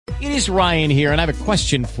It is Ryan here, and I have a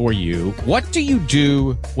question for you. What do you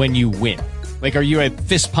do when you win? Like, are you a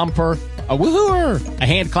fist pumper, a woohooer, a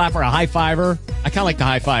hand clapper, a high fiver? I kind of like the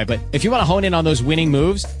high five, but if you want to hone in on those winning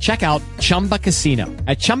moves, check out Chumba Casino.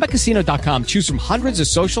 At ChumbaCasino.com, choose from hundreds of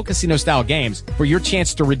social casino-style games for your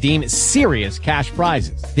chance to redeem serious cash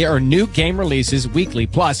prizes. There are new game releases weekly,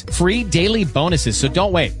 plus free daily bonuses. So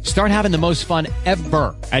don't wait. Start having the most fun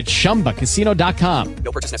ever at ChumbaCasino.com.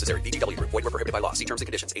 No purchase necessary. VGW Group. Void where prohibited by law. See terms and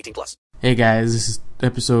conditions. 18+. Hey guys, this is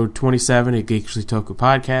episode 27 of Geekishly Toku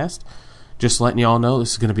Podcast. Just letting you all know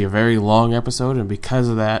this is going to be a very long episode, and because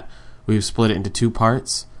of that, we've split it into two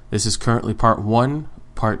parts. This is currently part 1.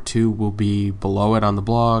 Part 2 will be below it on the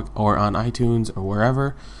blog or on iTunes or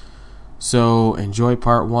wherever. So enjoy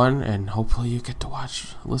part 1, and hopefully you get to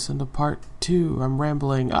listen to part 2. I'm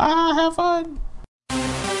rambling. Have fun!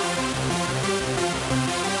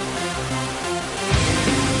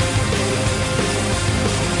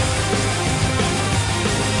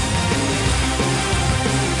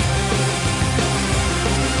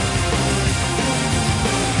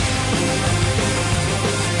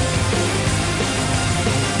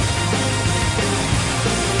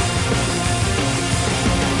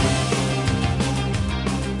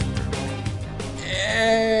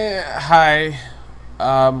 Hi,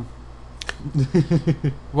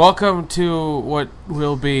 welcome to what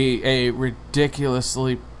will be a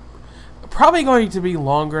ridiculously, probably going to be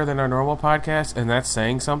longer than our normal podcast, and that's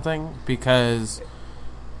saying something, because,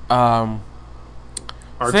 our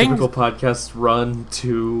typical podcasts run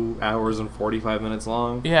 2 hours and 45 minutes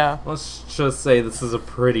long. Yeah. Let's just say this is a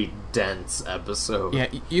pretty dense episode. Yeah,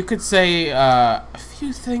 you could say, a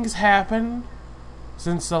few things happened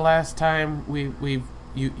since the last time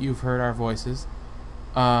you've heard our voices.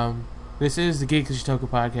 This is the Geekishly Toku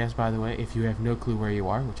Podcast, by the way, if you have no clue where you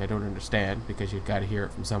are, which I don't understand, because you've got to hear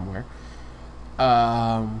it from somewhere.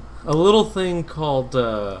 A little thing called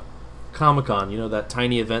Comic-Con, you know, that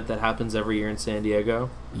tiny event that happens every year in San Diego?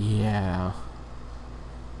 Yeah.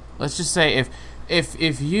 Let's just say,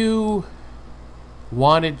 if you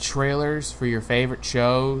wanted trailers for your favorite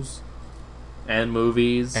shows and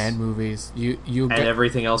movies, you and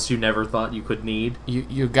everything else you never thought you could need,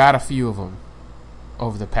 you got a few of them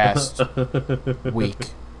over the past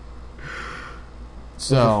week.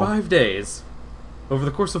 So over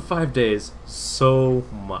the course of 5 days, so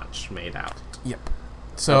much made out. Yep.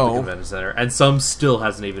 So at the convention center, and some still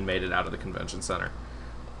hasn't even made it out of the convention center.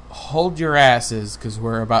 Hold your asses, because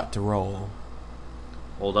we're about to roll.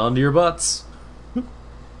 Hold on to your butts.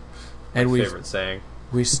 And my favorite saying.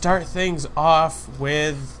 We start things off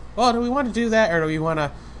with... Oh, do we want to do that, or do we want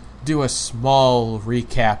to do a small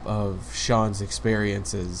recap of Shawn's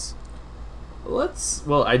experiences?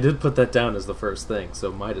 Well, I did put that down as the first thing,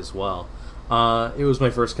 so might as well. It was my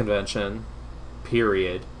first convention,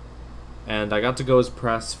 period. And I got to go as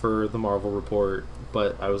press for the Marvel Report,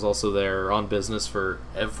 but I was also there on business for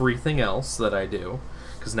everything else that I do,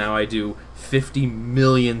 because now I do 50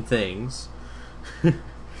 million things.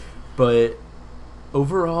 But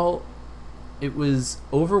overall, it was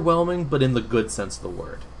overwhelming, but in the good sense of the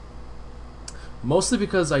word. Mostly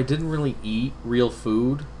because I didn't really eat real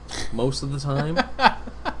food most of the time.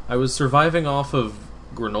 I was surviving off of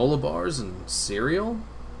granola bars and cereal,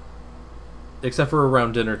 except for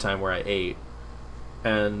around dinner time where I ate.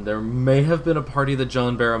 And there may have been a party that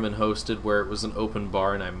John Barrowman hosted where it was an open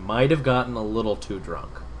bar, and I might have gotten a little too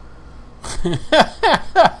drunk.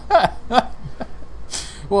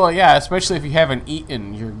 Well, yeah, especially if you haven't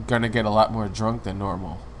eaten, you're gonna get a lot more drunk than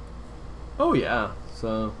normal. Oh, yeah.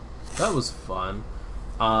 So, that was fun.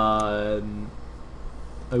 I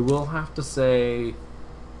will have to say,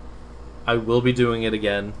 I will be doing it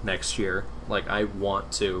again next year. Like, I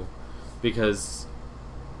want to. Because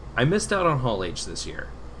I missed out on Hall H this year.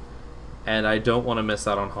 And I don't want to miss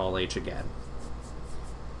out on Hall H again.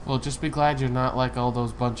 Well, just be glad you're not like all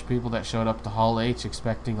those bunch of people that showed up to Hall H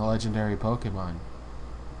expecting a legendary Pokemon.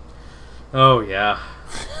 Oh, yeah.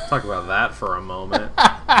 Talk about that for a moment.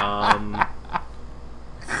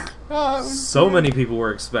 So many people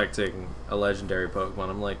were expecting a legendary Pokemon.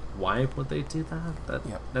 I'm like, why would they do that?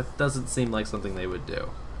 That doesn't seem like something they would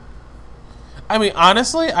do. I mean,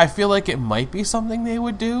 honestly, I feel like it might be something they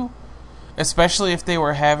would do. Especially if they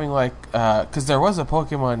were having, like... because there was a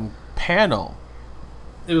Pokemon panel.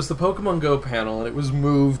 It was the Pokemon Go panel, and it was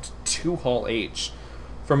moved to Hall H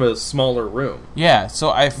from a smaller room. Yeah, so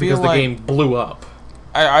I feel because the game blew up.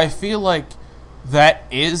 I feel like that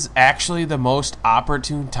is actually the most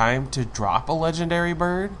opportune time to drop a legendary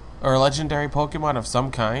bird or a legendary Pokemon of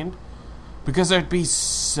some kind, because there'd be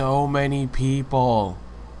so many people.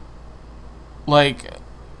 Like,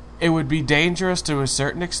 it would be dangerous to a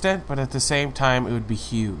certain extent, but at the same time, it would be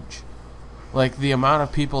huge. Like, the amount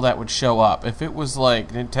of people that would show up. If it was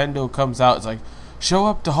like Nintendo comes out, it's like, show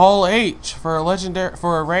up to Hall H for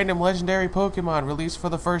a random legendary Pokemon released for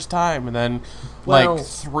the first time, and then Well, like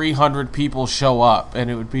 300 people show up,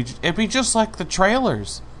 and it'd be just like the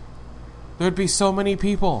trailers. There'd be so many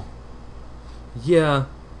people. yeah.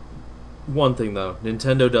 One thing though,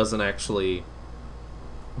 Nintendo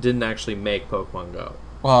didn't actually make Pokemon Go.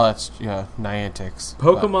 Well, that's Niantic's.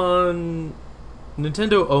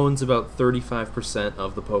 Nintendo owns about 35%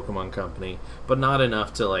 of the Pokemon company, but not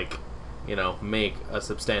enough to make a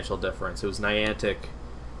substantial difference. It was Niantic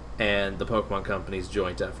and the Pokemon company's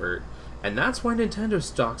joint effort, and that's why Nintendo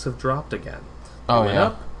stocks have dropped again. They went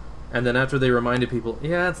up, and then after they reminded people,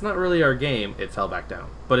 yeah, it's not really our game, it fell back down.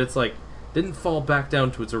 But it's like, didn't fall back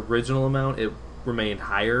down to its original amount, it remained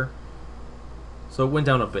higher. So it went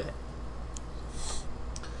down a bit.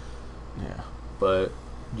 Yeah. But,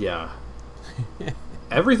 yeah.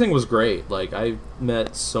 Everything was great. Like, I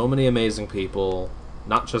met so many amazing people,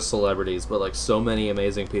 not just celebrities, but like so many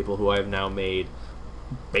amazing people who I've now made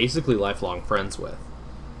basically lifelong friends with.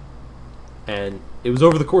 And it was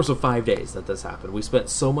over the course of 5 days that this happened. We spent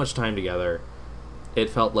so much time together. It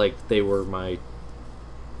felt like they were my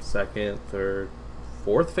second, third,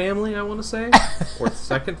 fourth family, I want to say. Or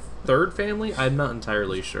second, third family? I'm not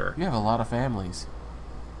entirely sure. You have a lot of families.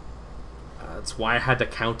 That's why I had to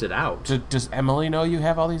count it out. Does Emily know you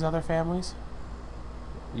have all these other families?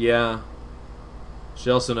 Yeah.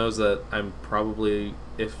 She also knows that I'm probably,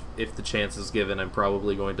 if the chance is given, I'm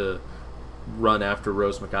probably going to run after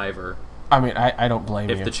Rose McIver. I mean, I don't blame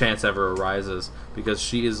you. If the chance ever arises, because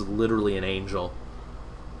she is literally an angel.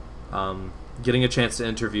 Getting a chance to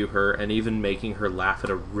interview her and even making her laugh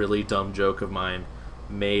at a really dumb joke of mine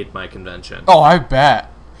made my convention. Oh, I bet.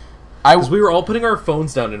 Because we were all putting our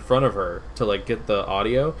phones down in front of her to like get the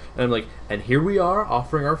audio, and I'm like, and here we are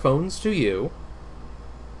offering our phones to you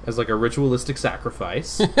as like a ritualistic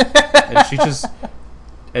sacrifice.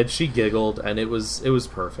 and she giggled, and it was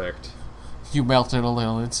perfect. You melted a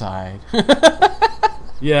little inside.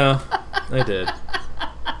 Yeah, I did.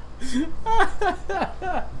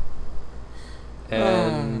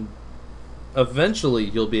 And eventually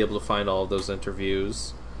you'll be able to find all of those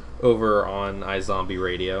interviews over on iZombie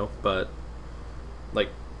Radio, but like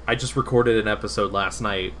I just recorded an episode last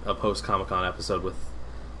night, a post-Comic-Con episode with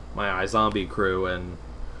my iZombie crew, and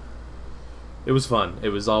it was fun.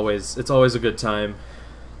 It's always a good time.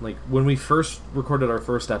 Like when we first recorded our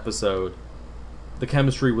first episode, the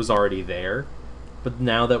chemistry was already there, but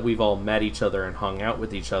now that we've all met each other and hung out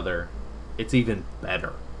with each other, it's even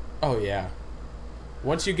better. Oh yeah.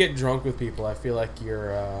 Once you get drunk with people, I feel like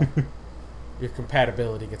your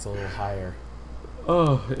compatibility gets a little higher.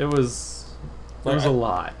 Oh, there was a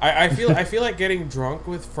lot. I feel like getting drunk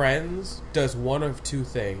with friends does one of two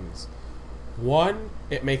things. One,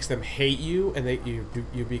 it makes them hate you, and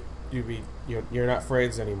you're not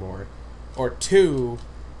friends anymore. Or two,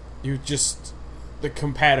 the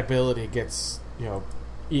compatibility gets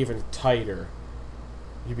even tighter.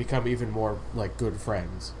 You become even more like good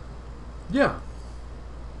friends. Yeah.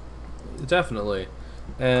 Definitely.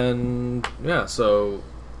 And yeah, so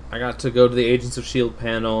I got to go to the Agents of S.H.I.E.L.D.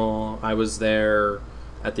 panel. I was there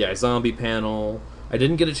at the iZombie panel. I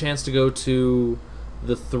didn't get a chance to go to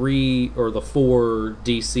the 3 or the 4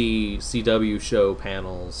 DC CW show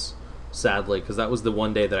panels, sadly, because that was the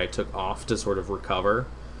one day that I took off to sort of recover.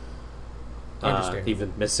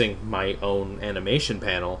 Even missing my own animation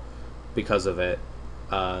panel because of it.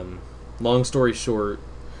 Long story short,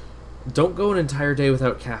 don't go an entire day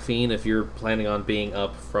without caffeine if you're planning on being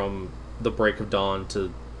up from the break of dawn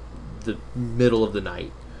to the middle of the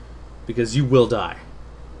night, because you will die.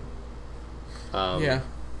 Yeah.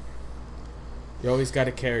 You always got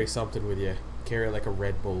to carry something with you. Carry like a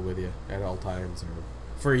Red Bull with you at all times. Or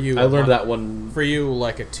for you, I learned that one. For you,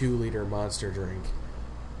 like a 2-liter Monster drink.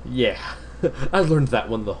 Yeah, I learned that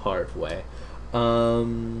one the hard way.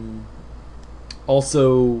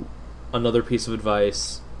 Also, another piece of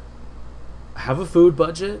advice: have a food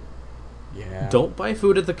budget. Yeah. Don't buy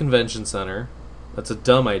food at the convention center. That's a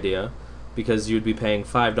dumb idea, because you'd be paying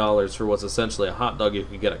 $5 for what's essentially a hot dog you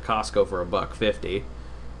could get at Costco for $1.50.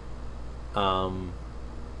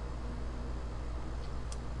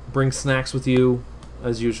 Bring snacks with you,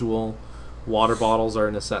 as usual. Water bottles are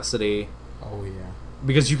a necessity. Oh yeah.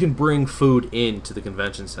 Because you can bring food into the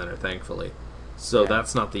convention center, thankfully. So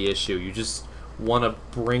that's not the issue. You just want to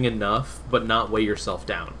bring enough, but not weigh yourself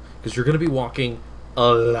down. Because you're going to be walking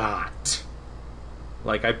a lot.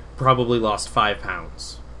 Like, I probably lost 5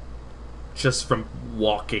 pounds just from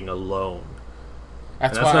walking alone.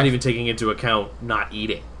 That's not even taking into account not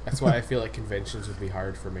eating. That's why I feel like conventions would be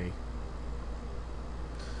hard for me.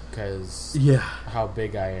 Because how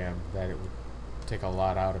big I am, that it would take a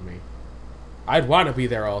lot out of me. I'd want to be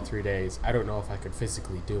there all 3 days. I don't know if I could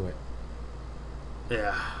physically do it.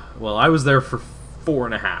 Yeah. Well, I was there for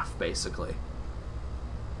 4.5, basically.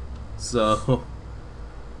 So,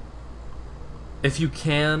 if you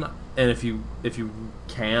can, and if you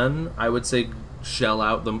can, I would say shell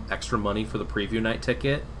out the extra money for the preview night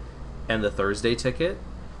ticket and the Thursday ticket,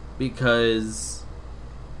 because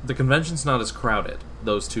the convention's not as crowded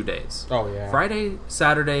those 2 days. Oh, yeah. Friday,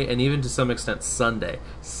 Saturday, and even to some extent Sunday.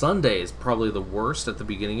 Sunday is probably the worst at the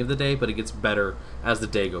beginning of the day, but it gets better as the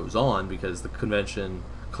day goes on because the convention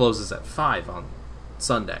closes at 5 on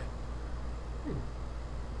Sunday.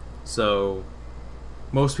 So,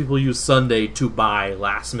 most people use Sunday to buy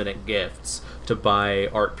last-minute gifts, to buy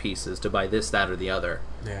art pieces, to buy this, that, or the other.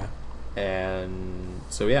 Yeah. And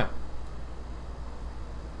so, yeah.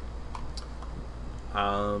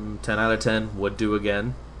 10 out of 10 would do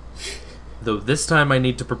again. Though this time I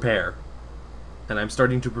need to prepare. And I'm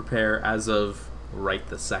starting to prepare as of right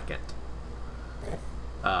the second.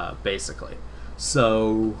 Basically.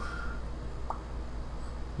 So,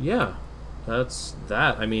 yeah. That's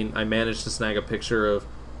that. I mean, I managed to snag a picture of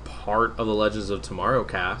part of the Legends of Tomorrow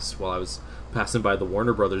cast while I was passing by the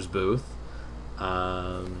Warner Brothers booth.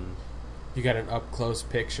 You got an up-close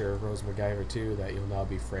picture of Rose MacGyver, too, that you'll now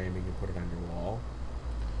be framing and put it on your wall.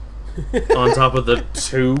 On top of the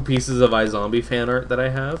 2 pieces of iZombie fan art that I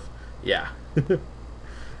have. Yeah.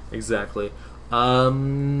 Exactly.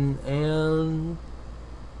 And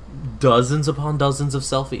dozens upon dozens of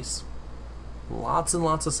selfies. Lots and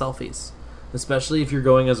lots of selfies. Especially if you're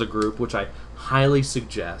going as a group, which I highly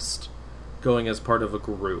suggest going as part of a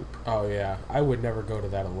group. Oh, yeah. I would never go to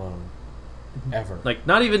that alone. Ever. Like,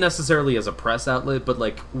 not even necessarily as a press outlet, but,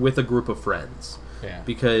 like, with a group of friends. Yeah.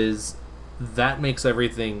 Because that makes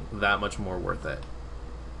everything that much more worth it.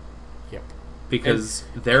 Yep. Because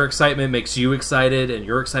their excitement makes you excited, and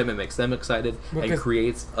your excitement makes them excited, and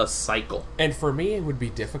creates a cycle. And for me, it would be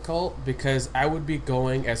difficult, because I would be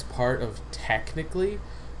going as part of, technically,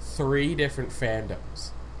 3 different fandoms.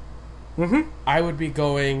 Mm-hmm. I would be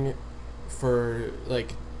going for,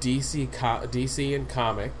 like, DC and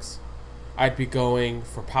comics. I'd be going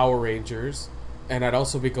for Power Rangers, and I'd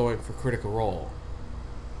also be going for Critical Role.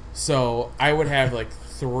 So I would have like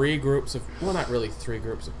 3 groups of, well, not really 3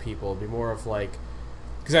 groups of people. It'd be more of like,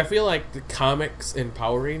 because I feel like the comics and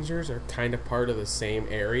Power Rangers are kind of part of the same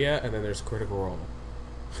area, and then there's Critical Role.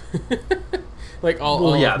 Like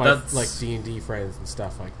all of my like D&D friends and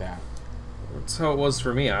stuff like that. That's how it was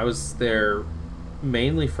for me. I was there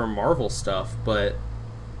mainly for Marvel stuff, but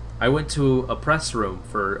I went to a press room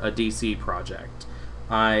for a DC project.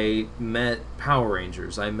 I met Power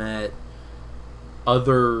Rangers. I met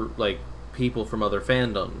other like people from other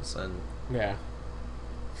fandoms, and yeah.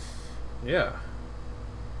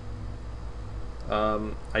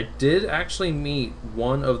 I did actually meet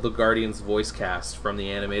one of the Guardians voice cast from the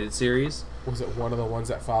animated series. Was it one of the ones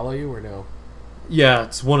that follow you, or no? Yeah,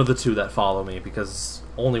 it's one of the 2 that follow me, because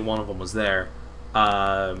only one of them was there.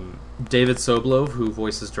 David Sobolov, who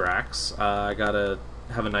voices Drax. I got to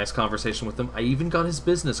have a nice conversation with him. I even got his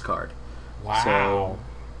business card. Wow. So,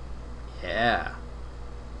 yeah.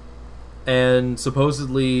 And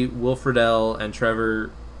supposedly Will Friedle and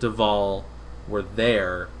Trevor Duvall were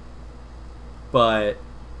there, but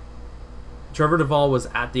Trevor Duvall was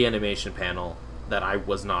at the animation panel that I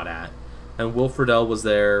was not at, and Will Friedle was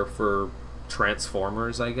there for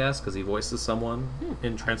Transformers, I guess, because he voices someone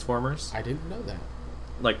in Transformers. I didn't know that.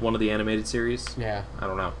 Like one of the animated series? Yeah. I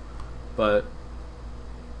don't know. But,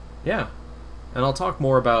 yeah. And I'll talk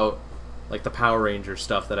more about like the Power Ranger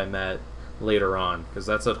stuff that I met later on, because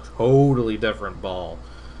that's a totally different ball.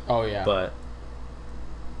 Oh, yeah. But,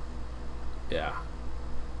 yeah.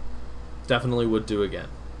 Definitely would do again.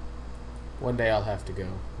 One day I'll have to go.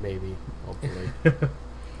 Maybe. Hopefully.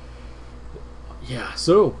 Yeah,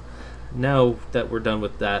 so now that we're done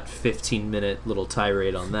with that 15-minute little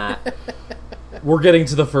tirade on that, we're getting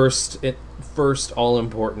to the first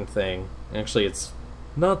all-important thing. Actually, it's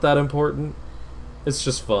not that important. It's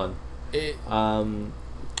just fun.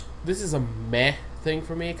 This is a meh thing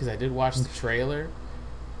for me, because I did watch the trailer,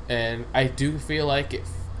 and I do feel like it.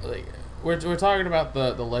 Like we're talking about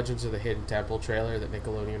the Legends of the Hidden Temple trailer that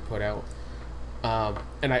Nickelodeon put out,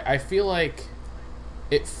 and I feel like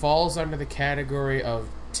it falls under the category of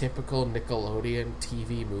typical Nickelodeon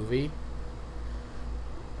TV movie.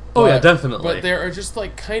 Oh, yeah, definitely. But there are just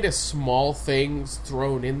like kind of small things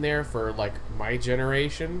thrown in there for like my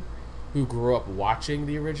generation, who grew up watching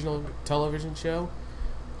the original television show.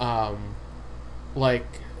 like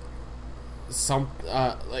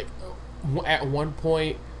like at one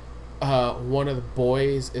point, one of the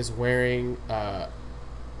boys is wearing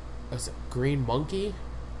what's it, green monkey,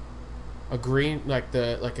 a green like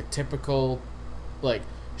a typical like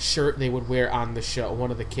shirt they would wear on the show.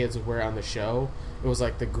 One of the kids would wear on the show. It was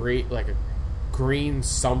like a green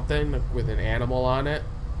something with an animal on it.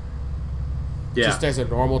 Yeah. Just as a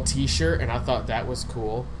normal T-shirt, and I thought that was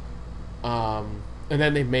cool. And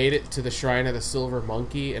then they made it to the Shrine of the Silver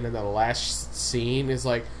Monkey, and then the last scene is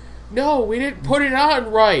like, no, we didn't put it on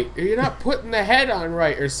right. You're not putting the head on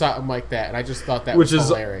right, or something like that. And I just thought that was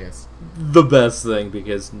hilarious. The best thing,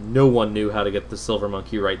 because no one knew how to get the Silver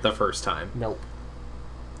Monkey right the first time. Nope.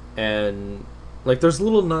 And like, there's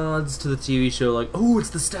little nods to the TV show, like, oh,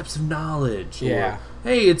 it's the Steps of Knowledge. Yeah. Or,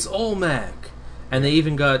 hey, it's Olmec. And they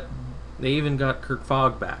even got Kirk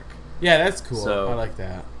Fogg back. Yeah, that's cool. So, I like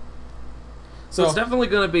that. So it's definitely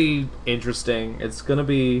going to be interesting. It's going to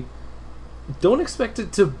be... Don't expect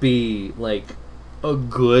it to be, like, a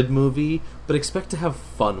good movie, but expect to have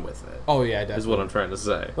fun with it. Oh, yeah, definitely. Is what I'm trying to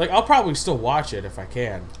say. Like, I'll probably still watch it if I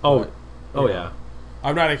can. Oh, but, yeah.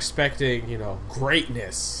 I'm not expecting,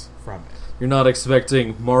 greatness from it. You're not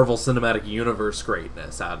expecting Marvel Cinematic Universe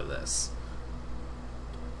greatness out of this.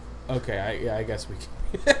 Okay, I guess we can.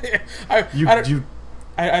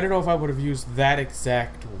 I don't know if I would have used that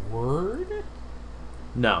exact word.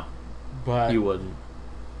 No, but you wouldn't.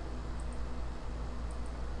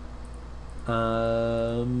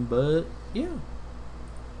 But yeah,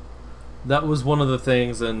 that was one of the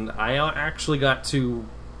things, and I actually got to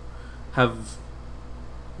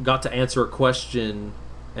answer a question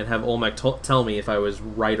and have Olmec tell me if I was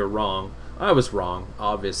right or wrong. I was wrong,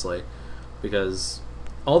 obviously, because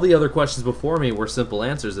all the other questions before me were simple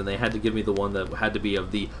answers, and they had to give me the one that had to be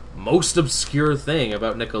of the most obscure thing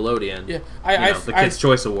about Nickelodeon. Yeah, the Kids'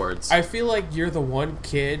 Choice Awards. I feel like you're the one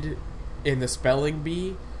kid in the spelling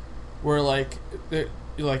bee where,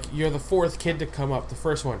 you're the fourth kid to come up. The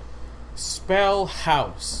first one, spell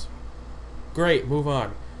house. Great, move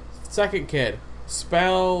on. Second kid,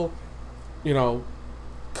 spell,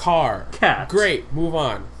 car. Cat. Great, move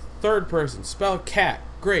on. Third person, spell cat.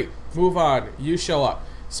 Great, move on. You show up.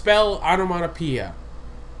 Spell onomatopoeia.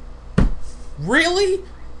 Really?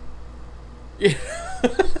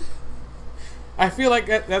 I feel like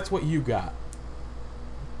that's what you got.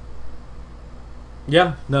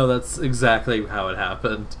 Yeah, no, that's exactly how it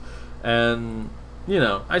happened. And,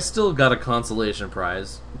 I still got a consolation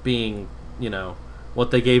prize, being,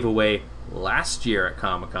 what they gave away last year at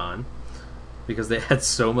Comic-Con, because they had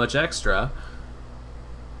so much extra.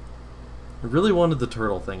 I really wanted the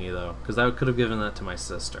turtle thingy, though, because I could have given that to my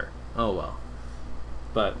sister. Oh, well.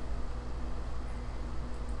 But,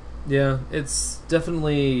 yeah, it's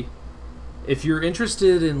definitely... If you're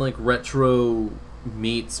interested in, retro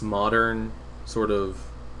meets modern sort of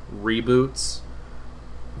reboots,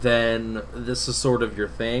 then this is sort of your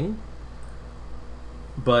thing.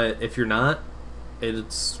 But if you're not,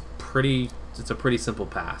 it's a pretty simple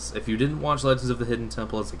pass. If you didn't watch Legends of the Hidden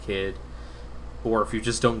Temple as a kid, or if you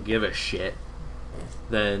just don't give a shit,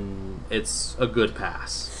 then it's a good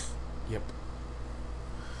pass. Yep.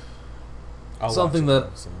 Something I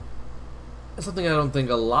don't think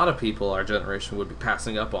a lot of people our generation would be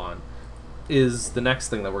passing up on is the next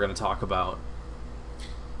thing that we're going to talk about,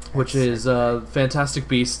 which is Fantastic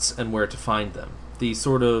Beasts and Where to Find Them. The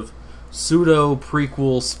sort of pseudo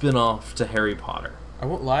prequel spin-off to Harry Potter. I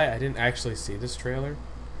won't lie, I didn't actually see this trailer.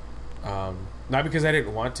 Not because I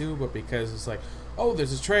didn't want to, but because it's like, oh,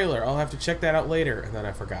 there's a trailer, I'll have to check that out later, and then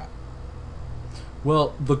I forgot.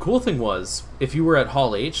 Well, the cool thing was, if you were at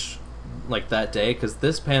Hall H, that day, because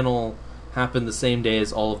this panel happened the same day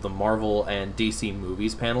as all of the Marvel and DC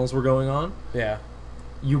movies panels were going on. Yeah.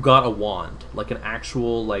 You got a wand, an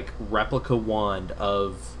actual, replica wand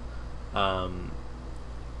of,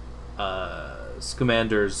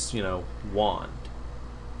 Scamander's, wand.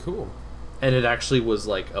 Cool. And it actually was,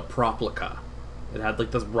 a proplica. It had,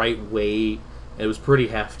 this right weight. It was pretty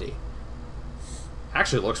hefty.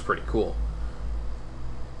 Actually, it looks pretty cool.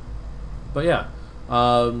 But yeah,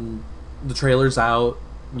 the trailer's out.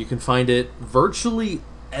 You can find it virtually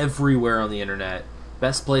everywhere on the internet.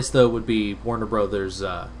 Best place, though, would be Warner Brothers,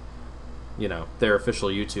 their official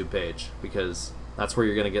YouTube page, because that's where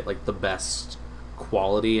you're going to get, the best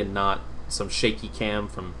quality and not some shaky cam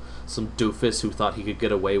from some doofus who thought he could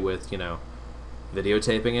get away with,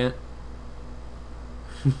 videotaping it.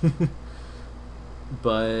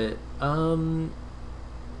 But,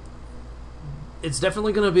 it's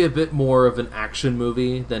definitely going to be a bit more of an action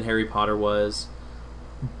movie than Harry Potter was,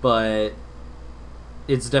 but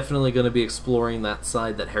it's definitely going to be exploring that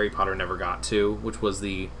side that Harry Potter never got to, which was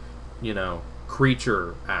the,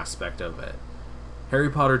 creature aspect of it. Harry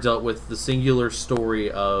Potter dealt with the singular story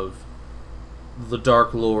of the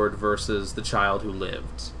Dark Lord versus the child who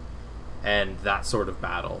lived, and that sort of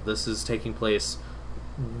battle. This is taking place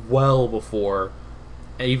well before,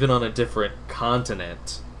 even on a different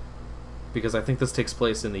continent, because I think this takes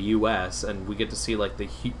place in the U.S., and we get to see, like, the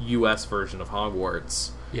U.S. version of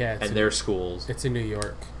Hogwarts and their schools. It's in New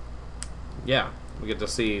York. Yeah, we get to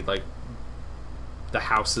see, like, the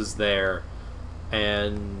houses there,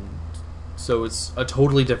 and so it's a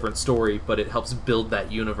totally different story, but it helps build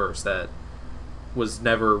that universe that was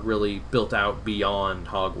never really built out beyond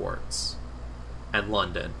Hogwarts and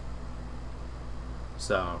London.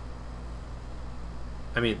 So,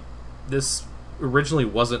 I mean, this originally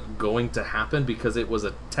wasn't going to happen because it was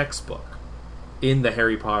a textbook in the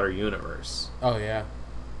Harry Potter universe. Oh, yeah.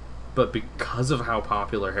 But because of how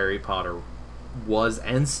popular Harry Potter was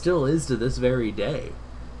and still is to this very day,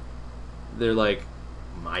 they're like,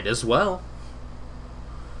 might as well.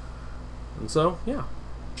 And so, yeah,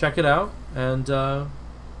 check it out. And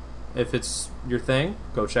if it's your thing,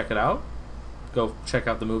 go check it out. Go check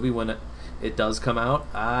out the movie when it does come out.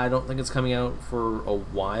 I don't think it's coming out for a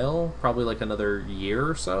while. Probably like another year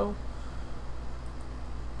or so.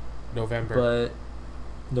 November.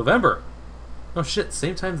 Oh shit,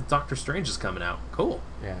 same time that Doctor Strange is coming out. Cool.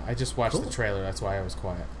 Yeah, I just watched the trailer. That's why I was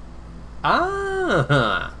quiet.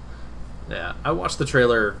 Ah! Yeah, I watched the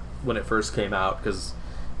trailer when it first came out because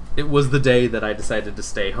it was the day that I decided to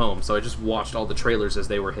stay home, so I just watched all the trailers as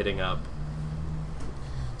they were hitting up.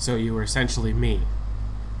 So you were essentially me.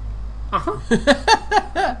 Uh-huh.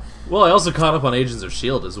 Well, I also caught up on Agents of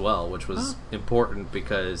S.H.I.E.L.D. as well, which was important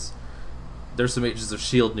because there's some Agents of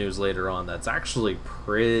S.H.I.E.L.D. news later on that's actually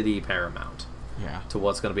pretty paramount to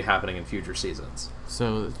what's going to be happening in future seasons.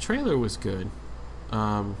 So the trailer was good.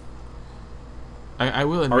 I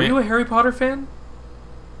will admit... Are you a Harry Potter fan?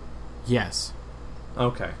 Yes.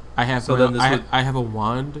 Okay. I have I have a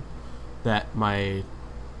wand that my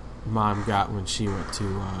mom got when she went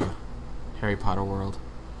to Harry Potter World.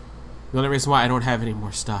 The only reason why I don't have any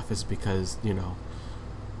more stuff is because,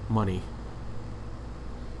 money.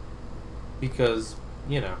 Because,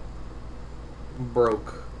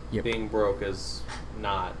 broke. Yep. Being broke is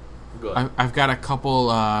not good. I've got a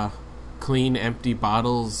couple clean, empty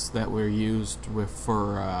bottles that were used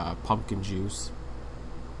for pumpkin juice.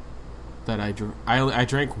 That I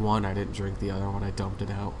drank one. I didn't drink the other one. I dumped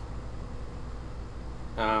it out.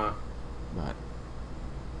 But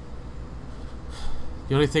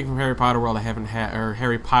the only thing from Harry Potter World I haven't had, or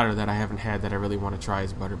Harry Potter that I haven't had that I really want to try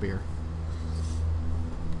is butterbeer.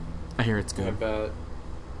 I hear it's good. I bet.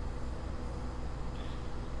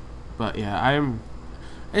 But yeah,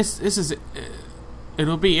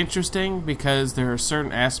 it'll be interesting because there are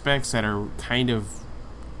certain aspects that are kind of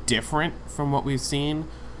different from what we've seen.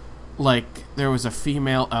 Like, there was a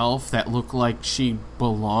female elf that looked like she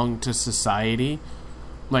belonged to society.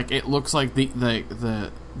 Like, it looks like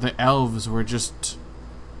the elves were just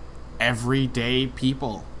everyday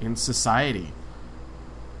people in society.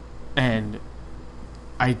 And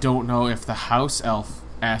I don't know if the house elf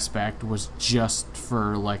aspect was just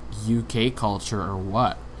for, like, UK culture or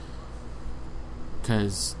what.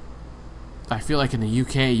 Because I feel like in the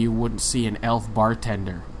UK you wouldn't see an elf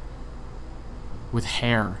bartender with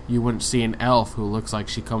hair. You wouldn't see an elf who looks like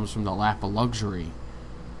she comes from the lap of luxury.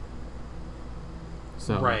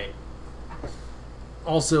 So right.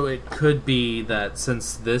 Also, it could be that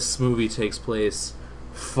since this movie takes place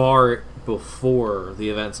far before the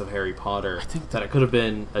events of Harry Potter, I think that it could have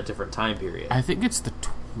been a different time period. I think it's the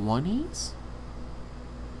 20s?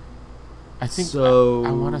 I think so.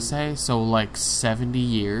 I want to say so, like 70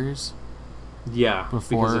 years. Yeah,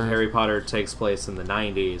 before, because if Harry Potter takes place in the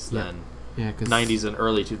 90s, then 90s and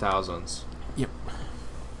early 2000s. Yep.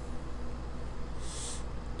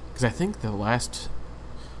 Because I think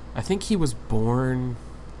I think he was born...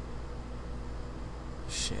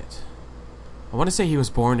 Shit. I want to say he was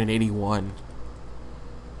born in 81.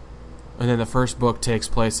 And then the first book takes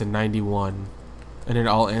place in 91. And it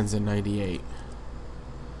all ends in 98.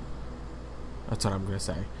 That's what I'm going to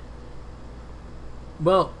say.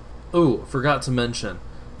 Well, forgot to mention,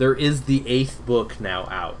 there is the 8th book now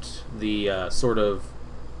out. The sort of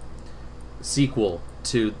sequel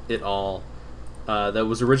to it all. That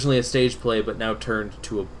was originally a stage play, but now turned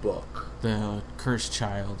to a book. The Cursed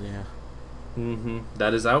Child, yeah. Mm-hmm.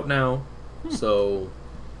 That is out now. So,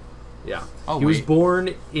 yeah. Oh, he was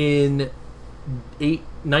born in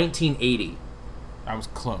 1980. I was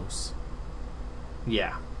close.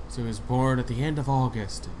 Yeah. So he was born at the end of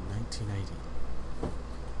August in 1980.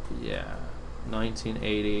 Yeah,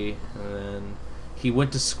 1980, and then he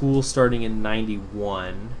went to school starting in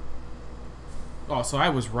 91. Oh, so I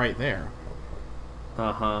was right there.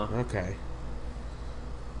 Uh-huh. Okay.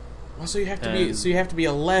 Well, so you have to be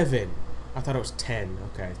 11. I thought it was 10.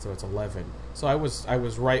 Okay, so it's 11. So I was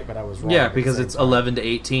right, but I was wrong. Yeah, because it's 11 to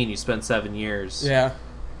 18. You spent 7 years. Yeah.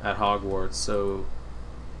 At Hogwarts, so.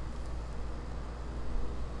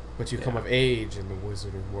 But you come of age in the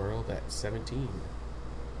wizarding world at 17.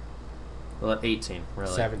 Well, at 18,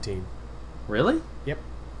 really. 17. Really? Yep.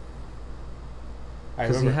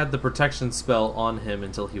 Because he had the protection spell on him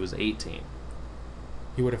until he was 18.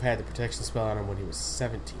 He would have had the protection spell on him when he was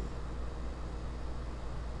 17.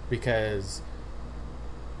 Because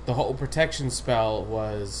the whole protection spell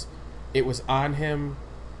was, it was on him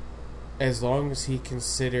as long as he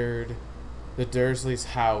considered the Dursleys'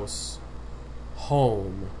 house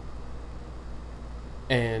home.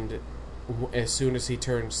 And as soon as he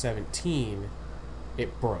turned 17,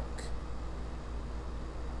 it broke.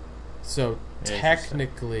 So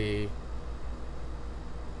technically,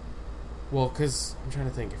 well, because I'm trying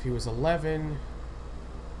to think, if he was 11,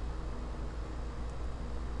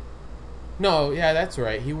 no, yeah, that's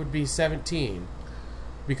right, he would be 17,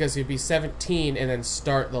 because he'd be 17 and then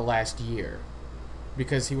start the last year,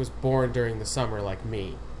 because he was born during the summer like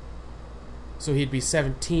me. So he'd be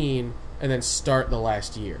 17 and then start the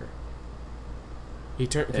last year. He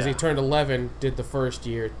turned 11, did the first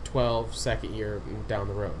year, 12, second year, and down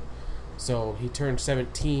the road. So he turned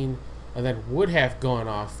 17 and then would have gone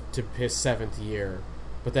off to his 7th year,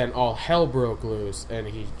 but then all hell broke loose and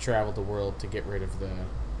he traveled the world to get rid of the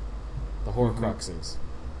Horcruxes.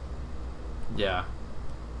 Yeah.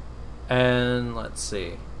 And let's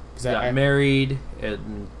see. He got I married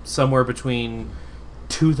in somewhere between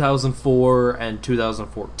 2004 and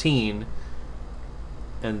 2014,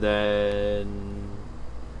 and then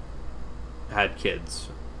had kids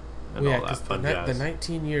and all that fun jazz. The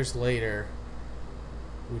 19 years later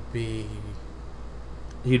would be...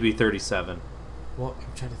 He'd be 37. Well,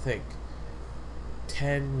 I'm trying to think.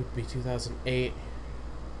 10 would be 2008,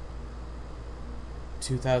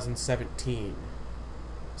 2017.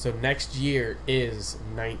 So next year is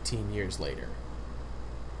 19 years later.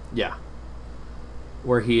 Yeah.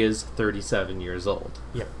 Where he is 37 years old.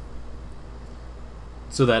 Yep.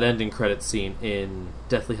 So that ending credit scene in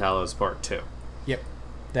Deathly Hallows Part 2. Yep.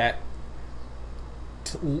 That,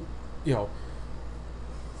 I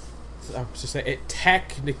was just saying, it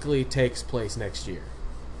technically takes place next year.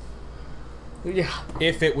 Yeah.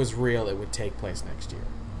 If it was real, it would take place next year.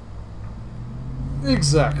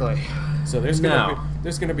 Exactly. So there's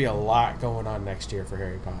gonna be a lot going on next year for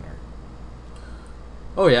Harry Potter.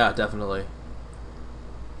 Oh yeah, definitely.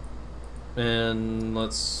 And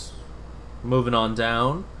moving on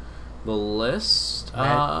down the list.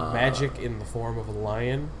 Magic in the form of a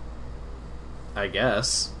lion. I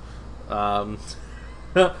guess. I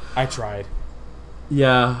tried.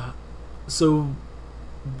 Yeah. So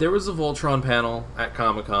there was a Voltron panel at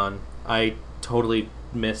Comic-Con. I totally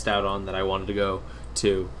missed out on that I wanted to go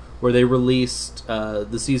to, where they released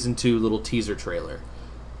the Season 2 little teaser trailer.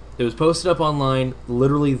 It was posted up online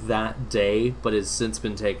literally that day, but has since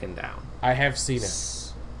been taken down. I have seen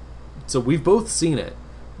it. So we've both seen it,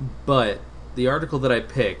 but the article that I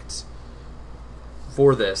picked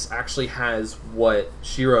for this actually has what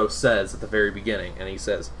Shiro says at the very beginning, and he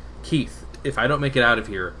says, "Keith, if I don't make it out of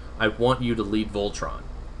here, I want you to lead Voltron."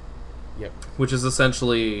 Yep. Which is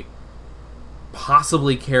essentially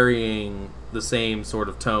possibly carrying the same sort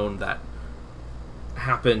of tone that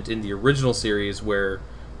happened in the original series, where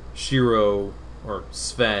Shiro or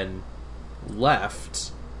Sven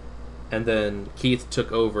left, and then Keith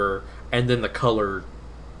took over, and then the color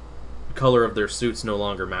of their suits no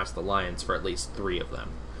longer matched the lions for at least 3 of them.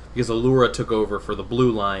 Because Allura took over for the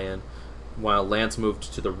blue lion, while Lance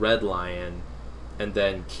moved to the red lion, and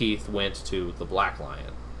then Keith went to the black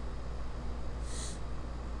lion.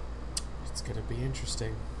 It's gonna be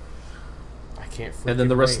interesting. I can't freaking And then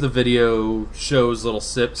the rest of wait. the video shows little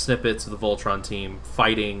snippets of the Voltron team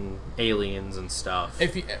fighting aliens and stuff.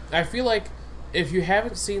 I feel like if you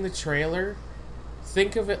haven't seen the trailer,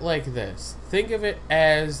 think of it like this. Think of it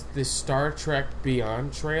as the Star Trek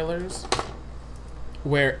Beyond trailers,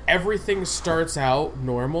 where everything starts out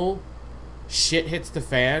normal, shit hits the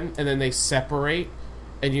fan, and then they separate,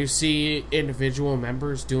 and you see individual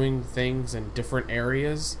members doing things in different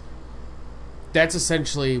areas. That's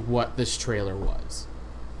essentially what this trailer was.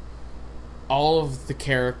 All of the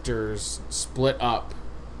characters split up,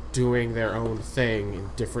 doing their own thing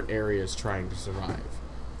in different areas trying to survive.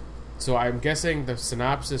 So I'm guessing the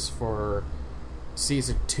synopsis for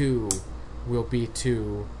Season 2 will be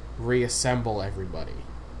to reassemble everybody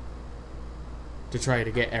to try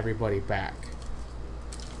to get everybody back.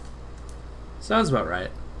 Sounds about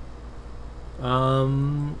right.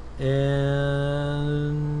 And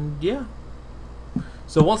yeah.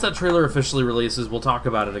 So once that trailer officially releases, we'll talk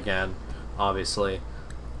about it again, obviously.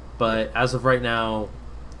 But as of right now,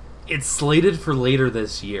 it's slated for later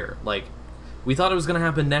this year. Like, we thought it was going to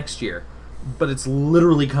happen next year, but it's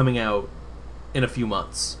literally coming out in a few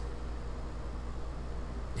months.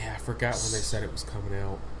 Yeah, I forgot when they said it was coming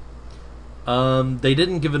out. They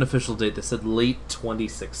didn't give an official date. They said late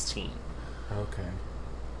 2016. Okay.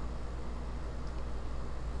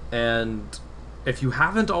 And if you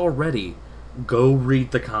haven't already, go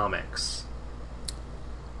read the comics.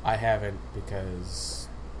 I haven't because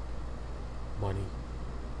money.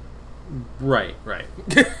 Right.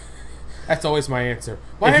 That's always my answer.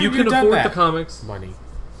 If you can afford the comics, money.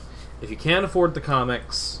 If you can't afford the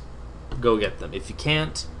comics, go get them. If you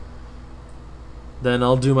can't, then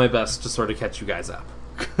I'll do my best to sort of catch you guys up.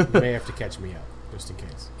 You may have to catch me up, just in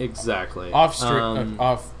case. Exactly. Off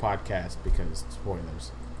podcast, because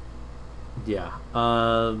spoilers. Yeah.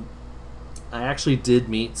 I actually did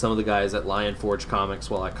meet some of the guys at Lion Forge Comics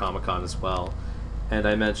while at Comic-Con as well. And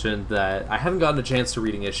I mentioned that I haven't gotten a chance to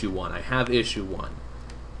reading issue 1. I have issue 1.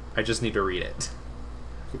 I just need to read it.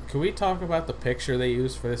 Can we talk about the picture they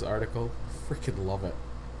used for this article? Freaking love it.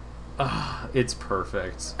 It's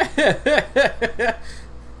perfect.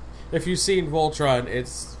 If you've seen Voltron,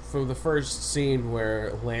 it's from the first scene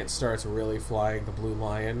where Lance starts really flying the Blue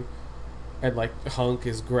Lion, and like Hunk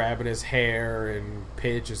is grabbing his hair and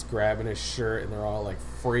Pidge is grabbing his shirt, and they're all like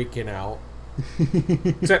freaking out.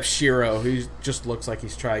 Except Shiro, who just looks like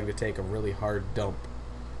he's trying to take a really hard dump.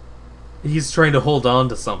 He's trying to hold on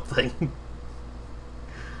to something.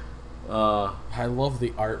 I love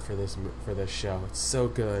the art for this show. It's so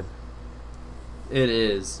good. It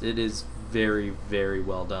is. It is very, very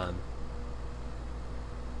well done.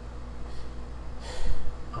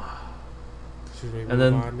 Should we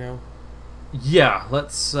move on now? Yeah,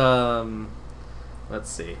 let's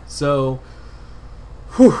see. So,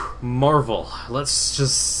 Marvel. Let's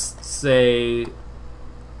just say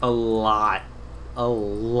a lot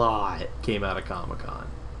came out of Comic-Con.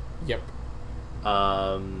 Yep.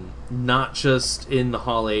 Not just in the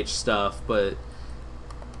Hall H stuff, but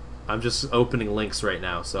I'm just opening links right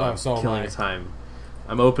now, so I'm killing time.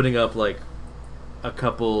 I'm opening up like a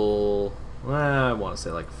couple. I want to say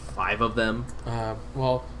like 5 of them.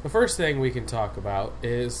 Well, the first thing we can talk about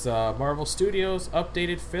is Marvel Studios'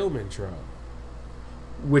 updated film intro.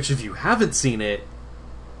 Which, if you haven't seen it,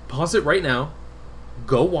 pause it right now.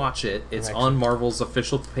 Go watch it. It's on Marvel's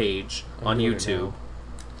official page on YouTube.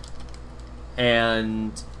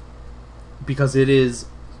 And because it is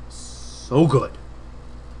so good.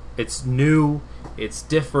 It's new, it's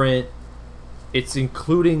different, it's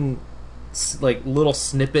including like little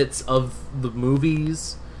snippets of the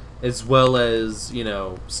movies as well as, you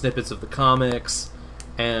know, snippets of the comics,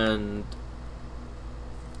 and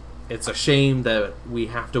it's a shame that we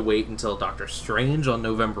have to wait until Doctor Strange on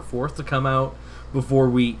November 4th to come out before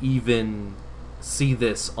we even see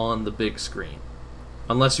this on the big screen.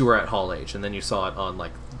 Unless you were at Hall H, and then you saw it on,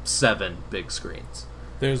 like, 7 big screens.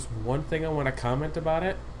 There's one thing I want to comment about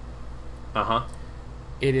it. Uh-huh.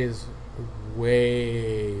 It is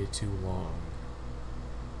way too long.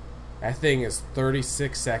 That thing is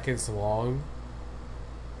 36 seconds long.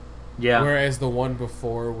 Yeah. Whereas the one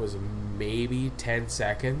before was maybe 10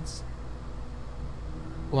 seconds.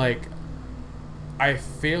 Like, I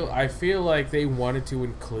feel like they wanted to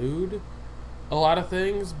include a lot of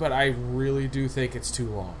things, but I really do think it's too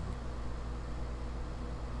long.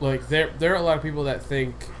 Like, there are a lot of people that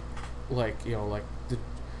think, like, you know,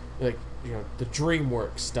 the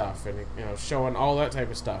DreamWorks stuff and, you know, showing all that type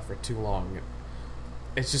of stuff are too long.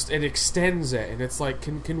 It's just, it extends it, and it's like,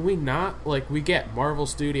 can we not? Like, we get Marvel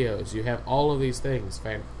Studios, you have all of these things,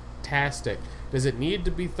 fantastic. Does it need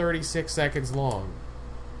to be 36 seconds long?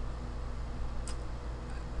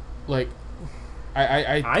 Like,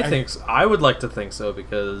 I think so. I would like to think so,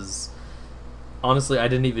 because honestly, I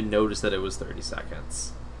didn't even notice that it was 30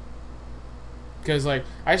 seconds. Because, like,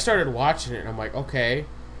 I started watching it, and I'm like, okay,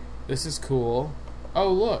 this is cool.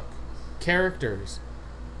 Oh, look, characters.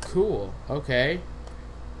 Cool, okay.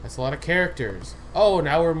 That's a lot of characters. Oh,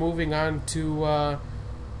 now we're moving on to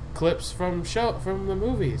clips from the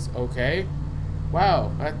movies. Okay.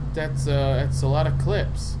 Wow, that's a lot of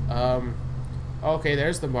clips. Okay,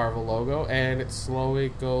 there's the Marvel logo, and it's slowly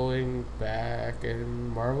going back in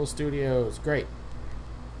Marvel Studios. Great.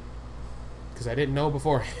 Because I didn't know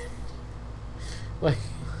beforehand. Like,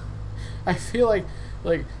 I feel like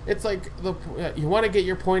Like, it's like you want to get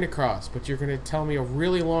your point across, but you're going to tell me a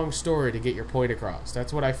really long story to get your point across.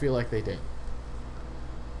 That's what I feel like they did.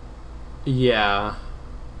 Yeah.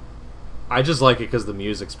 I just like it because the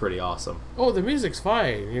music's pretty awesome. Oh, the music's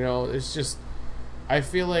fine. You know, it's just... I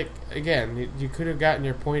feel like, again, you could have gotten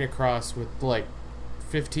your point across with, like,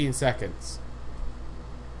 15 seconds.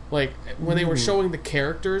 Like, when they were showing the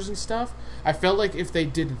characters and stuff, I felt like if they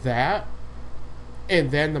did that, and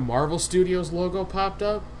then the Marvel Studios logo popped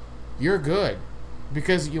up, you're good.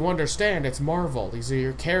 Because you understand it's Marvel. These are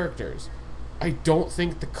your characters. I don't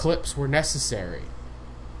think the clips were necessary.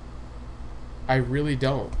 I really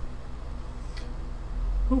don't.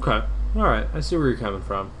 Okay. Alright, I see where you're coming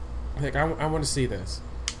from. Like, I want to see this.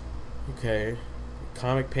 Okay.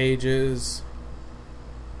 Comic pages.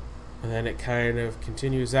 And then it kind of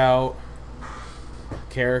continues out.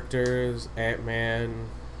 Characters. Ant-Man.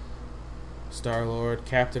 Star-Lord.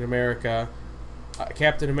 Captain America.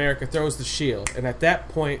 Captain America throws the shield. And at that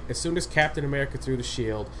point, as soon as Captain America threw the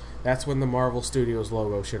shield, that's when the Marvel Studios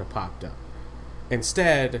logo should have popped up.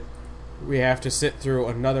 Instead, we have to sit through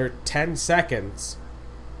another 10 seconds...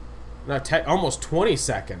 almost 20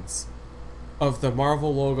 seconds of the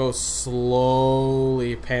Marvel logo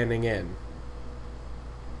slowly panning in.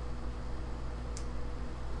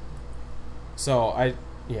 So, I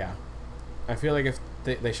feel like if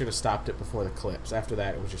they should have stopped it before the clips. After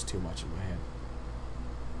that, it was just too much in my head.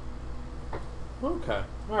 Okay.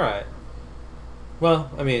 Alright.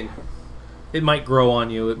 Well, I mean, it might grow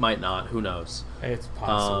on you, it might not, who knows. It's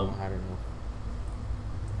possible, I don't know.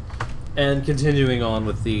 And continuing on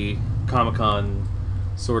with the Comic-Con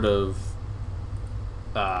sort of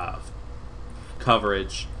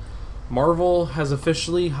coverage, Marvel has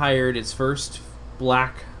officially hired its first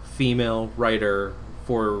black female writer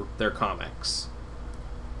for their comics.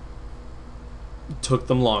 Took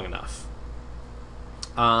them long enough.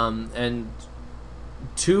 And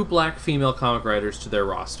 2 black female comic writers to their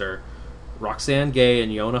roster, Roxanne Gay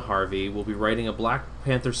and Yona Harvey, will be writing a Black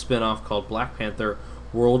Panther spin-off called Black Panther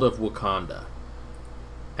World of Wakanda.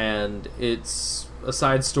 And it's a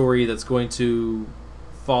side story that's going to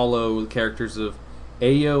follow the characters of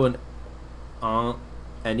Ayo and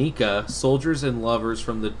Anika, soldiers and lovers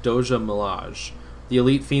from the Doja Milaje, the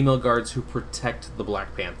elite female guards who protect the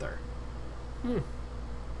Black Panther.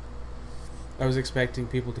 I was expecting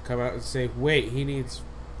people to come out and say, wait, he needs...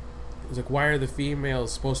 It's like, why are the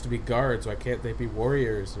females supposed to be guards? Why can't they be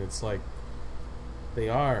warriors? And it's like, they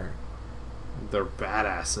are. They're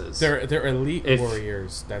badasses. They're elite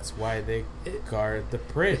warriors. That's why they guard the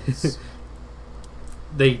prince.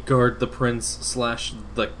 They guard the prince /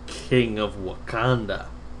 the king of Wakanda.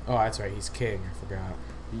 Oh, that's right. He's king. I forgot.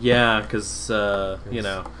 Yeah, because, you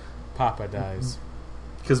know... Papa dies.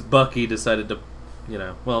 Because Bucky decided to, you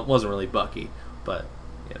know... Well, it wasn't really Bucky, but,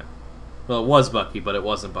 you know... Well, it was Bucky, but it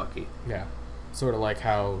wasn't Bucky. Yeah. Sort of like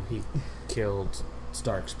how he killed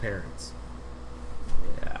Stark's parents.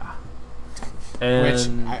 Yeah. And which,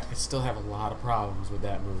 I still have a lot of problems with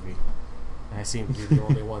that movie. And I seem to be the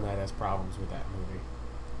only one that has problems with that movie.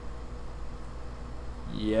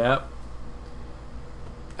 Yep.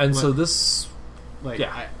 And so this... Like,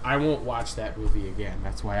 yeah. I won't watch that movie again.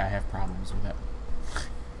 That's why I have problems with it.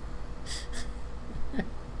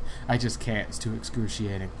 I just can't. It's too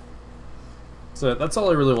excruciating. So that's all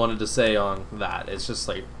I really wanted to say on that. It's just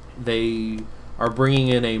like they are bringing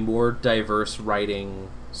in a more diverse writing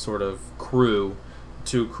sort of crew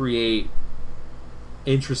to create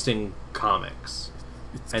interesting comics.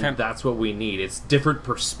 And that's what we need. It's different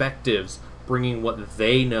perspectives bringing what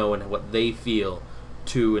they know and what they feel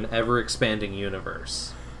to an ever-expanding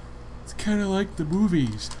universe. It's kind of like the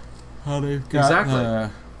movies. How they've got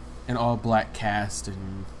an all-black cast,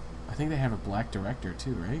 and I think they have a black director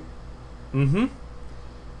too, right? Mm-hmm.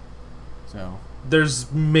 So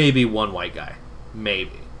there's maybe one white guy.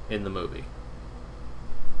 Maybe. In the movie.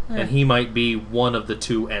 And he might be one of the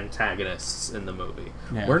 2 antagonists in the movie.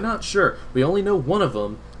 Yeah. We're not sure. We only know one of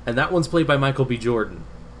them, and that one's played by Michael B. Jordan.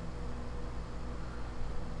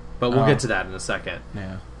 But we'll get to that in a second.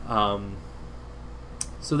 Yeah.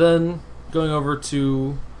 So then, going over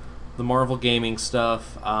to the Marvel gaming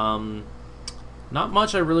stuff, not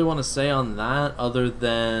much I really want to say on that, other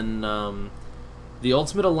than the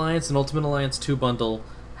Ultimate Alliance and Ultimate Alliance 2 bundle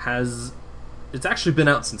it's actually been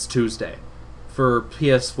out since Tuesday for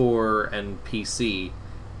PS4 and PC,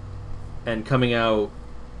 and coming out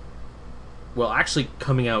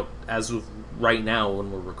as of right now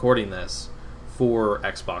when we're recording this, for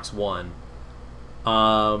Xbox One.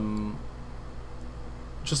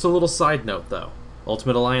 Just a little side note, though.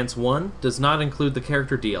 Ultimate Alliance 1 does not include the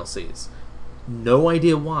character DLCs. No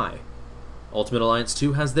idea why. Ultimate Alliance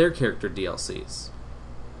 2 has their character DLCs,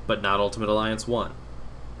 but not Ultimate Alliance 1.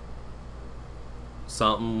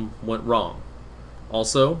 Something went wrong.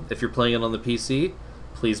 Also, if you're playing it on the PC,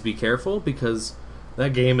 please be careful because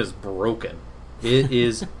that game is broken. It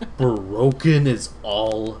is broken as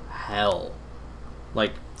all hell.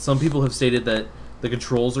 Like, some people have stated that the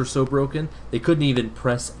controls are so broken, they couldn't even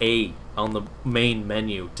press A on the main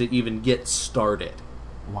menu to even get started.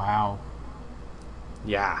 Wow.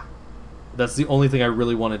 Yeah. That's the only thing I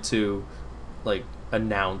really wanted to, like,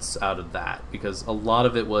 announce out of that, because a lot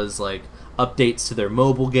of it was, like, updates to their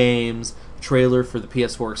mobile games, trailer for the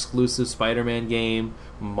PS4 exclusive Spider-Man game,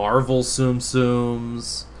 Marvel Tsum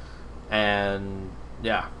Tsums, and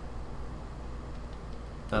yeah.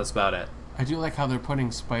 That's about it. I do like how they're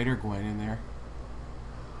putting Spider-Gwen in there.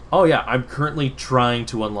 Oh yeah, I'm currently trying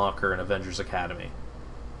to unlock her in Avengers Academy.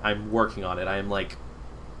 I'm working on it. I am like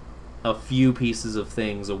a few pieces of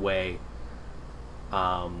things away.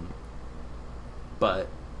 But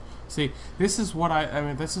see, this is what I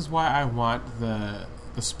mean. This is why I want the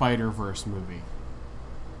Spider-Verse movie.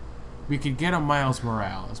 We could get a Miles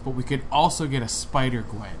Morales, but we could also get a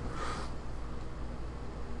Spider-Gwen,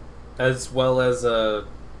 as well as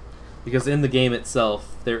because in the game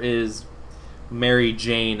itself there is Mary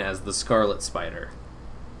Jane as the Scarlet Spider.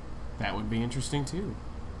 That would be interesting too.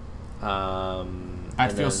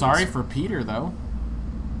 I'd feel sorry for Peter though.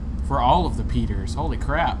 For all of the Peters, holy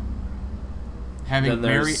crap! Having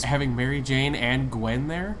Mary Jane and Gwen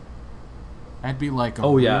there, that'd be like a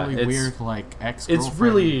really weird like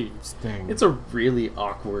ex-girlfriend thing. It's a really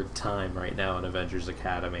awkward time right now in Avengers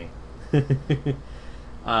Academy.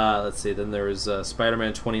 Let's see. Then there was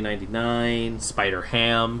Spider-Man 2099,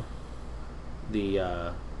 Spider-Ham,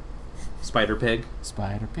 the Spider-Pig.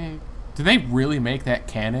 Spider-Pig. Do they really make that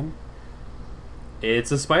canon?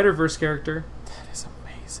 It's a Spider-Verse character. That is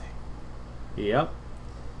amazing. Yep.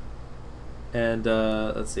 And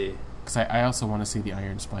let's see. Because I also want to see the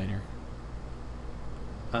Iron Spider.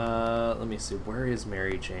 Let me see. Where is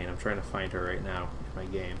Mary Jane? I'm trying to find her right now in my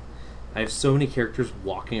game. I have so many characters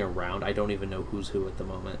walking around, I don't even know who's who at the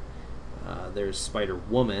moment. There's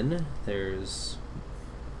Spider-Woman. There's...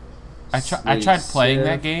 I tried playing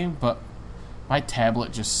that game, but my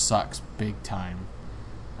tablet just sucks big time.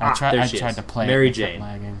 I tried to play Mary it, Jane.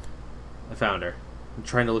 Lagging. I found her. I'm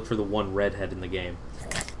trying to look for the one redhead in the game.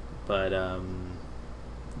 But,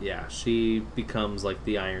 yeah, she becomes like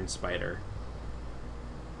the Iron Spider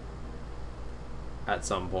at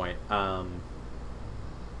some point.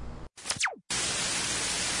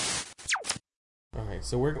 Okay,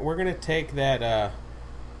 so we're gonna take that.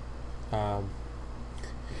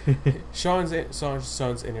 Shawn's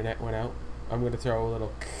internet went out. I'm gonna throw a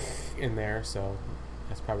little in there, so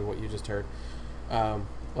that's probably what you just heard.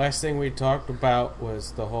 Last thing we talked about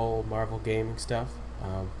was the whole Marvel gaming stuff.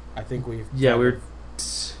 I think we've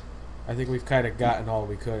kind of gotten all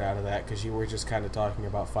we could out of that because you were just kind of talking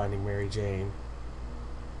about finding Mary Jane.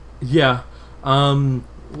 Yeah.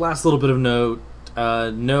 Last little bit of note.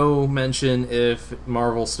 No mention if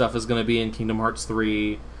Marvel stuff is going to be in Kingdom Hearts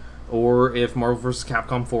 3 or if Marvel vs.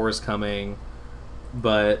 Capcom 4 is coming,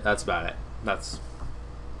 but that's about it. That's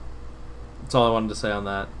all I wanted to say on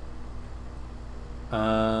that.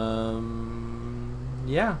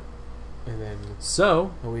 Yeah. And then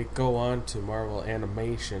so we go on to Marvel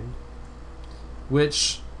Animation,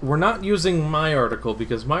 which we're not using my article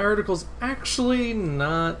because my article's actually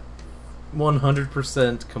not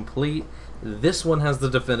 100% complete. This one has the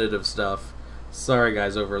definitive stuff. Sorry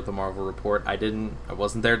guys over at the Marvel Report. I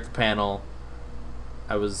wasn't there at the panel.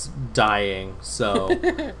 I was dying, so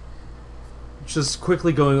just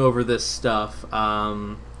quickly going over this stuff.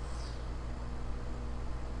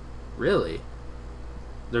 Really?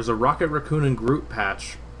 There's a Rocket Raccoon and Groot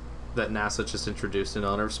patch that NASA just introduced in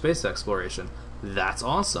honor of space exploration. That's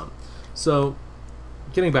awesome. So,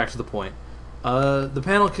 getting back to the point. The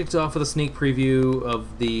panel kicked off with a sneak preview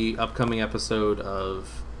of the upcoming episode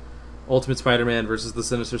of Ultimate Spider-Man vs. the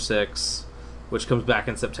Sinister Six, which comes back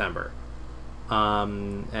in September.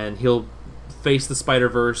 And he'll face the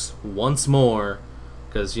Spider-Verse once more,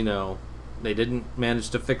 because, they didn't manage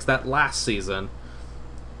to fix that last season.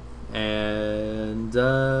 And,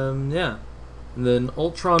 yeah. And then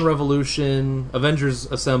Ultron Revolution, Avengers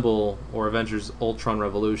Assemble, or Avengers Ultron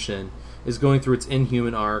Revolution, is going through its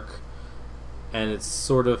Inhuman arc, and it's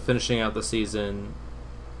sort of finishing out the season.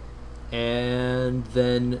 And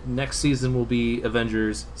then next season will be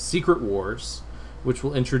Avengers Secret Wars, which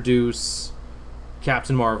will introduce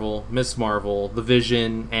Captain Marvel, Miss Marvel, The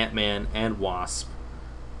Vision, Ant-Man, and Wasp.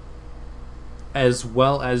 as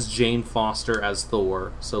well as Jane Foster as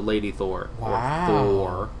Thor, so Lady Thor. Wow. Or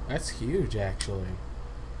Thor. That's huge, actually.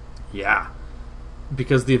 Yeah.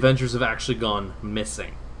 Because the Avengers have actually gone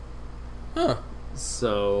missing. Huh.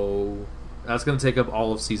 So that's going to take up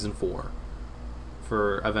all of Season 4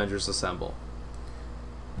 for Avengers Assemble.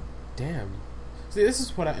 Damn. See, this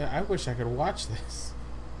is what I wish I could watch this.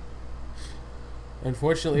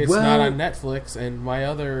 Unfortunately, it's not on Netflix, and my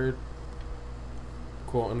other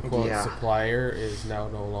quote-unquote supplier is now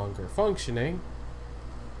no longer functioning.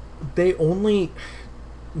 They only...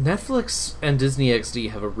 Netflix and Disney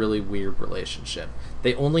XD have a really weird relationship.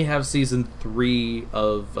 They only have Season 3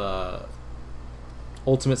 of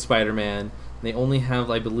Ultimate Spider-Man. They only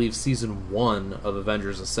have, I believe, Season 1 of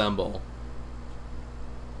Avengers Assemble.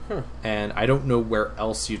 Huh. And I don't know where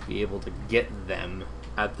else you'd be able to get them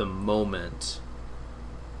at the moment,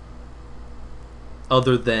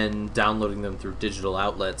 other than downloading them through digital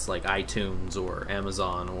outlets like iTunes or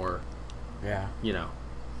Amazon or, you know.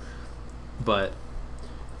 But,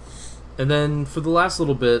 and then for the last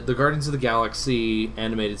little bit, the Guardians of the Galaxy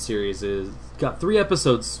animated series is got 3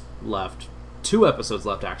 episodes left. 2 episodes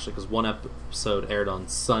left, actually, because 1 episode aired on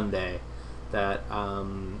Sunday that,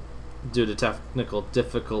 due to technical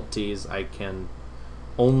difficulties, I can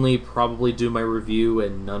only probably do my review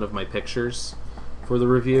and none of my pictures for the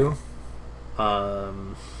review. But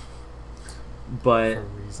for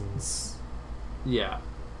reasons. Yeah.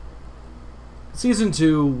 Season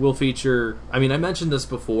 2 will feature... I mean, I mentioned this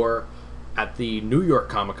before at the New York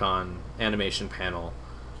Comic-Con animation panel,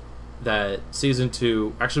 that Season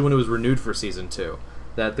 2... Actually, when it was renewed for Season 2,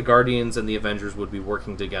 that the Guardians and the Avengers would be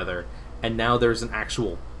working together, and now there's an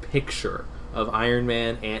actual picture of Iron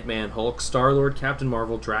Man, Ant-Man, Hulk, Star-Lord, Captain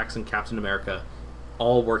Marvel, Drax, and Captain America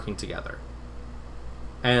all working together.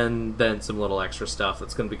 And then some little extra stuff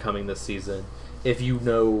that's going to be coming this season. If you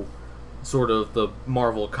know sort of the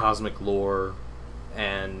Marvel cosmic lore,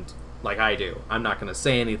 and like I do, I'm not going to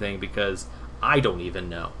say anything because I don't even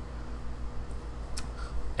know.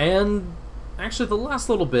 And actually the last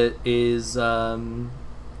little bit is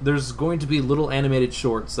there's going to be little animated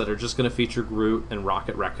shorts that are just going to feature Groot and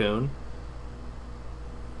Rocket Raccoon.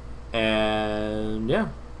 And yeah,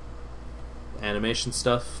 animation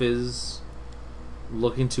stuff is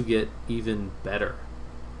looking to get even better,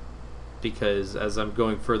 because as I'm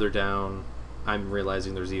going further down, I'm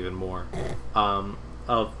realizing there's even more.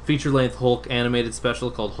 A feature-length Hulk animated special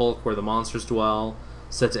called Hulk Where the Monsters Dwell,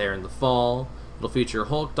 set to air in the fall. It'll feature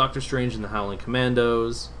Hulk, Doctor Strange, and the Howling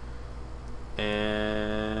Commandos.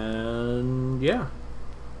 And yeah,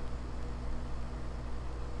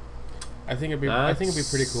 I think it'd be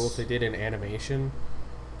pretty cool if they did an animation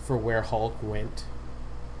for where Hulk went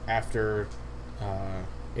after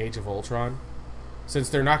Age of Ultron. Since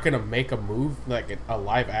they're not going to make a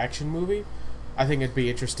live action movie, I think it'd be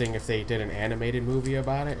interesting if they did an animated movie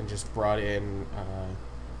about it and just brought in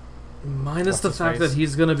minus the fact that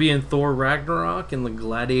he's going to be in Thor Ragnarok in the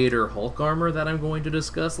Gladiator Hulk armor that I'm going to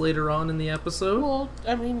discuss later on in the episode. Well,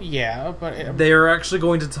 I mean, yeah, but they are actually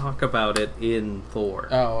going to talk about it in Thor.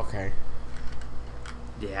 Oh, okay.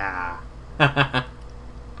 Yeah.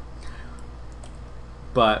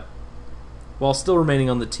 But while still remaining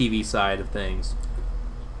on the TV side of things,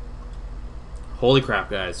 holy crap,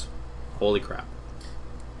 guys. Holy crap.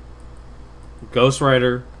 Ghost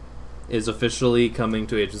Rider is officially coming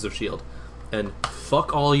to Agents of S.H.I.E.L.D. And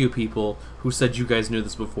fuck all you people who said you guys knew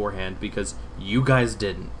this beforehand, because you guys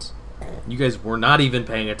didn't. You guys were not even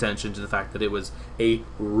paying attention to the fact that it was a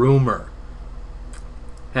rumor.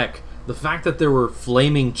 Heck, the fact that there were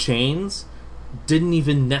flaming chains didn't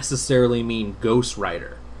even necessarily mean Ghost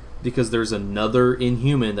Rider, because there's another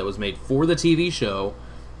Inhuman that was made for the TV show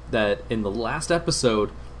that in the last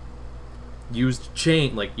episode used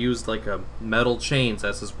a metal chains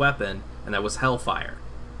as his weapon, and that was Hellfire.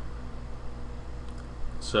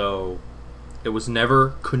 So it was never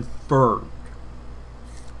confirmed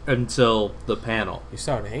until the panel. You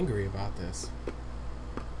sound angry about this.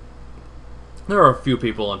 There are a few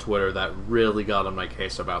people on Twitter that really got on my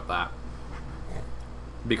case about that,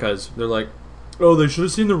 because they're like, oh, they should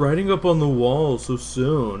have seen the writing up on the wall so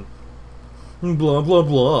soon, blah blah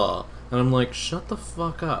blah. And I'm like, shut the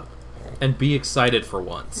fuck up and be excited for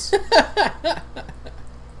once.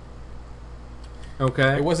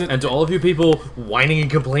 Okay? It wasn't... And to all of you people whining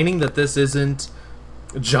and complaining that this isn't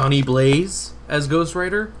Johnny Blaze as Ghost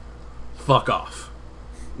Rider, fuck off.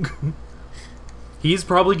 He's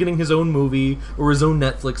probably getting his own movie or his own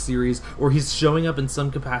Netflix series, or he's showing up in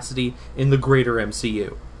some capacity in the greater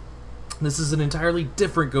MCU. This is an entirely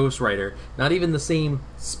different Ghost Rider, not even the same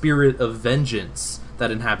spirit of vengeance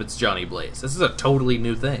that inhabits Johnny Blaze. This is a totally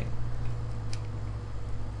new thing.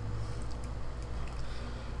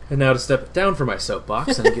 And now to step down from my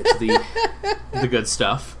soapbox and get to the good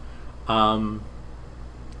stuff. So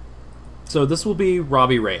this will be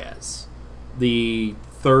Robbie Reyes, the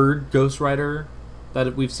third Ghost Rider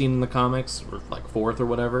that we've seen in the comics, or like fourth or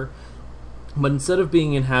whatever. But instead of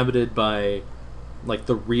being inhabited by like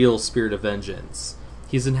the real Spirit of Vengeance,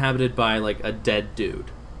 he's inhabited by like a dead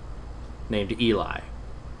dude named Eli.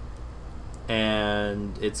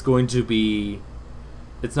 And it's going to be...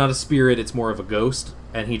 It's not a spirit, it's more of a ghost,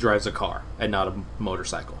 and he drives a car and not a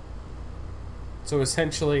motorcycle. So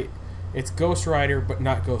essentially, it's Ghost Rider, but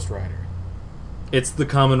not Ghost Rider. It's the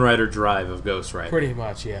Kamen Rider drive of Ghost Rider. Pretty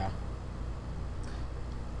much, yeah.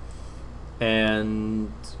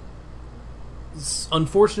 And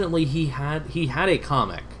unfortunately, he had a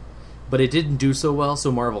comic, but it didn't do so well,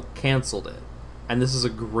 so Marvel canceled it. And this is a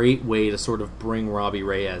great way to sort of bring Robbie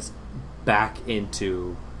Reyes back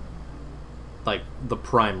into like the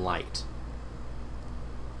prime light.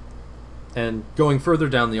 And going further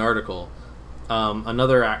down the article,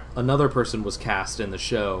 another person was cast in the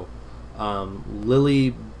show,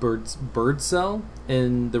 Lily Birdsell,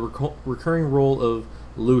 in the recurring role of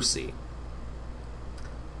Lucy.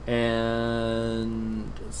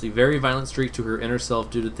 And let's see, very violent streak to her inner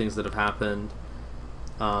self due to things that have happened.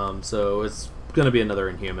 So it's going to be another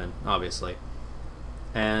Inhuman, obviously.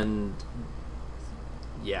 And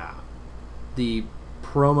yeah, the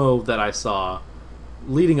promo that I saw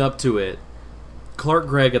leading up to it, Clark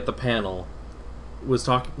Gregg at the panel was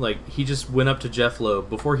talking, like, he just went up to Jeff Loeb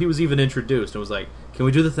before he was even introduced and was like, "Can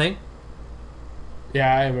we do the thing?"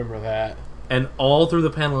 Yeah, I remember that. And all through the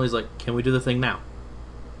panel, he's like, "Can we do the thing now?"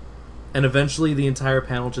 And eventually the entire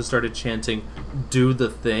panel just started chanting, "Do the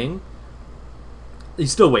thing." He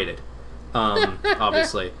still waited,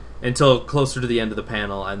 obviously, until closer to the end of the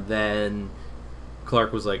panel, and then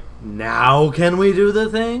Clark was like, "Now can we do the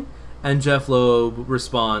thing?" And Jeff Loeb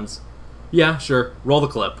responds, "Yeah, sure, roll the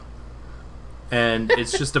clip." And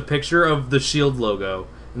it's just a picture of the S.H.I.E.L.D. logo,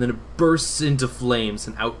 and then it bursts into flames,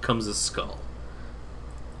 and out comes a skull.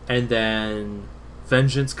 And then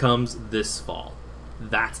Vengeance comes this fall.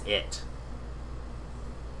 That's it.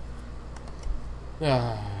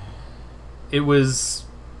 It was...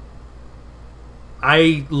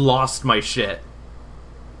 I lost my shit.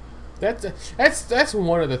 That's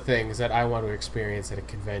one of the things that I want to experience at a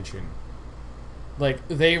convention. Like,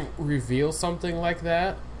 they reveal something like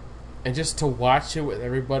that, and just to watch it with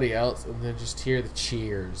everybody else, and then just hear the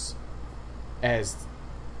cheers as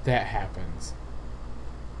that happens.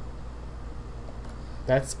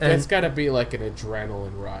 That's got to be like an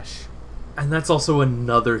adrenaline rush. And that's also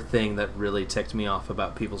another thing that really ticked me off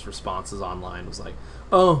about people's responses online. Was like,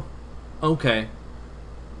 oh, okay.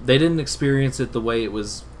 They didn't experience it the way it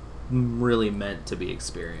was really meant to be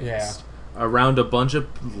experienced. Yeah. Around a bunch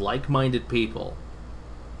of like-minded people.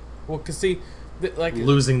 Well, because see, like,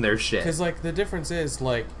 losing their shit. Because, like, the difference is,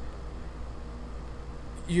 like,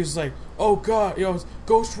 you're just like, oh god,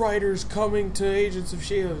 Ghost Rider's coming to Agents of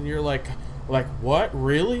S.H.I.E.L.D. And you're like, what?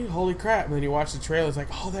 Really? Holy crap. And then you watch the trailer, it's like,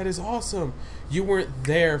 oh, that is awesome. You weren't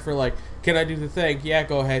there for, like, can I do the thing? Yeah,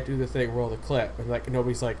 go ahead, do the thing, roll the clip. And, like,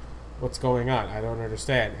 nobody's like, what's going on? I don't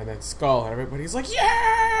understand. And then Skull, and everybody's like,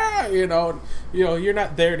 yeah! You know, you're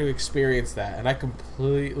not there to experience that. And I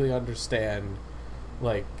completely understand,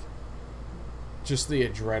 like, just the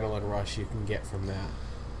adrenaline rush you can get from that.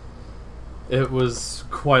 It was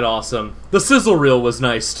quite awesome. The sizzle reel was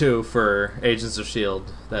nice, too, for Agents of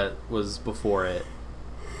S.H.I.E.L.D. that was before it.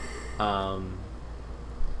 Oh,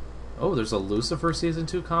 there's a Lucifer Season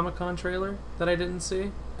 2 Comic-Con trailer that I didn't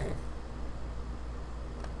see.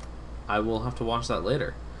 I will have to watch that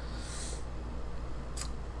later.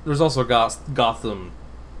 There's also a Gotham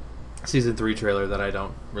Season 3 trailer that I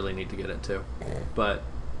don't really need to get into. But,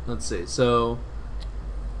 let's see. So,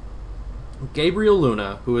 Gabriel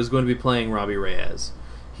Luna, who is going to be playing Robbie Reyes,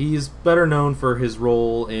 he's better known for his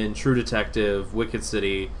role in True Detective, Wicked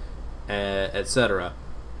City, etc.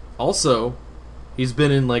 Also, he's been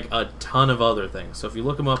in like a ton of other things. So if you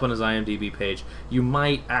look him up on his IMDb page, you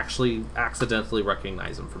might actually accidentally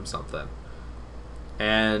recognize him from something.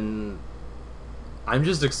 And I'm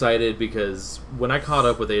just excited because when I caught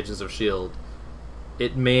up with Agents of S.H.I.E.L.D.,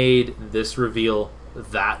 it made this reveal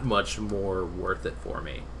that much more worth it for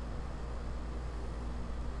me.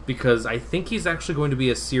 Because I think he's actually going to be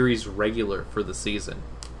a series regular for the season.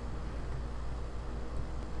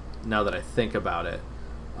 Now that I think about it.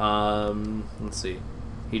 Let's see.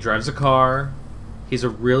 He drives a car. He's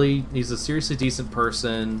a seriously decent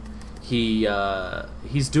person. He's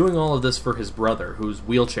doing all of this for his brother, who's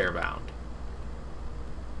wheelchair bound.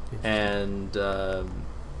 And the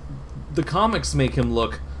comics make him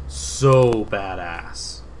look so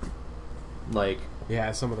badass. Like,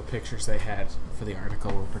 Yeah, some of the pictures they had for the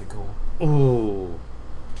article were pretty cool. ooh,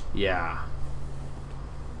 yeah.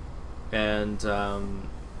 And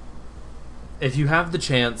if you have the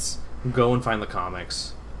chance, go and find the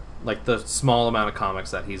comics, like the small amount of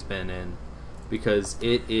comics that he's been in, because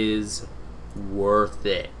it is worth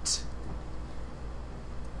it.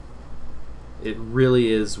 It really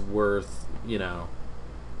is worth,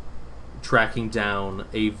 tracking down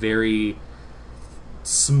a very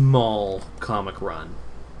small comic run.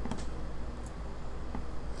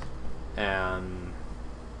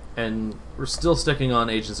 And we're still sticking on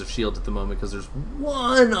Agents of S.H.I.E.L.D. at the moment because there's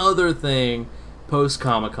one other thing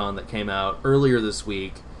post-Comic-Con that came out earlier this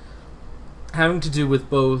week having to do with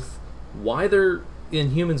both why their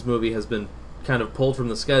Inhumans movie has been kind of pulled from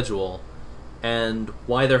the schedule and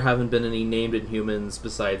why there haven't been any named Inhumans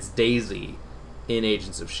besides Daisy in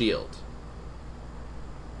Agents of S.H.I.E.L.D.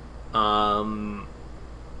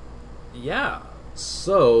 Yeah.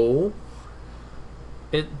 So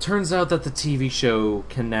it turns out that the TV show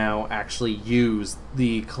can now actually use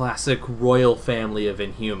the classic royal family of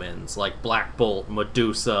Inhumans, like Black Bolt,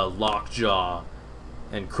 Medusa, Lockjaw,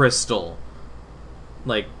 and Crystal.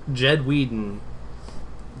 Like, Jed Whedon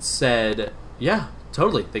said, yeah,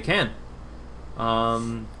 totally, they can.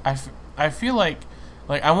 I feel like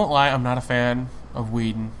I won't lie, I'm not a fan of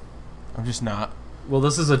Whedon. I'm just not. Well,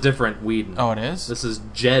 this is a different Whedon. Oh, it is? This is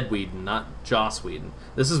Jed Whedon, not Joss Whedon.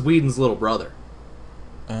 This is Whedon's little brother.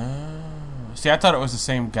 See, I thought it was the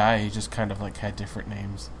same guy. He just kind of had different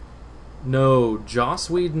names. No, Joss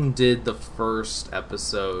Whedon did the first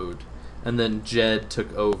episode, and then Jed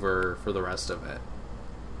took over for the rest of it.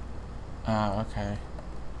 Okay.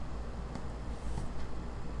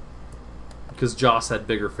 Because Joss had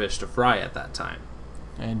bigger fish to fry at that time.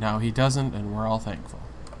 And now he doesn't, and we're all thankful.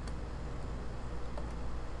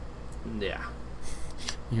 Yeah.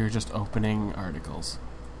 You're just opening articles.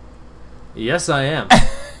 Yes, I am.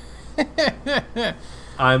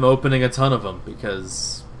 I'm opening a ton of them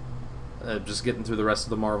because I'm just getting through the rest of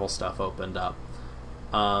the Marvel stuff opened up.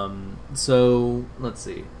 So, let's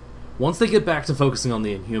see. Once they get back to focusing on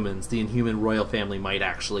the Inhumans, the Inhuman royal family might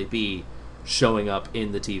actually be showing up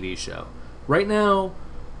in the TV show. Right now,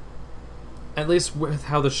 at least with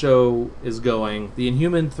how the show is going, the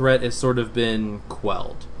Inhuman threat has sort of been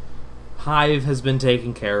quelled. Hive has been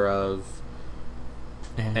taken care of.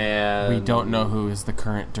 And we don't know who is the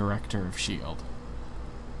current director of S.H.I.E.L.D.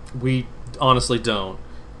 We honestly don't.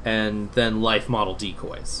 And then life model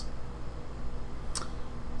decoys.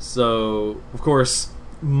 So, of course,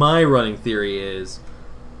 my running theory is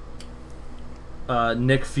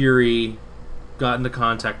Nick Fury got into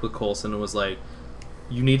contact with Coulson and was like,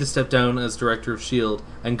 you need to step down as director of S.H.I.E.L.D.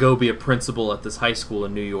 and go be a principal at this high school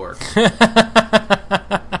in New York.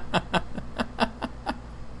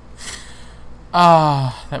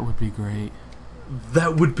 That would be great.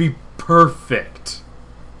 That would be perfect.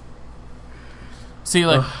 See,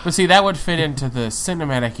 but that would fit into the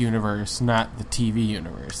cinematic universe, not the TV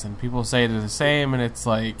universe. And people say they're the same, and it's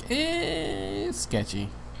sketchy.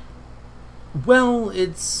 Well,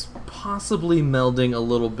 it's possibly melding a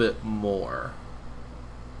little bit more.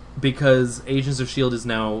 Because Agents of S.H.I.E.L.D. is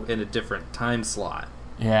now in a different time slot.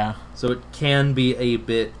 Yeah. So it can be a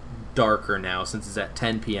bit darker now, since it's at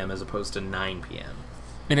 10 p.m. as opposed to 9 p.m.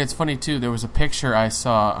 And it's funny, too, there was a picture I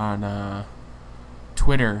saw on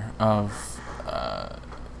Twitter of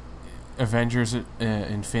Avengers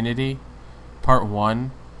Infinity, Part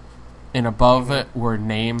 1, and above it were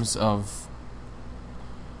names of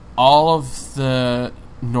all of the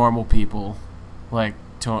normal people, like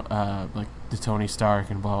the Tony Stark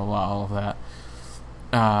and blah, blah, blah, all of that.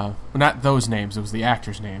 Not those names, it was the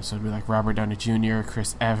actors' names, so it'd be like Robert Downey Jr.,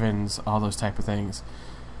 Chris Evans, all those type of things.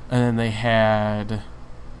 And then they had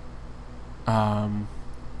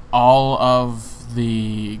all of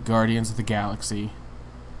the Guardians of the Galaxy.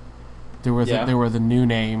 There were the new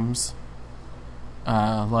names,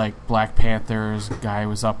 like Black Panther's guy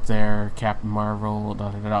was up there, Captain Marvel,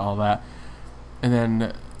 all that. And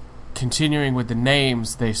then continuing with the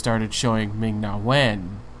names, they started showing Ming-Na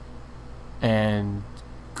Wen and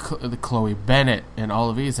the Chloe Bennett and all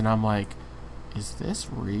of these, and I'm like, is this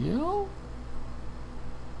real?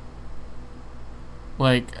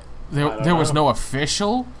 Like, there was no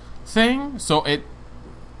official thing, so it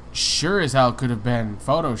sure as hell could have been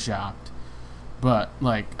photoshopped. But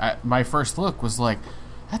my first look was like,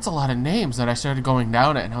 that's a lot of names. That I started going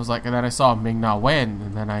down it, and I was like, and then I saw Ming-Na Wen,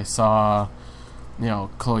 and then I saw,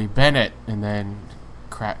 Chloe Bennett, and then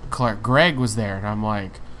Clark Gregg was there, and I'm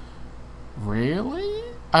like, really?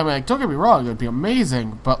 I mean, don't get me wrong, it would be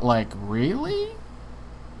amazing, but really?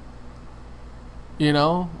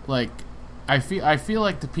 I feel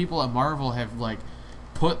like the people at Marvel have like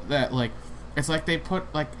put that like it's like they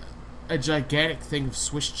put like a gigantic thing of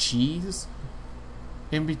Swiss cheese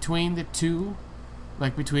in between the two,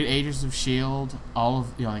 like between Agents of Shield, all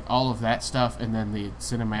of that stuff, and then the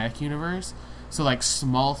cinematic universe. So like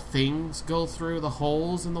small things go through the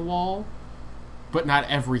holes in the wall, but not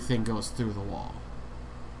everything goes through the wall.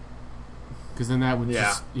 Because then that would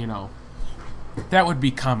just that would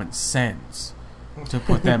be common sense to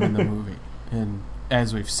put them in the movie. And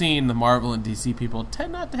as we've seen, the Marvel and DC people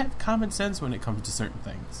tend not to have common sense when it comes to certain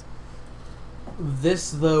things.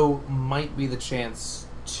 This, though, might be the chance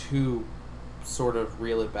to sort of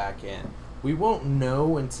reel it back in. We won't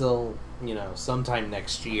know until, sometime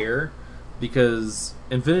next year, because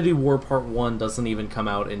Infinity War Part 1 doesn't even come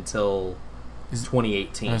out until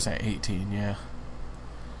 2018. I was at 18, yeah.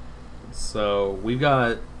 So we've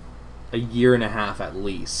got a year and a half at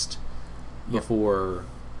least before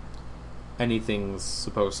anything's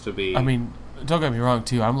supposed to be. I mean, don't get me wrong,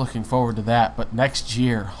 too. I'm looking forward to that, but next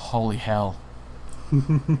year, holy hell.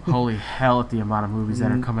 Holy hell at the amount of movies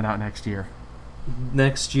that are coming out next year.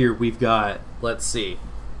 Next year, we've got, let's see,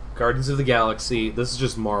 Guardians of the Galaxy. This is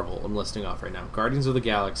just Marvel I'm listing off right now. Guardians of the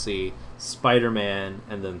Galaxy, Spider-Man,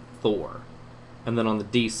 and then Thor. And then on the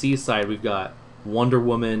DC side, we've got Wonder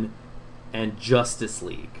Woman and Justice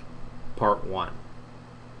League, Part 1.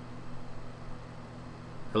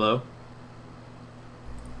 Hello?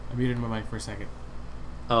 I muted my mic for a second.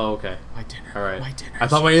 Oh, okay. My dinner. All right. My dinner. I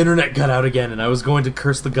thought my internet cut out again, and I was going to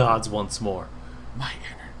curse the gods once more. My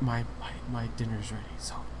dinner's ready,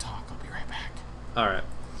 so talk. I'll be right back. All right.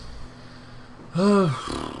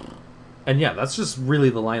 And yeah, that's just really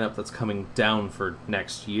the lineup that's coming down for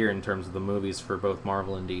next year in terms of the movies for both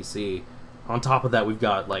Marvel and DC. On top of that, we've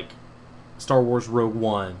got like Star Wars Rogue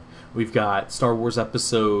One. We've got Star Wars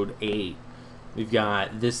Episode 8. We've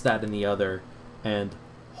got this, that, and the other. And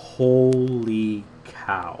holy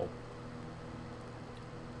cow.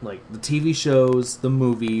 Like, the TV shows, the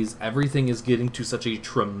movies, everything is getting to such a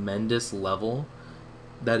tremendous level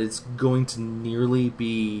that it's going to nearly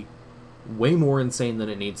be way more insane than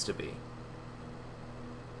it needs to be.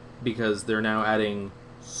 Because they're now adding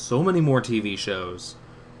so many more TV shows.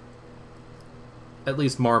 At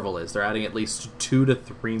least Marvel is. They're adding at least 2 to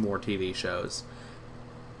 3 more TV shows.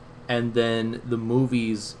 And then the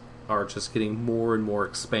movies are just getting more and more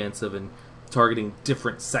expansive and targeting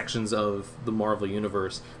different sections of the Marvel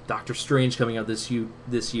Universe. Doctor Strange coming out this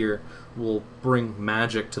year will bring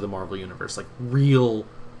magic to the Marvel Universe. Like, real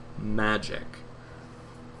magic.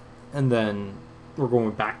 And then we're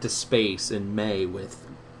going back to space in May with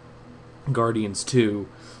Guardians 2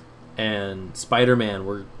 and Spider-Man.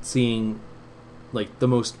 We're seeing like the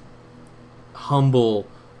most humble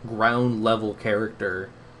ground level character,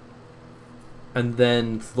 and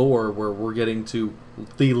then Thor, where we're getting to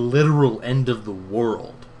the literal end of the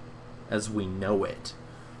world as we know it.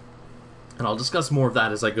 And I'll discuss more of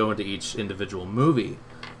that as I go into each individual movie,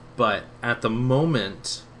 but at the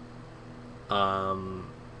moment there's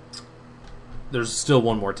still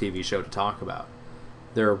one more TV show to talk about.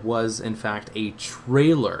 There was, in fact, a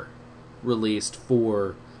trailer released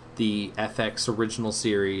for the FX original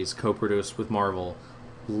series co-produced with Marvel,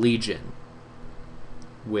 Legion,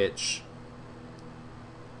 which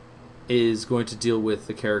is going to deal with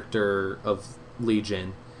the character of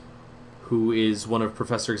Legion, who is one of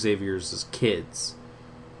Professor Xavier's kids,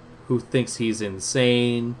 who thinks he's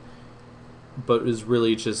insane, but is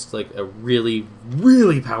really just like a really,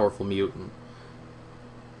 really powerful mutant.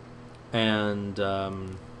 And let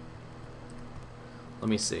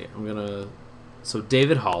me see. So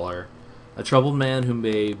David Haller, a troubled man who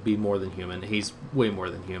may be more than human. He's way more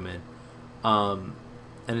than human. And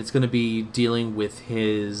it's going to be dealing with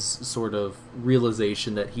his sort of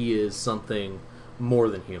realization that he is something more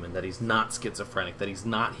than human, that he's not schizophrenic, that he's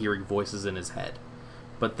not hearing voices in his head,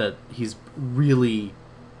 but that he's really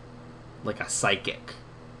like a psychic,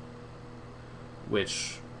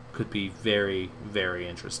 which could be very, very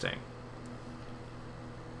interesting.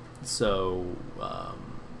 So, I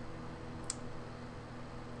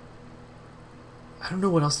don't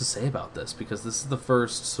know what else to say about this, because this is the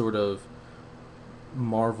first sort of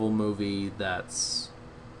Marvel movie that's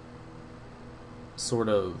sort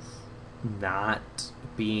of not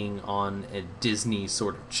being on a Disney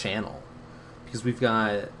sort of channel. Because we've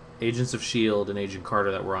got Agents of S.H.I.E.L.D. and Agent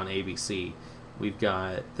Carter that were on ABC. We've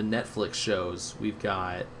got the Netflix shows. We've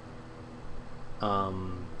got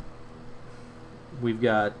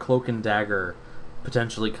Cloak and Dagger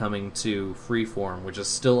potentially coming to Freeform, which is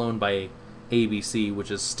still owned by ABC,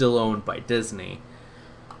 which is still owned by Disney.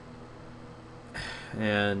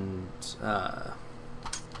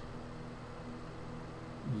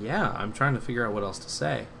 Yeah, I'm trying to figure out what else to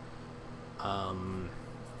say.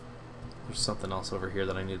 There's something else over here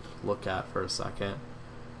that I need to look at for a second.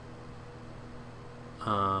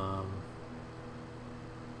 Oh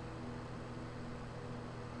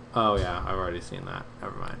yeah, I've already seen that.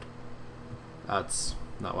 Never mind. That's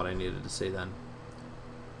not what I needed to say then.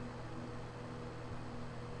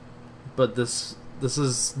 But this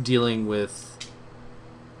is dealing with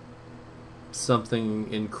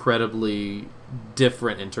something incredibly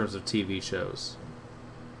different in terms of TV shows.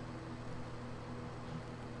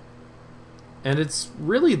 And it's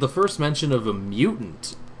really the first mention of a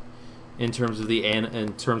mutant in terms of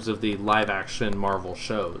the live action Marvel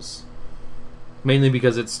shows. Mainly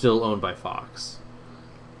because it's still owned by Fox.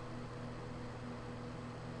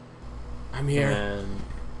 I'm here. And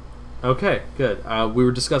okay, good. We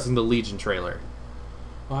were discussing the Legion trailer.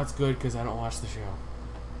 Well, that's good because I don't watch the show.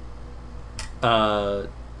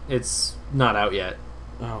 It's not out yet.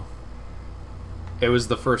 Oh. It was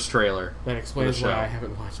the first trailer. That explains why I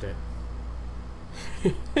haven't watched it.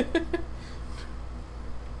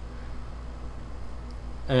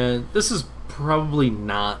 And this is probably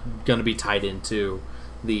not going to be tied into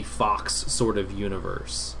the Fox sort of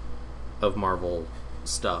universe of Marvel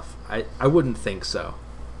stuff. I wouldn't think so.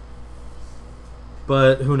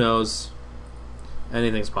 But who knows?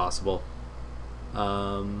 Anything's possible.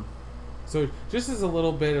 So just as a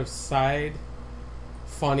little bit of side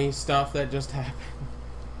funny stuff that just happened.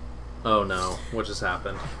 Oh no, what just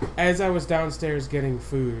happened? As I was downstairs getting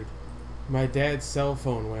food, my dad's cell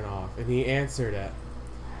phone went off and he answered it.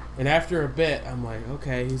 And after a bit, I'm like,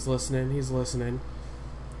 okay, he's listening.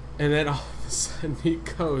 And then all of a sudden he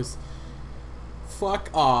goes, fuck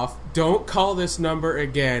off, don't call this number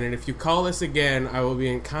again, and if you call this again, I will be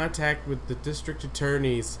in contact with the district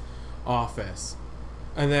attorney's office.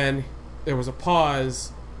 And then there was a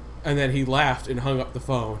pause, and then he laughed and hung up the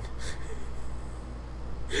phone.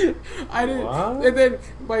 I didn't. What? And then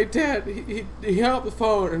my dad, he hung up the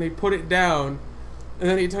phone and he put it down, and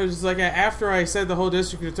then he told us, like, after I said the whole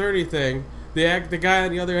district attorney thing, the guy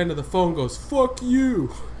on the other end of the phone goes, "Fuck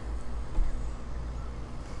you."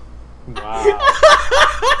 Wow.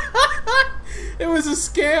 It was a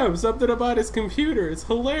scam. Something about his computer. It's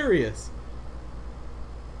hilarious.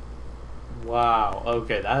 Wow.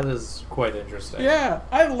 Okay, that is quite interesting. Yeah,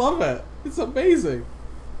 I love it. It's amazing.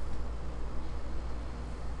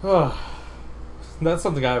 That's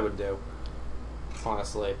something I would do,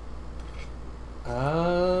 honestly.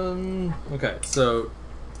 Okay, so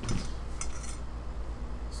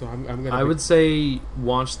I'm gonna. I would say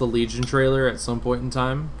watch the Legion trailer at some point in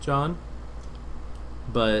time, John.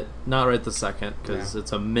 But not right this second, because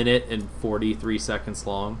it's 1 minute and 43 seconds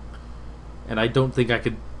long, and I don't think I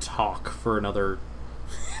could talk for another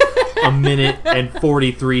 1 minute and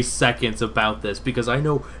 43 seconds about this because I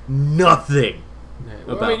know nothing.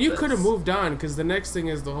 Well, I mean, you could have moved on because the next thing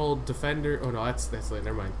is the whole Defender. Oh no, that's later.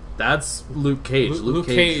 Never mind. That's Luke Cage. Luke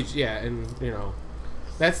Cage, yeah, and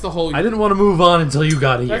that's the whole. I didn't want to move on until you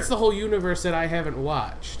got here. That's the whole universe that I haven't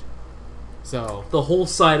watched. So the whole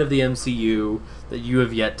side of the MCU that you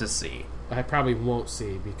have yet to see. I probably won't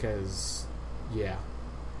see because,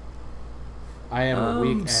 I am a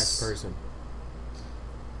weak ass person.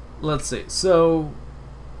 Let's see. So,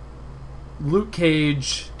 Luke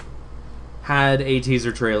Cage had a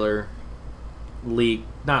teaser trailer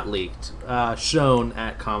shown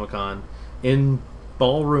at Comic-Con in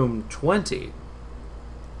Ballroom 20.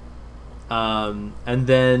 And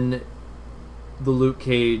then the Luke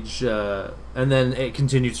Cage, and then it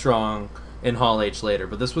continued strong in Hall H later.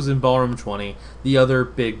 But this was in Ballroom 20, the other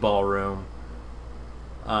big ballroom.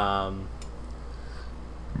 And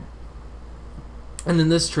in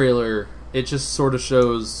this trailer, it just sort of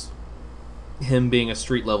shows him being a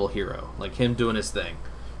street level hero, like him doing his thing.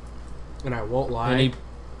 And I won't lie,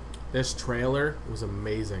 this trailer was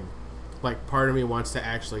amazing. Like, part of me wants to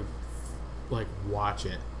actually watch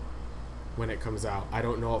it when it comes out. I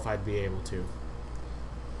don't know if I'd be able to.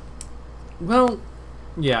 Well,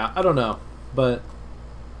 yeah, I don't know, but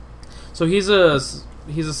so he's a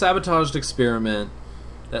sabotaged experiment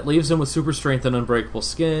that leaves him with super strength and unbreakable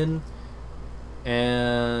skin,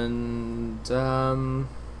 and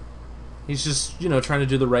he's just, trying to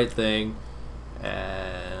do the right thing.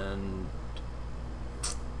 And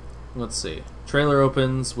let's see. Trailer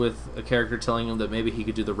opens with a character telling him that maybe he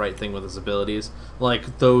could do the right thing with his abilities.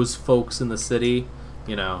 Like those folks in the city,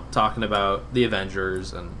 talking about the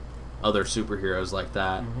Avengers and other superheroes like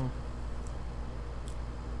that. Mm-hmm.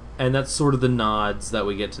 And that's sort of the nods that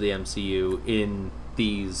we get to the MCU in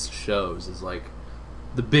these shows, is like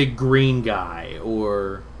the big green guy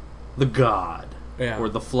or the god or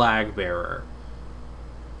the flag bearer.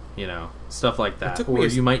 stuff like that. took Or me a-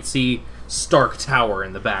 you might see Stark Tower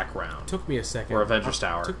in the background. Took me a second. Or Avengers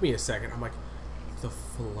Tower. Took me a second. I'm like, the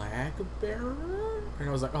flag bearer? And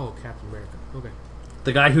I was like, oh, Captain America. Okay.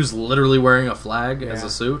 The guy who's literally wearing a flag as Yeah. a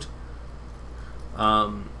suit.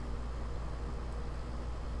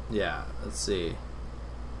 Yeah, let's see.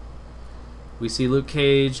 We see Luke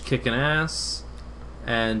Cage kicking ass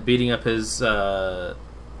and beating up his the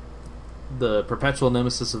perpetual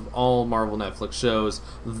nemesis of all Marvel Netflix shows,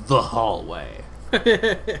 The Hallway.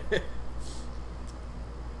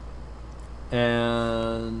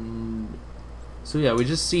 And so yeah, we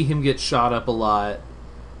just see him get shot up a lot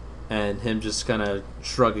and him just kind of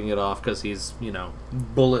shrugging it off because he's,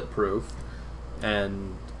 bulletproof.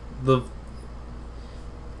 And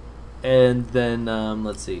then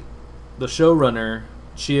let's see, the showrunner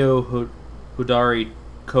Chio Hodari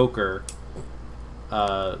Coker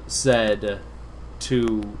said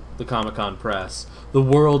to the Comic-Con press, "The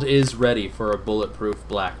world is ready for a bulletproof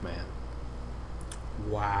black man."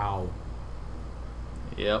 Wow.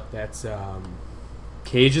 Yep. That's,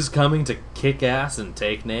 Cage is coming to kick ass and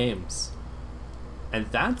take names. And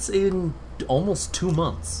that's in almost 2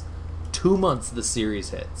 months. 2 months the series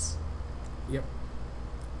hits. Yep.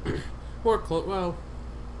 More close. Well,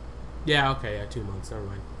 yeah, okay, yeah, 2 months. Never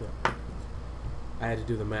mind. Yeah. I had to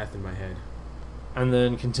do the math in my head. And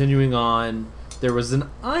then continuing on, there was an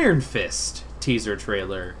Iron Fist teaser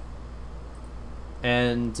trailer.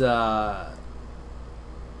 And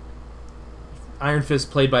Iron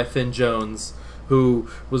Fist, played by Finn Jones, who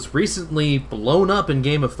was recently blown up in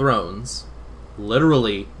Game of Thrones.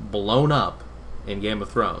 Literally blown up in Game of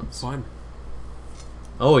Thrones. Fun.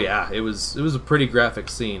 Oh yeah, it was a pretty graphic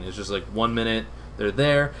scene. It's just like 1 minute they're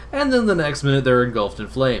there, and then the next minute they're engulfed in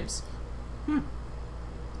flames.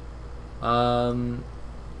 And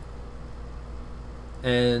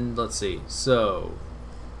let's see. So,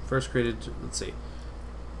 first created. Let's see.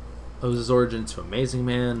 Owes his origin to Amazing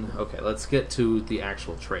Man. Okay, let's get to the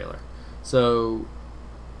actual trailer. So,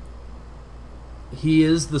 he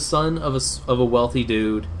is the son of a wealthy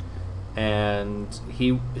dude, and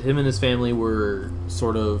him and his family were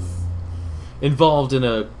sort of involved in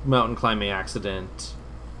a mountain climbing accident.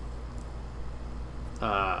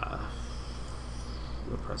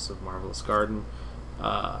 Impressive, marvelous garden.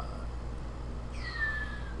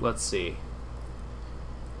 Let's see.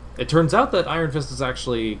 It turns out that Iron Fist is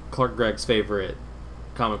actually Clark Gregg's favorite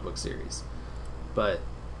comic book series. But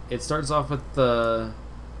it starts off with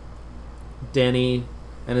Danny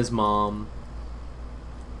and his mom,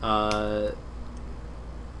 and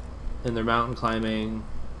they're mountain climbing,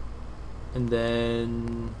 and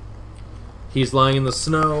then he's lying in the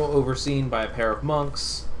snow overseen by a pair of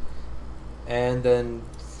monks, and then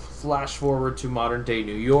flash forward to modern day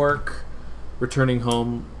New York, returning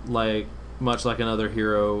home much like another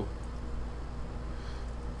hero,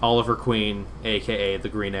 Oliver Queen, aka the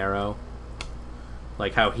Green Arrow.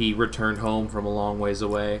 Like how he returned home from a long ways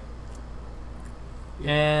away.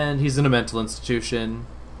 And he's in a mental institution.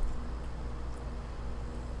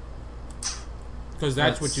 Because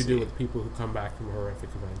that's Let's what you do see. with people who come back from horrific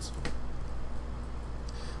events.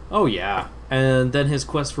 Oh yeah. And then his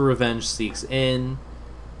quest for revenge seeks in.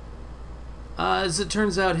 As it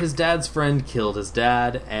turns out, his dad's friend killed his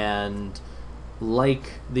dad, and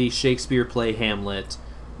like the Shakespeare play Hamlet,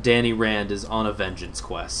 Danny Rand is on a vengeance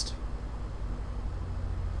quest.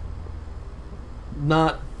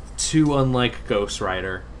 Not too unlike Ghost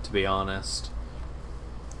Rider, to be honest.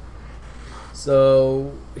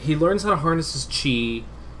 So, he learns how to harness his chi,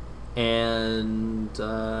 and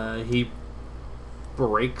he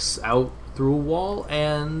breaks out through a wall,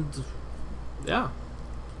 and yeah.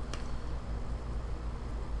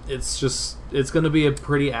 It's going to be a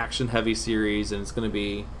pretty action-heavy series, and it's going to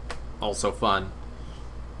be also fun.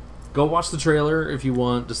 Go watch the trailer if you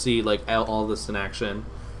want to see all this in action.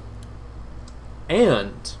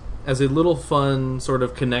 And as a little fun sort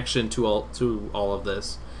of connection to all of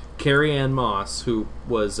this, Carrie Ann Moss, who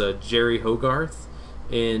was Jerry Hogarth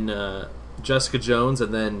in Jessica Jones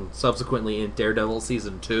and then subsequently in Daredevil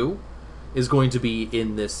Season 2, is going to be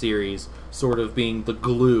in this series, sort of being the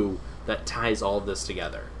glue that ties all of this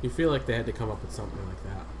together. You feel like they had to come up with something like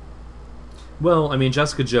that. Well, I mean,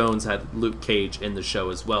 Jessica Jones had Luke Cage in the show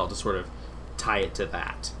as well to sort of tie it to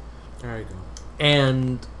that. There you go.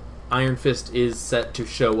 And Iron Fist is set to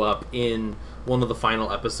show up in one of the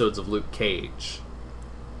final episodes of Luke Cage.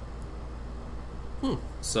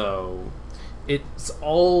 So, it's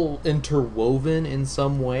all interwoven in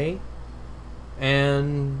some way.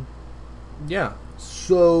 And, yeah.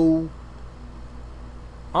 So,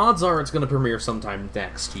 odds are it's going to premiere sometime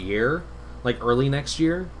next year. Like, early next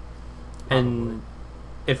year. Probably. And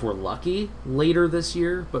if we're lucky, later this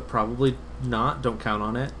year, but probably not. Don't count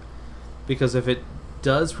on it. Because if it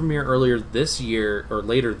does premiere earlier this year, or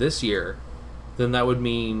later this year, then that would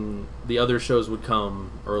mean the other shows would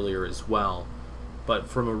come earlier as well. But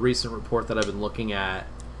from a recent report that I've been looking at,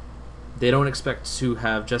 they don't expect to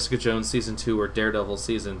have Jessica Jones Season 2 or Daredevil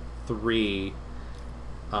Season 3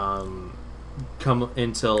 come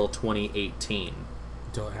until 2018.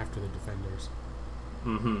 Until after the Defenders.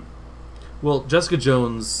 Mm-hmm. Well, Jessica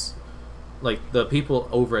Jones, like, the people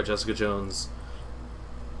over at Jessica Jones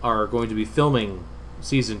are going to be filming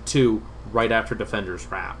Season 2 right after Defenders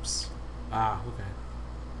wraps. Ah, okay.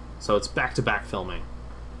 So it's back-to-back filming.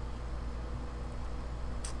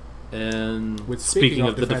 And speaking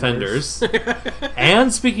of the Defenders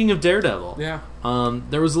and speaking of Daredevil, yeah,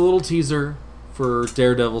 there was a little teaser for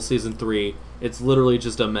Daredevil Season 3. It's literally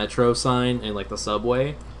just a metro sign and like the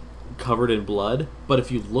subway covered in blood. But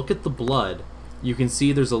if you look at the blood, you can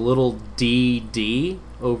see there's a little DD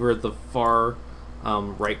over at the far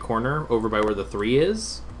right corner, over by where the 3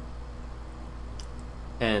 is.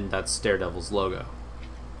 And that's Daredevil's logo.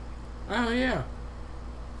 Oh, yeah.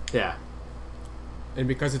 Yeah. And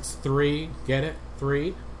because it's 3, get it?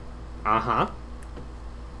 3? Uh-huh.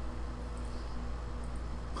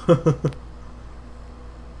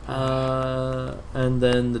 And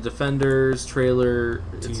then the Defenders trailer,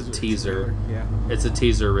 it's a teaser. Yeah. It's a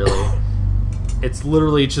teaser, really. It's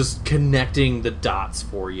literally just connecting the dots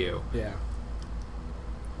for you. Yeah.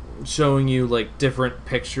 Showing you, like, different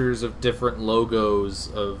pictures of different logos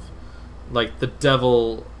of, like, the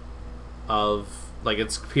devil of, like,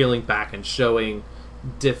 it's peeling back and showing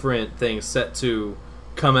different things set to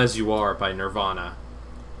Come As You Are by Nirvana.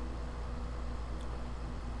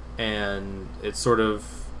 And it's sort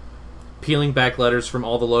of peeling back letters from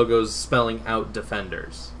all the logos spelling out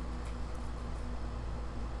Defenders.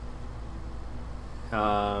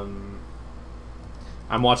 I'm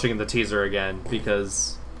watching the teaser again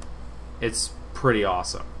because it's pretty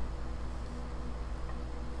awesome.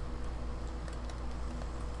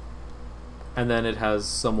 And then it has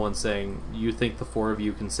someone saying, "You think the 4 of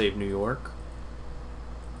you can save New York?"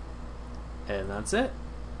 And that's it.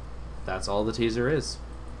 That's all the teaser is.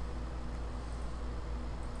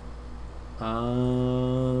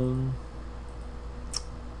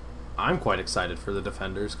 I'm quite excited for the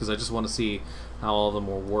Defenders because I just want to see how all of them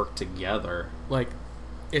will work together. Like,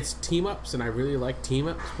 it's team-ups, and I really like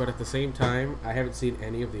team-ups, but at the same time, I haven't seen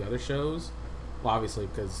any of the other shows. Well, obviously,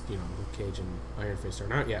 because, you know, Luke Cage and Iron Fist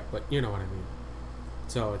aren't out yet, but you know what I mean.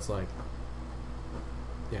 So it's like,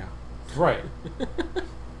 yeah. Right.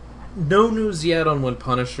 No news yet on when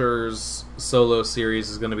Punisher's solo series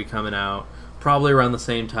is going to be coming out. Probably around the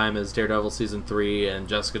same time as Daredevil Season 3 and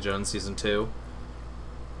Jessica Jones Season 2.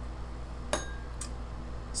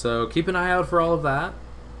 So keep an eye out for all of that.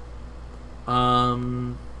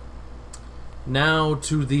 Now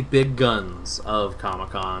to the big guns of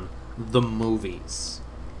Comic-Con, the movies.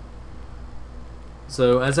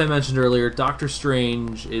 So as I mentioned earlier, Doctor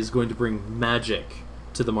Strange is going to bring magic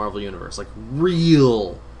to the Marvel Universe. Like,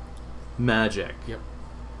 real magic. Yep.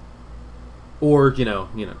 Or, you know,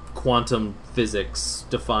 quantum physics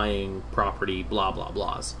defying property, blah blah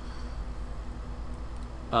blahs.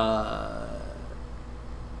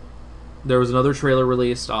 There was another trailer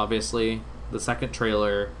released, obviously. The second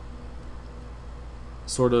trailer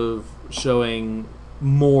sort of showing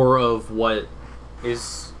more of what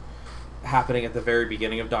is happening at the very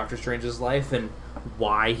beginning of Doctor Strange's life and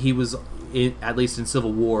why he was, at least in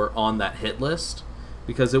Civil War, on that hit list.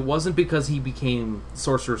 Because it wasn't because he became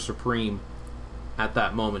Sorcerer Supreme at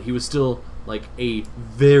that moment. He was still, like, a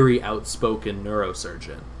very outspoken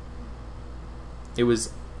neurosurgeon.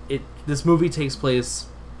 This movie takes place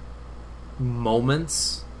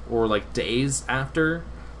moments or, like, days after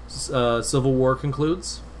Civil War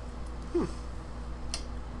concludes.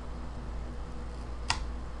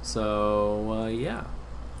 So, yeah.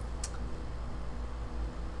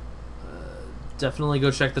 Definitely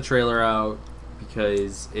go check the trailer out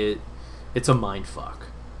because it's a mindfuck.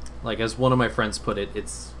 Like, as one of my friends put it,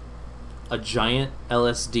 it's a giant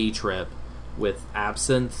LSD trip with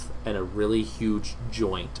absinthe and a really huge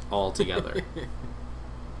joint all together.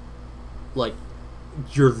 Like,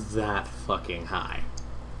 you're that fucking high.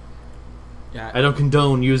 Yeah, I don't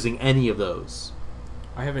condone using any of those.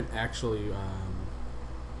 I haven't actually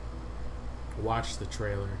watched the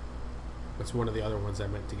trailer. That's one of the other ones I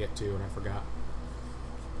meant to get to, and I forgot.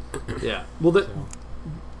 Yeah. Well,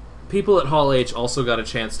 people at Hall H also got a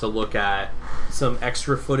chance to look at some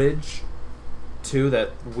extra footage, too,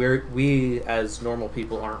 that we as normal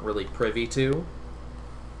people aren't really privy to.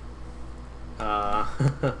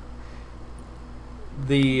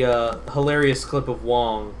 the hilarious clip of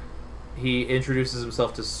Wong, he introduces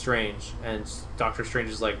himself to Strange, and Doctor Strange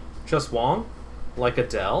is like, "Just Wong? Like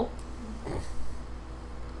Adele?"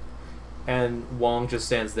 And Wong just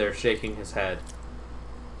stands there shaking his head.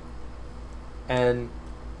 And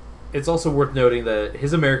it's also worth noting that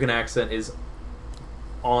his American accent is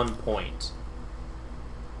on point.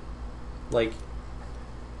 Like,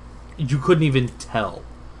 you couldn't even tell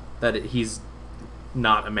that he's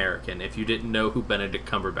not American if you didn't know who Benedict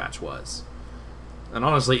Cumberbatch was. And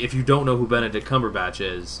honestly, if you don't know who Benedict Cumberbatch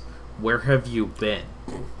is, where have you been?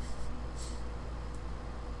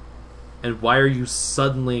 And why are you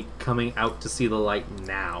suddenly coming out to see the light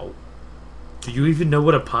now? Do you even know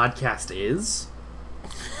what a podcast is?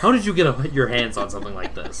 How did you get your hands on something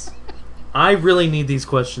like this? I really need these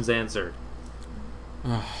questions answered.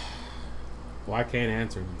 Well, I can't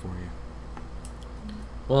answer them for you.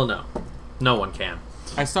 Well, no. No one can.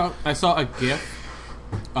 I saw a GIF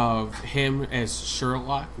of him as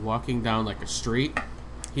Sherlock walking down like a street.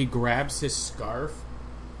 He grabs his scarf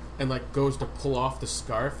and like goes to pull off the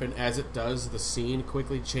scarf, and as it does, the scene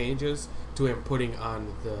quickly changes to him putting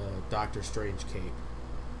on the Doctor Strange cape.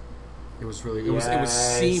 It was really it was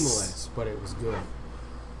seamless, but it was good.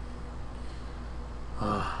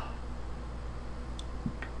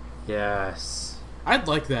 Yes. I'd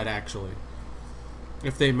like that actually.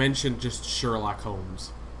 If they mentioned just Sherlock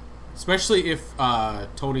Holmes. Especially if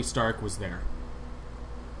Tony Stark was there.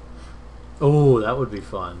 Oh, that would be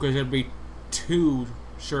fun. Because there'd be 2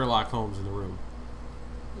 Sherlock Holmes in the room.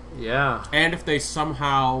 Yeah. And if they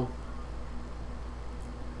somehow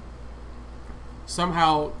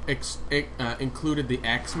included the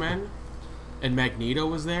X-Men and Magneto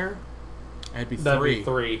was there, that'd be 3. That'd be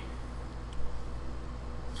 3.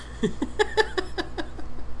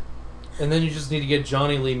 And then you just need to get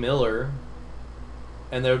Johnny Lee Miller,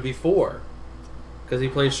 and there would be 4. Because he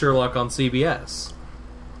plays Sherlock on CBS.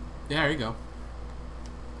 Yeah, there you go.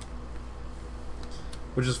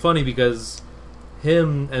 Which is funny because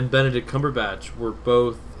him and Benedict Cumberbatch were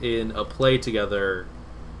both in a play together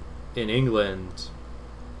in England.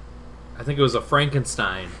 I think it was a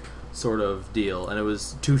Frankenstein sort of deal, and it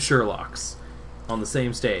was 2 Sherlocks on the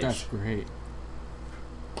same stage. That's great.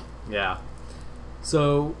 Yeah.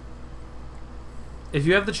 So, if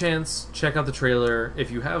you have the chance, check out the trailer.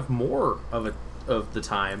 If you have more of the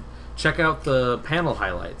time, check out the panel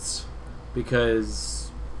highlights. Because,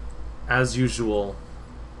 as usual,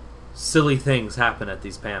 silly things happen at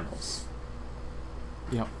these panels.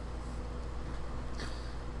 Yep.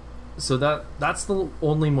 So that's the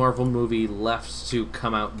only Marvel movie left to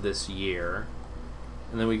come out this year.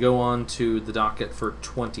 And then we go on to the docket for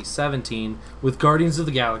 2017 with Guardians of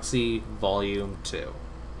the Galaxy Volume 2.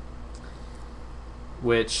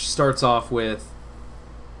 Which starts off with,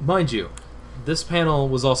 mind you, this panel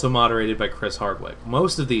was also moderated by Chris Hardwick.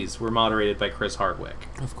 Most of these were moderated by Chris Hardwick.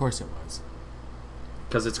 Of course it was.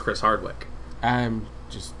 Because it's Chris Hardwick. I'm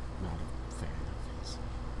just not a fan of his.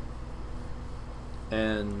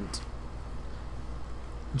 And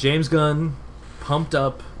James Gunn pumped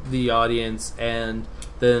up the audience, and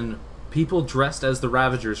then people dressed as the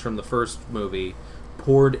Ravagers from the first movie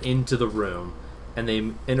poured into the room, and they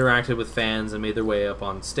interacted with fans and made their way up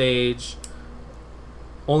on stage,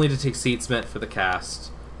 only to take seats meant for the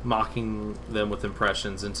cast, mocking them with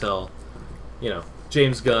impressions until,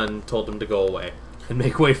 James Gunn told them to go away and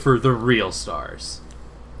make way for the real stars.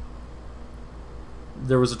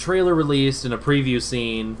 There was a trailer released and a preview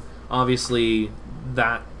scene. Obviously,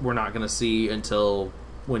 that we're not going to see until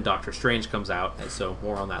when Doctor Strange comes out, so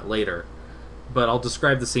more on that later. But I'll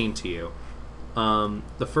describe the scene to you.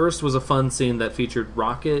 The first was a fun scene that featured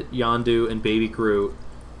Rocket, Yondu, and Baby Groot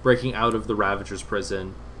breaking out of the Ravager's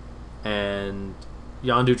prison, and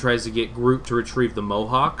Yondu tries to get Groot to retrieve the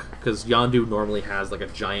Mohawk, because Yondu normally has like a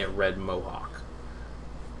giant red Mohawk,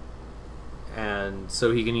 and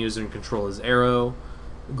so he can use it and control his arrow.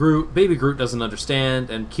 Baby Groot doesn't understand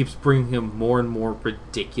and keeps bringing him more and more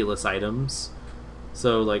ridiculous items.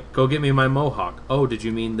 So, like, go get me my Mohawk. Oh, did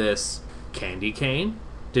you mean this candy cane?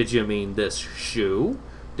 Did you mean this shoe?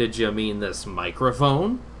 Did you mean this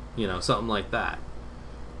microphone? Something like that.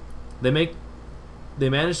 They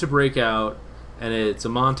manage to break out, and it's a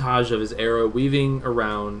montage of his arrow weaving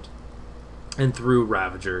around and through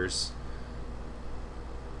Ravagers.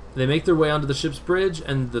 They make their way onto the ship's bridge,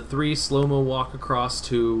 and the 3 slow-mo walk across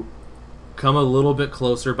to come a little bit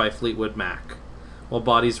closer by Fleetwood Mac, while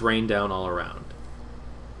bodies rain down all around.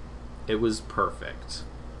 It was perfect.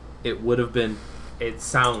 It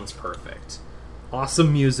sounds perfect.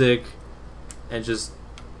 Awesome music, and just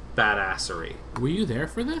badassery. Were you there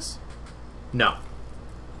for this? No.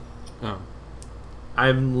 Oh.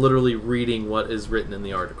 I'm literally reading what is written in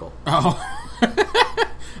the article. Oh.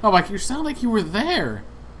 Oh, like, you sound like you were there.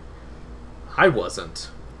 I wasn't.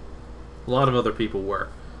 A lot of other people were.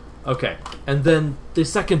 Okay, and then the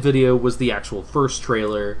second video was the actual first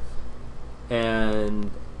trailer,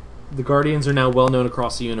 and the Guardians are now well known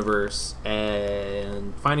across the universe,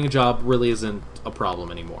 and finding a job really isn't a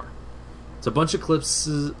problem anymore. It's a bunch of clips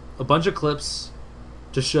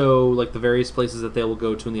to show like the various places that they will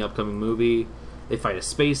go to in the upcoming movie. They fight a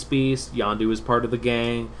space beast. Yondu is part of the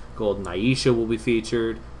gang. Golden Aisha will be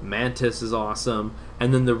featured. Mantis is awesome.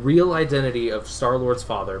 And then the real identity of Star-Lord's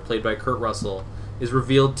father, played by Kurt Russell, is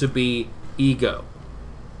revealed to be Ego.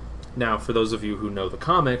 Now, for those of you who know the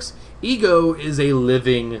comics, Ego is a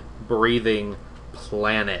living, breathing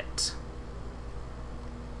planet.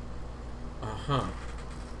 Uh-huh.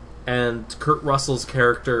 And Kurt Russell's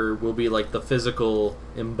character will be like the physical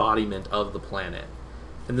embodiment of the planet.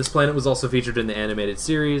 And this planet was also featured in the animated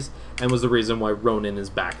series, and was the reason why Ronan is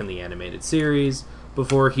back in the animated series,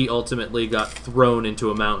 before he ultimately got thrown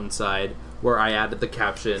into a mountainside, where I added the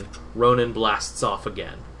caption, Ronan blasts off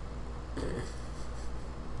again.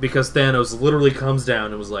 Because Thanos literally comes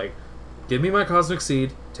down and was like, give me my cosmic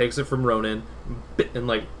seed, takes it from Ronan, and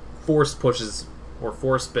like force pushes, or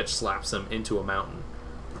force bitch slaps him into a mountain.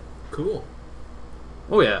 Cool.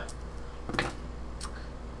 Oh yeah.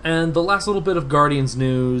 And the last little bit of Guardians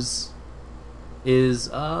news is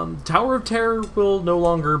Tower of Terror will no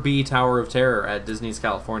longer be Tower of Terror at Disney's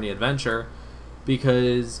California Adventure,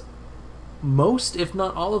 because most, if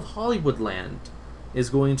not all, of Hollywood Land is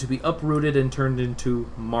going to be uprooted and turned into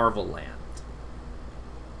Marvel Land.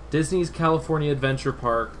 Disney's California Adventure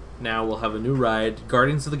Park now will have a new ride,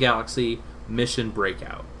 Guardians of the Galaxy Mission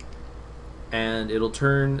Breakout. And it'll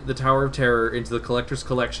turn the Tower of Terror into the Collector's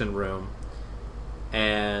Collection room,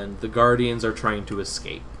 and the Guardians are trying to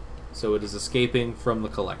escape. So it is escaping from the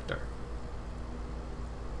Collector.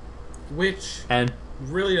 Which and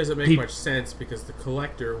really doesn't make much sense, because the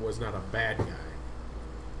Collector was not a bad guy.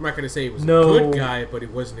 I'm not going to say he was No. a good guy, but he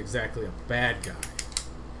wasn't exactly a bad guy.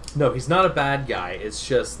 No, he's not a bad guy. It's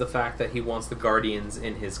just the fact that he wants the Guardians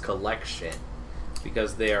in his collection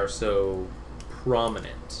because they are so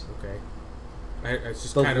prominent. Okay. It's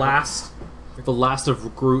just The kind last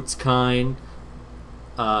of Groot's kind,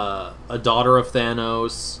 a daughter of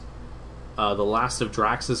Thanos, the last of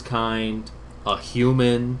Drax's kind, a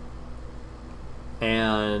human,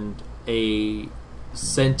 and a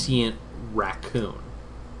sentient raccoon.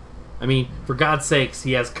 I mean, for God's sakes,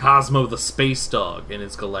 he has Cosmo the space dog in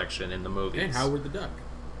his collection in the movies. And Howard the Duck.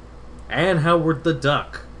 And Howard the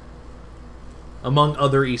Duck. Among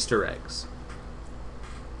other Easter eggs.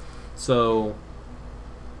 So,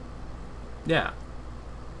 yeah.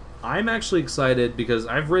 I'm actually excited because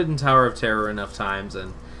I've ridden Tower of Terror enough times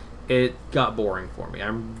and it got boring for me.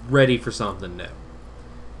 I'm ready for something new.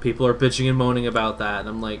 People are bitching and moaning about that, and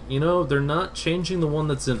I'm like, they're not changing the one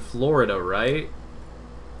that's in Florida, right?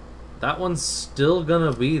 That one's still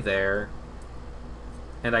gonna be there.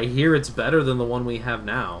 And I hear it's better than the one we have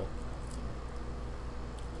now.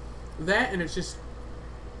 That, and it's just...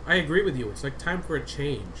 I agree with you. It's like time for a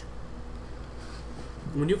change.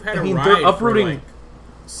 When you've had a ride for like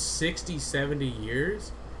 60, 70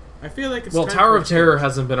 years, I feel like it's time Tower for of Terror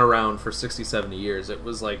hasn't been around for 60, 70 years. It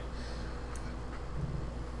was like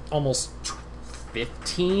almost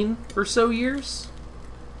 15 or so years.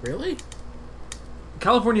 Really?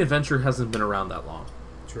 California Adventure hasn't been around that long.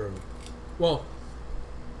 True. Well,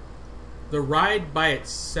 the ride by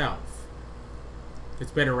itself,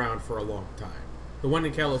 it's been around for a long time. The one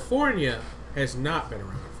in California has not been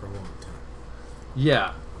around for a long time.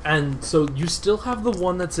 Yeah, and so you still have the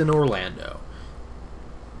one that's in Orlando.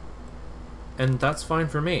 And that's fine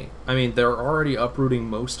for me. I mean, they're already uprooting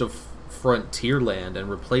most of Frontierland and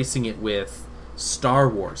replacing it with Star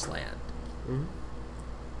Wars Land. Mm-hmm.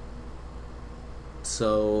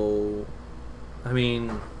 So, I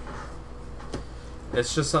mean,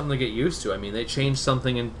 it's just something to get used to. I mean, they changed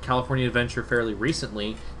something in California Adventure fairly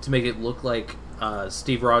recently to make it look like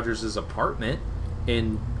Steve Rogers' apartment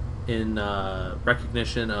in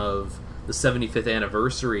recognition of the 75th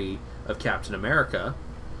anniversary of Captain America.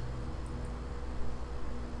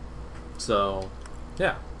 So,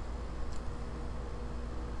 yeah.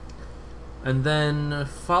 And then,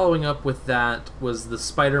 following up with that, was the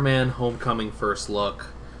Spider-Man Homecoming first look.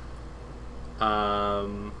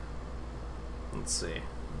 Let's see.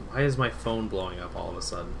 Why is my phone blowing up all of a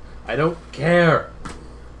sudden? I don't care!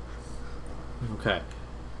 Okay.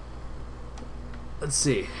 Let's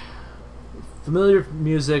see. Familiar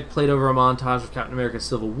music played over a montage of Captain America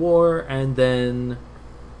Civil War, and then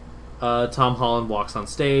Tom Holland walks on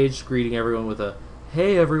stage, greeting everyone with a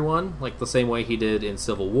 "Hey everyone," like the same way he did in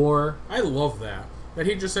Civil War. I love that. That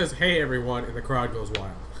he just says, "Hey everyone," and the crowd goes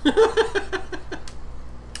wild.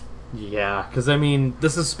 Yeah, because I mean,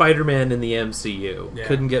 this is Spider-Man in the MCU. Yeah.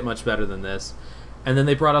 Couldn't get much better than this. And then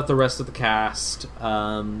they brought out the rest of the cast,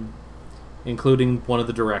 including one of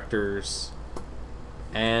the directors,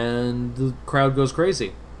 and the crowd goes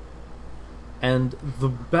crazy. And the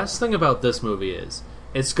best thing about this movie is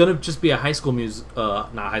it's gonna just be a high school movie.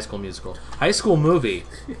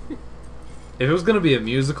 If it was gonna be a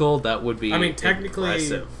musical, that would be. I mean, technically,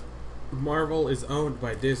 impressive. Marvel is owned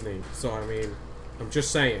by Disney, so I mean, I'm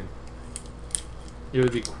just saying. It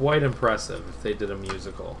would be quite impressive if they did a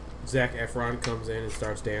musical. Zac Efron comes in and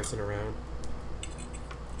starts dancing around.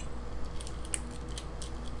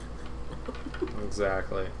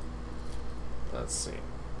 Exactly. Let's see.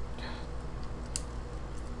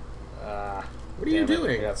 What are you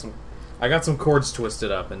doing? I got some cords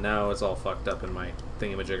twisted up, and now it's all fucked up in my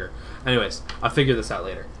thingamajigger. Anyways, I'll figure this out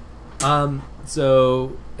later.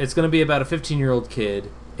 So it's going to be about a 15-year-old kid.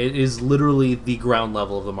 It is literally the ground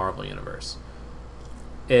level of the Marvel Universe.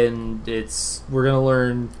 And we're going to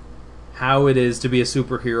learn how it is to be a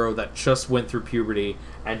superhero that just went through puberty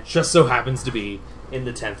and just so happens to be in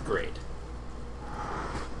the 10th grade.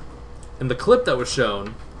 And the clip that was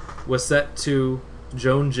shown was set to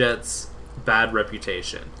Joan Jett's Bad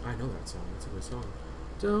Reputation. I know that song. That's a good song.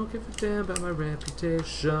 Don't give a damn about my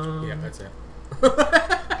reputation. Yeah, that's it.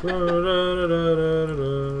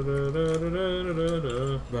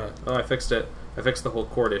 But I fixed it. I fixed the whole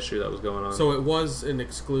chord issue that was going on. so it was an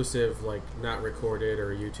exclusive, like not recorded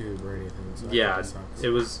or YouTube or anything. So yeah, it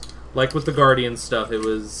was like with the Guardians stuff. It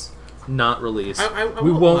was not released. I we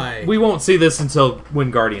won't won't. lie. We won't see this until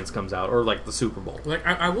when Guardians comes out or like the Super Bowl. Like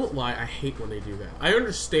I won't lie, I hate when they do that. I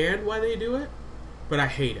understand why they do it, but I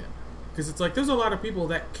hate it because it's like there's a lot of people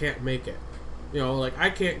that can't make it. You know, like I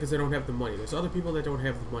can't because I don't have the money. There's other people that don't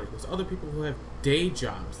have the money. There's other people who have day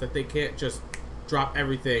jobs that they can't just drop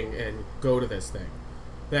everything and go to this thing,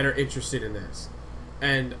 that are interested in this.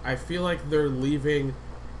 And I feel like they're leaving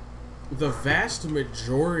the vast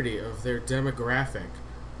majority of their demographic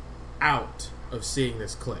out of seeing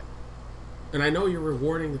this clip. And I know you're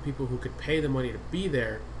rewarding the people who could pay the money to be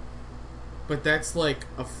there, but that's like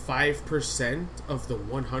a 5% of the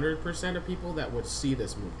 100% of people that would see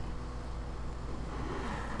this movie.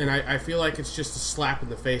 And I feel like it's just a slap in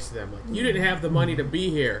the face to them. Like, you didn't have the money to be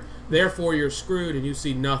here, therefore you're screwed and you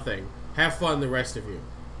see nothing. Have fun, the rest of you.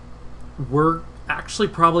 We're actually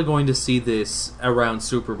probably going to see this around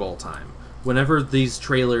Super Bowl time. Whenever these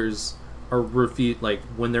trailers are like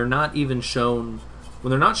when they're not even shown, when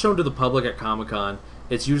they're not shown to the public at Comic-Con,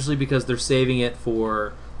 it's usually because they're saving it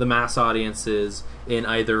for the mass audiences in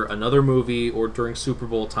either another movie or during Super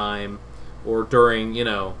Bowl time or during,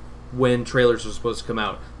 when trailers are supposed to come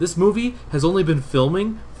out. This movie has only been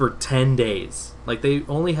filming for 10 days. Like, they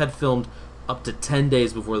only had filmed up to 10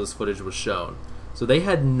 days before this footage was shown. So they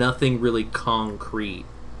had nothing really concrete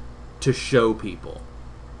to show people.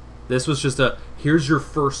 This was just here's your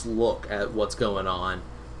first look at what's going on.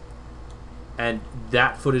 And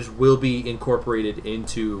that footage will be incorporated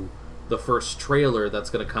into the first trailer that's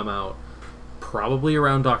going to come out probably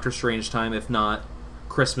around Doctor Strange time, if not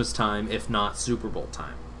Christmas time, if not Super Bowl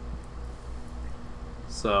time.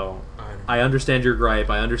 So, I understand your gripe.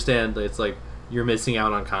 I understand that it's like you're missing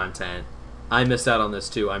out on content. I missed out on this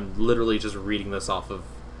too. I'm literally just reading this off of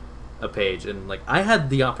a page, and like I had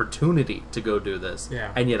the opportunity to go do this,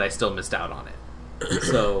 and yet I still missed out on it.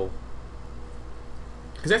 So,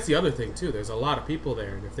 because that's the other thing too. There's a lot of people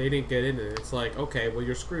there, and if they didn't get into it, it's like, okay, well,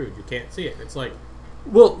 you're screwed. You can't see it. It's like,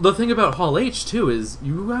 well, the thing about Hall H too is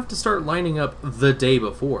you have to start lining up the day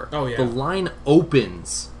before. Oh yeah, the line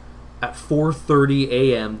opens at 4:30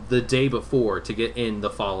 a.m. the day before to get in the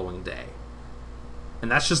following day. And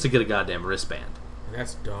that's just to get a goddamn wristband. And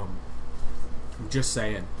that's dumb. I'm just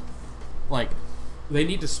saying. Like, they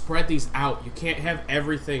need to spread these out. You can't have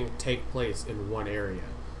everything take place in one area.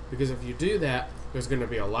 Because if you do that, there's going to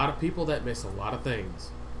be a lot of people that miss a lot of things.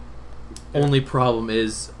 Only problem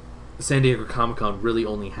is San Diego Comic-Con really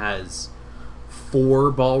only has four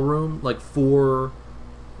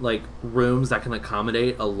rooms that can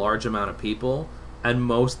accommodate a large amount of people, and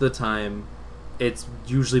most of the time it's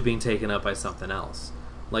usually being taken up by something else.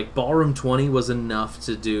 Like Ballroom 20 was enough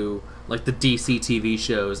to do like the DC TV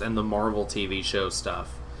shows and the Marvel TV show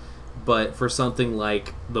stuff, but for something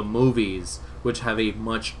like the movies, which have a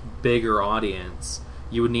much bigger audience,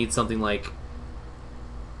 you would need something like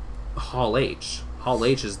Hall H. Hall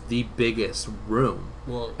H is the biggest room,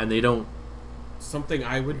 and they don't. Something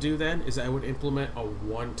I would do then is I would implement a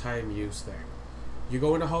one-time use thing. You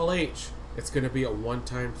go into Hall H, It's going to be a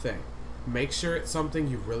one-time thing. Make sure it's something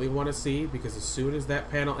you really want to see, because as soon as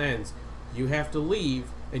that panel ends, you have to leave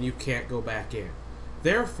and you can't go back in.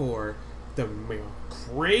 Therefore, the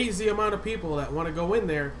crazy amount of people that want to go in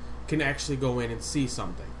there can actually go in and see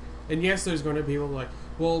something. And yes, there's going to be people like,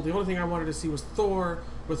 well, the only thing I wanted to see was Thor,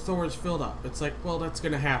 but Thor's filled up. It's like, well, that's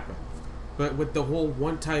going to happen. But with the whole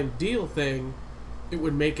one-time deal thing, it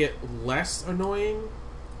would make it less annoying,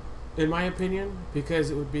 in my opinion, because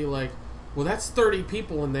it would be like, well, that's 30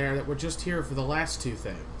 people in there that were just here for the last two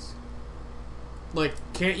things. Like,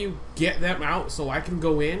 can't you get them out so I can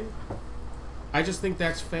go in? I just think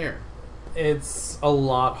that's fair. It's a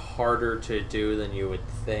lot harder to do than you would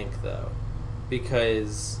think, though,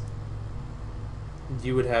 because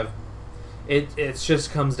you would have... It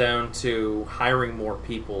just comes down to hiring more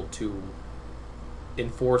people to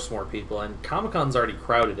enforce more people, and Comic-Con's already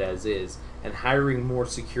crowded as is, and hiring more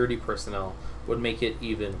security personnel would make it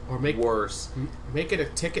even worse. Make it a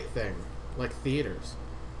ticket thing, like theaters.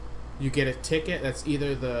 You get a ticket that's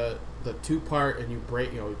either the two-part, and you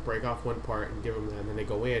break off one part and give them that, and then they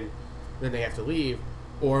go in, then they have to leave,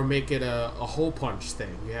 or make it a hole punch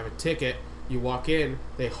thing. You have a ticket, you walk in,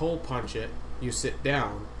 they hole punch it, you sit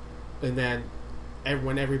down, and then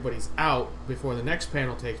when everybody's out, before the next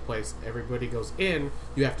panel takes place, everybody goes in,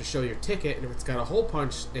 you have to show your ticket, and if it's got a hole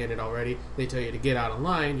punch in it already, they tell you to get out of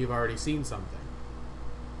line, you've already seen something.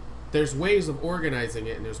 There's ways of organizing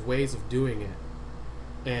it, and there's ways of doing it,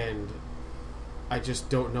 and I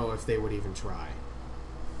just don't know if they would even try.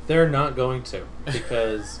 They're not going to,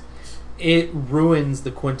 because it ruins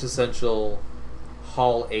the quintessential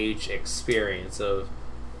Hall H experience of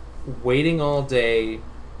waiting all day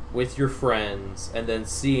with your friends and then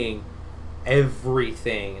seeing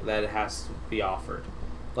everything that has to be offered.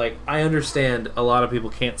 Like, I understand a lot of people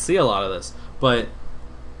can't see a lot of this, but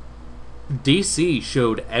DC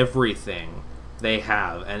showed everything they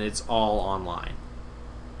have, and it's all online.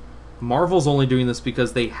 Marvel's only doing this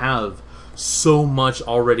because they have so much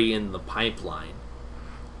already in the pipeline.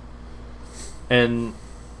 And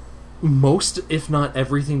most, if not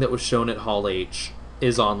everything that was shown at Hall H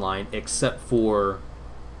is online, except for,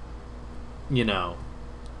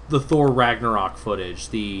 the Thor Ragnarok footage,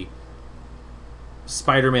 the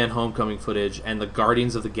Spider-Man Homecoming footage, and the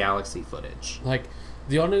Guardians of the Galaxy footage. Like,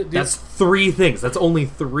 that's three things. That's only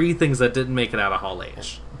three things that didn't make it out of Hall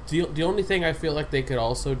H. The only thing I feel like they could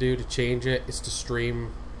also do to change it is to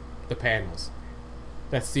stream the panels.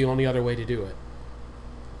 That's the only other way to do it.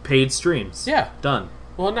 Paid streams. Yeah. Done.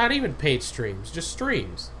 Well, not even paid streams, just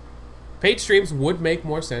streams. Paid streams would make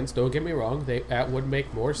more sense, don't get me wrong. That would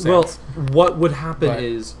make more sense. Well, what would happen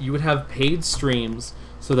is you would have paid streams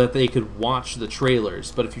so that they could watch the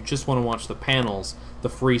trailers, but if you just want to watch the panels, the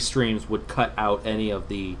free streams would cut out any of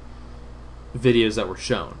the videos that were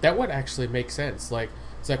shown. That would actually make sense. Like,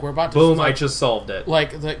 it's like we're about to... Boom, I just solved it.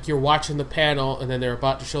 Like you're watching the panel, and then they're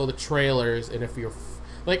about to show the trailers, and if you're...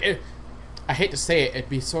 I hate to say it, it'd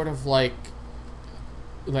be sort of like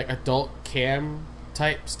adult cam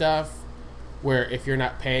type stuff, where if you're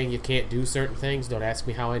not paying, you can't do certain things. Don't ask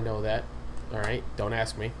me how I know that. All right? Don't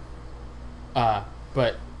ask me.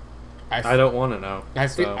 But... I don't want to know.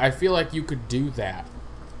 I feel like you could do that,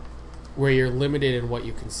 where you're limited in what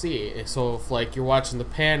you can see. So if you're watching the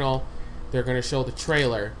panel, they're going to show the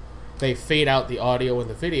trailer, they fade out the audio and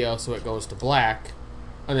the video so it goes to black,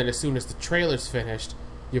 and then as soon as the trailer's finished,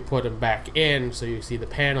 you put them back in so you see the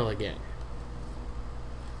panel again.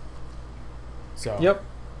 So yep,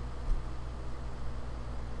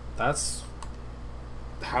 that's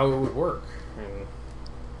how it would work.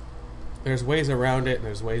 There's ways around it, and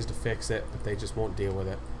there's ways to fix it, but they just won't deal with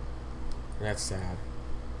it. And that's sad.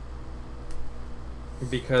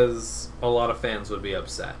 Because a lot of fans would be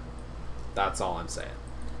upset. That's all I'm saying.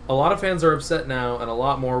 A lot of fans are upset now, and a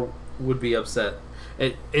lot more would be upset.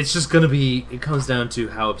 It's just going to be... It comes down to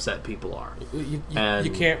how upset people are.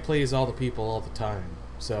 You can't please all the people all the time,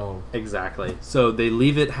 so... Exactly. So they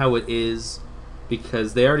leave it how it is,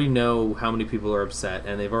 because they already know how many people are upset,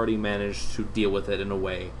 and they've already managed to deal with it in a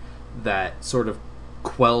way that sort of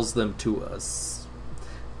quells them to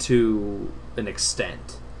an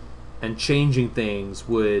extent. And changing things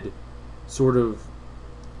would sort of...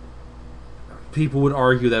 People would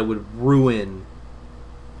argue that would ruin,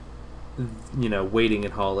 waiting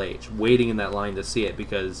in Hall H, waiting in that line to see it,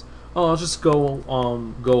 because, I'll just go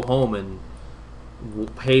home and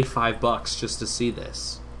pay $5 just to see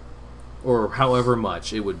this. Or however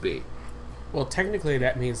much it would be. Well, technically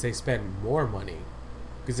that means they spend more money.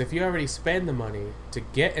 Because if you already spend the money to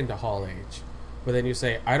get into Hall H, But then you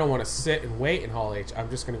say, I don't want to sit and wait in Hall H. I'm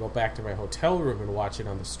just going to go back to my hotel room and watch it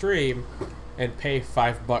on the stream and pay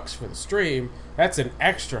 $5 for the stream. That's an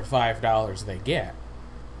extra $5 they get.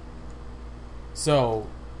 So,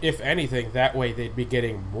 if anything, that way they'd be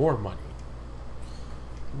getting more money.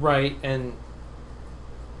 Right, and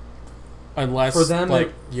unless for them,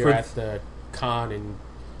 like you're at the con and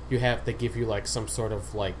they give you like some sort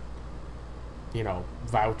of like, you know,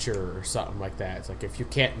 voucher or something like that. It's like, if you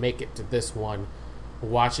can't make it to this one,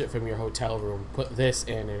 watch it from your hotel room, put this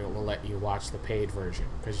in, and it will let you watch the paid version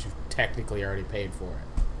because you've technically already paid for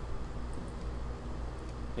it.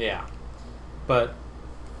 Yeah, but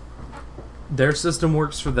their system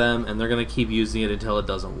works for them, and they're going to keep using it until it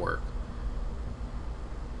doesn't work.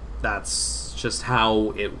 That's just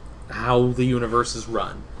how the universe is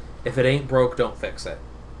run. If it ain't broke, don't fix it.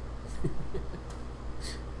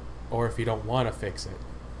 Or if you don't want to fix it.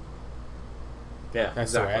 Yeah,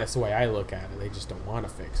 that's the way I look at it. They just don't want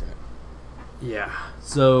to fix it. Yeah.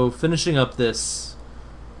 So finishing up this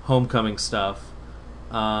homecoming stuff.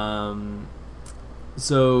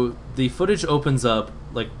 So the footage opens up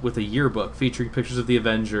like with a yearbook featuring pictures of the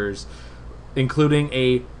Avengers, including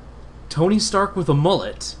a Tony Stark with a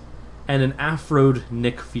mullet and an afroed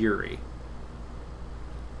Nick Fury.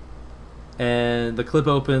 And the clip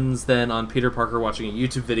opens then on Peter Parker watching a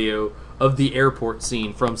YouTube video of the airport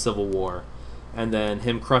scene from Civil War. And then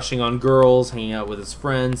him crushing on girls, hanging out with his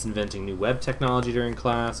friends, inventing new web technology during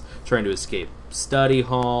class, trying to escape study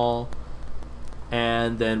hall.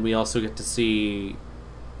 And then we also get to see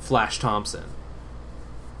Flash Thompson.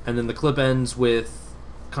 And then the clip ends with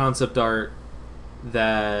concept art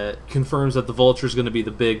that confirms that the Vulture is going to be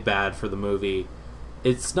the big bad for the movie.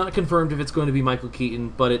 It's not confirmed if it's going to be Michael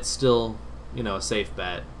Keaton, but it's still, you know, a safe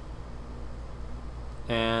bet.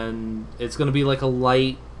 And it's going to be like a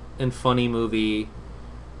light and funny movie.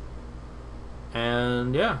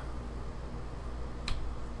 And yeah.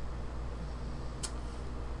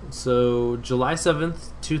 So July 7th,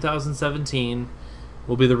 2017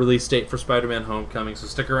 will be the release date for Spider-Man Homecoming, so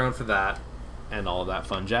stick around for that and all of that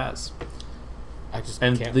fun jazz. I just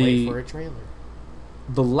can't wait for a trailer.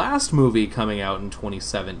 The last movie coming out in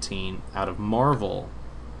 2017 out of Marvel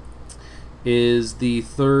is the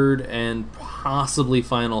third and possibly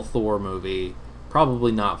final Thor movie.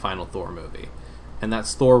 Probably not final Thor movie. And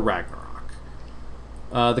that's Thor Ragnarok.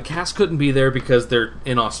 The cast couldn't be there because they're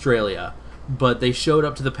in Australia, but they showed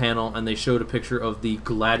up to the panel and they showed a picture of the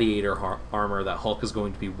gladiator armor that Hulk is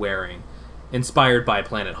going to be wearing, inspired by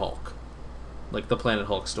Planet Hulk. Like the Planet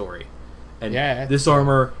Hulk story. And yeah, this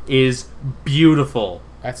armor is beautiful.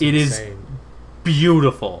 That's insane. It is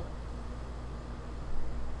beautiful.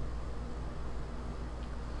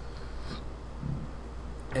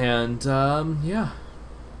 And, yeah.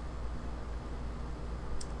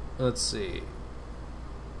 Let's see.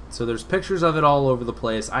 So there's pictures of it all over the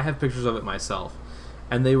place. I have pictures of it myself.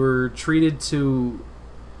 And they were treated to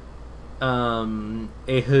a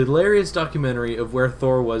hilarious documentary of where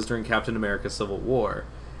Thor was during Captain America Civil War.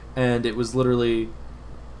 And it was literally,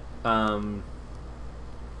 let's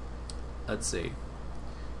see,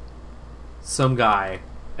 some guy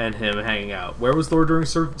and him hanging out. Where was Thor during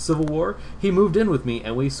Civil War? He moved in with me,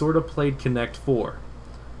 and we sort of played Connect 4.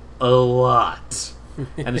 A lot.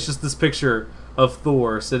 And it's just this picture of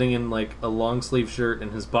Thor sitting in, like, a long-sleeve shirt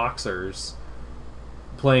and his boxers,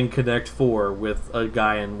 playing Connect 4 with a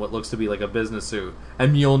guy in what looks to be like a business suit.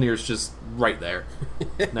 And Mjolnir's just right there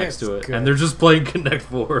next to it. Good. And they're just playing Connect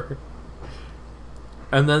 4.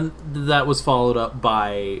 And then that was followed up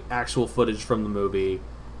by actual footage from the movie.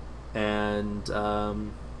 And,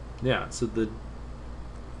 yeah, so the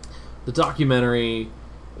documentary,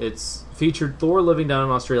 it's featured Thor living down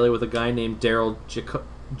in Australia with a guy named Daryl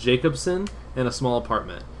Jacobson in a small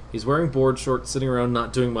apartment. He's wearing board shorts, sitting around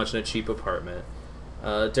not doing much in a cheap apartment.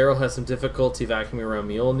 Daryl has some difficulty vacuuming around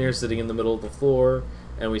Mjolnir, sitting in the middle of the floor,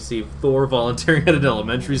 and we see Thor volunteering at an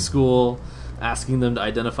elementary school, asking them to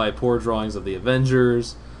identify poor drawings of the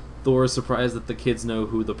Avengers. Thor is surprised that the kids know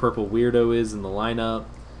who the purple weirdo is in the lineup,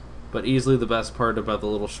 but easily the best part about the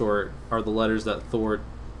little short are the letters that Thor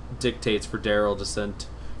dictates for Daryl to send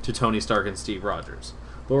to Tony Stark and Steve Rogers.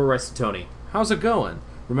 Thor writes to Tony, "How's it going?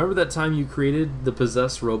 Remember that time you created the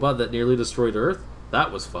possessed robot that nearly destroyed Earth?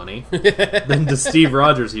 That was funny." Then to Steve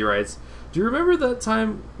Rogers he writes, "Do you remember that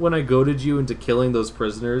time when I goaded you into killing those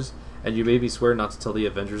prisoners and you made me swear not to tell the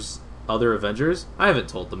other Avengers? I haven't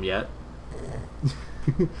told them yet."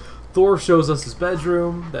 Thor shows us his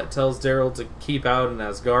bedroom that tells Daryl to keep out an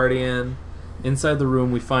Asgardian. Inside the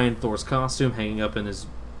room we find Thor's costume hanging up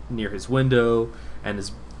near his window, and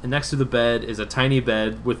next to the bed is a tiny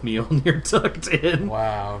bed with Mjolnir tucked in.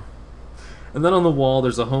 Wow. And then on the wall,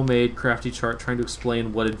 there's a homemade, crafty chart trying to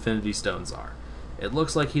explain what Infinity Stones are. It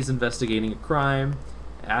looks like he's investigating a crime,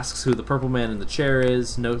 asks who the purple man in the chair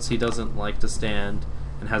is, notes he doesn't like to stand,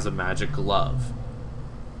 and has a magic glove.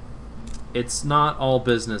 It's not all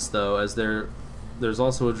business, though, as there's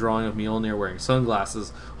also a drawing of Mjolnir wearing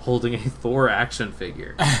sunglasses, holding a Thor action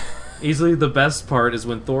figure. Easily the best part is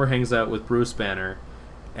when Thor hangs out with Bruce Banner,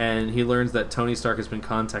 and he learns that Tony Stark has been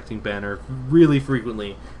contacting Banner really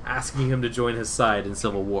frequently, asking him to join his side in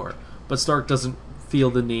Civil War. But Stark doesn't feel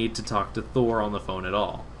the need to talk to Thor on the phone at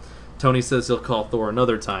all. Tony says he'll call Thor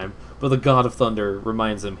another time, but the God of Thunder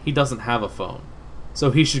reminds him he doesn't have a phone, so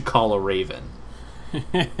he should call a raven.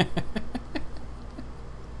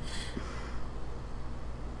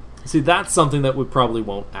 See, that's something that we probably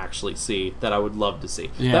won't actually see, that I would love to see.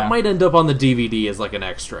 Yeah. That might end up on the DVD as like an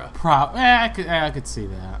extra. I could see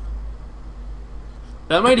that.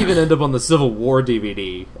 That might even end up on the Civil War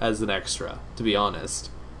DVD as an extra, to be honest.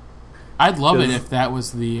 I'd love it if that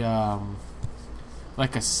was the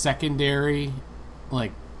like a secondary,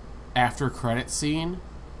 like after credit scene.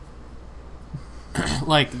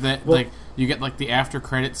 Like that, like you get like the after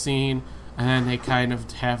credit scene, and then they kind of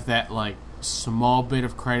have that like small bit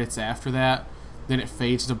of credits after that. Then it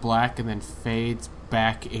fades to black, and then fades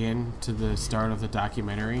back in to the start of the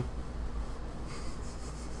documentary.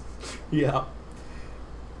 Yeah.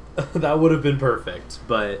 That would have been perfect,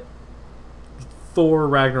 but Thor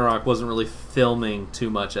Ragnarok wasn't really filming too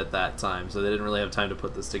much at that time, so they didn't really have time to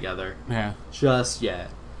put this together. Yeah. Just yet.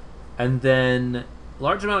 And then,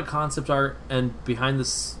 large amount of concept art and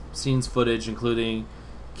behind-the-scenes footage, including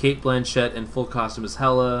Kate Blanchett in full costume as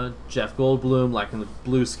Hela, Jeff Goldblum lacking the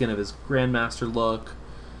blue skin of his Grandmaster look,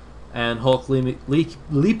 and Hulk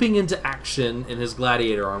leaping into action in his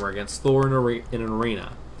gladiator armor against Thor in an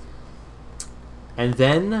arena. And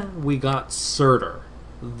then we got Surtur,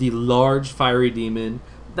 the large fiery demon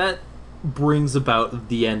that brings about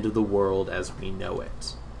the end of the world as we know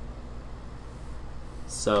it.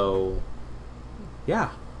 So,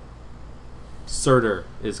 yeah. Surtur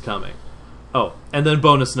is coming. Oh, and then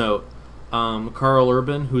bonus note, Carl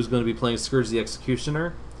Urban, who's going to be playing Scourge the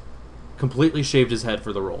Executioner, completely shaved his head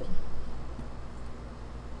for the role.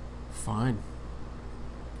 Fine.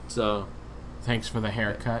 So, thanks for the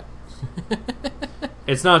haircut.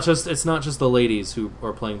 it's not just the ladies who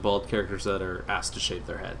are playing bald characters that are asked to shave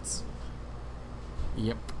their heads.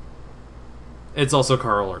 Yep. It's also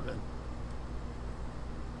Carl Urban.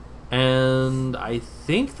 And I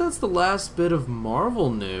think that's the last bit of Marvel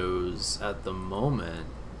news at the moment.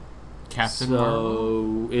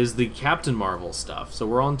 Marvel? Is the Captain Marvel stuff. So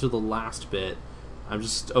we're on to the last bit. I'm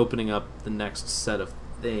just opening up the next set of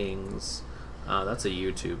things. That's a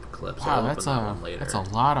YouTube clip. So I'll open that one later. That's a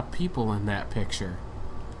lot of people in that picture.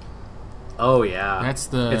 Oh yeah,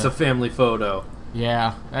 it's a family photo.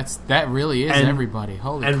 Yeah, that really is everybody.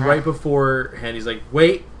 Holy crap. And right beforehand, he's like,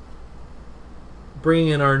 "Wait, bringing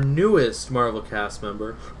in our newest Marvel cast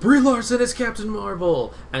member, Brie Larson as Captain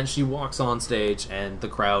Marvel," and she walks on stage, and the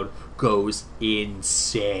crowd goes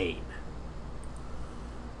insane.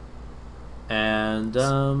 And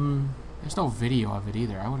there's no video of it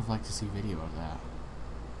either. I would have liked to see video of that.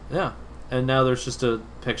 Yeah. And now there's just a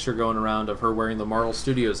picture going around of her wearing the Marvel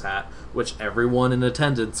Studios hat, which everyone in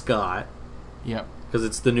attendance got. Yep. Because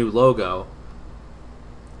it's the new logo.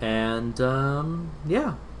 And,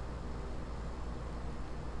 yeah.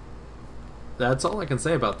 That's all I can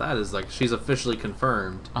say about that is, like, she's officially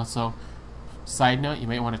confirmed. Also, side note, you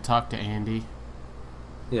might want to talk to Andy.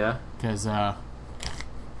 Yeah. Because,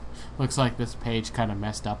 looks like this page kind of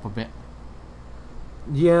messed up a bit.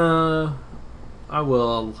 Yeah, I will.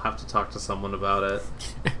 I'll have to talk to someone about it.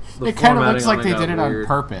 It kind of looks like they did it on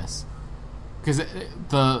purpose. Because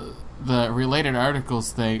the related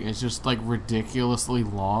articles thing is just like ridiculously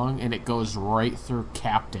long, and it goes right through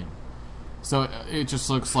Captain. So it just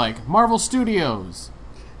looks like Marvel Studios.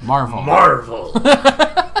 Marvel.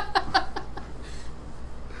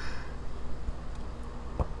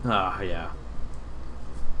 Yeah.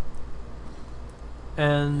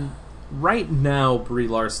 And right now, Brie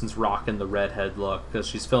Larson's rocking the redhead look because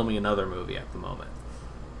she's filming another movie at the moment.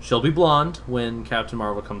 She'll be blonde when Captain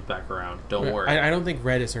Marvel comes back around. Don't worry. I don't think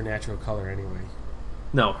red is her natural color anyway.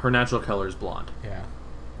 No, her natural color is blonde. Yeah.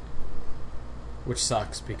 Which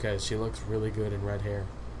sucks because she looks really good in red hair.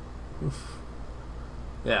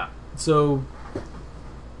 Yeah. So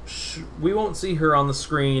we won't see her on the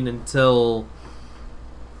screen until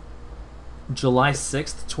July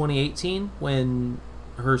 6th, 2018, when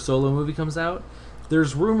her solo movie comes out.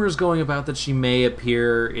 There's rumors going about that she may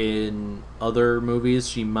appear in other movies.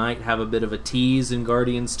 She might have a bit of a tease in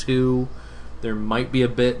Guardians 2. There might be a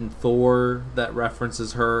bit in Thor that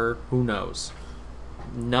references her. Who knows?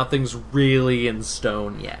 Nothing's really in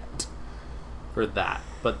stone yet for that.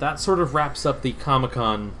 But that sort of wraps up the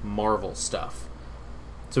Comic-Con Marvel stuff.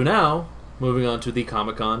 So now, moving on to the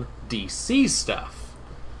Comic-Con DC stuff.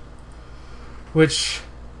 Which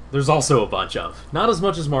there's also a bunch of. Not as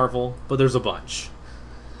much as Marvel, but there's a bunch.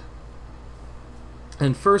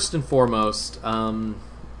 And first and foremost,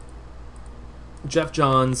 Jeff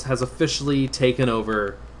Johns has officially taken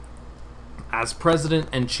over as President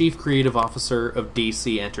and Chief Creative Officer of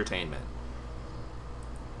DC Entertainment.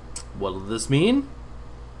 What will this mean?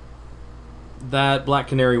 That Black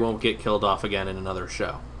Canary won't get killed off again in another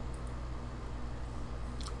show.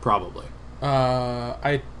 Probably.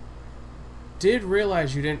 I did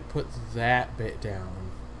realize you didn't put that bit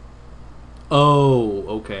down. Oh,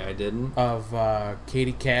 okay, I didn't. Of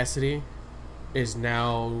Katie Cassidy is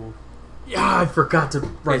now... Yeah, I forgot to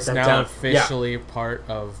write that down. Is now officially part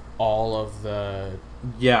of all of the...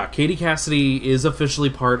 Yeah, Katie Cassidy is officially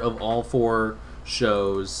part of all 4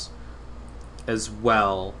 shows as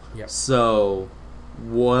well. Yep. So,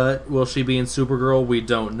 what will she be in Supergirl? We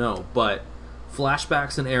don't know. But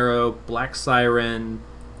flashbacks in Arrow, Black Siren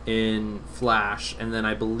in Flash, and then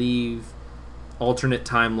I believe alternate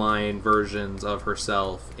timeline versions of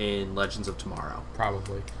herself in Legends of Tomorrow.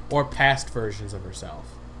 Probably. Or past versions of herself.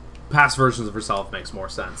 Past versions of herself makes more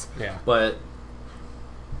sense. Yeah. But,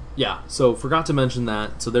 yeah, so forgot to mention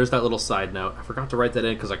that. So there's that little side note. I forgot to write that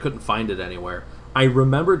in because I couldn't find it anywhere. I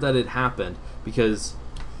remembered that it happened because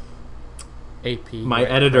my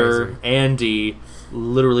editor, crazy. Andy,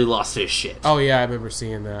 literally lost his shit. Oh, yeah, I remember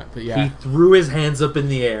seeing that. But yeah. He threw his hands up in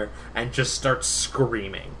the air and just starts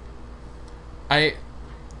screaming. I've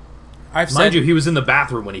Mind said, you, he was in the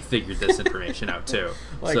bathroom when he figured this information out, too.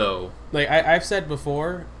 I've said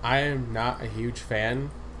before, I am not a huge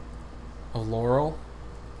fan of Laurel,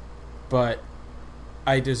 but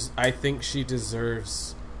I think she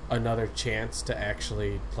deserves another chance to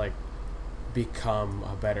actually, become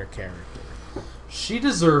a better character. She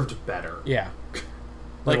deserved better. Yeah.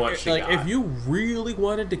 What she got. If you really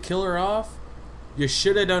wanted to kill her off, you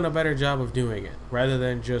should have done a better job of doing it, rather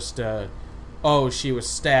than just, she was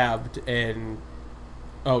stabbed and,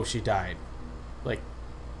 she died.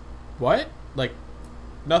 What?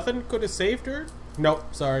 Nothing could have saved her?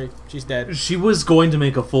 Nope, sorry, she's dead. She was going to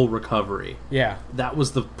make a full recovery. Yeah. That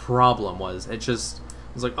was the problem, was she's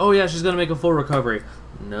going to make a full recovery.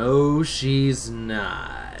 No, she's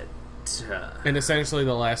not. And essentially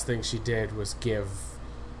the last thing she did was give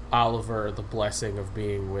Oliver the blessing of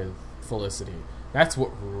being with Felicity. That's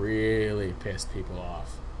what really pissed people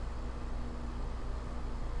off.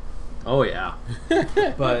 Oh, yeah.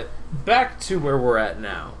 But back to where we're at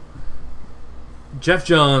now. Jeff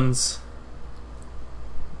Johns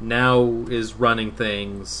now is running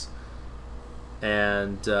things,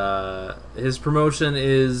 and his promotion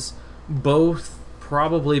is both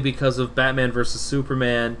probably because of Batman vs.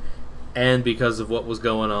 Superman and because of what was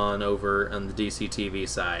going on over on the DC TV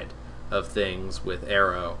side of things with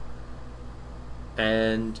Arrow.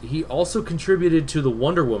 And he also contributed to the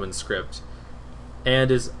Wonder Woman script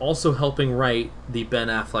and is also helping write the Ben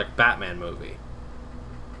Affleck Batman movie.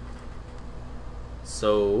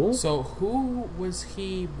 So who was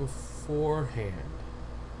he beforehand?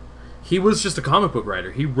 He was just a comic book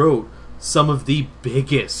writer. He wrote some of the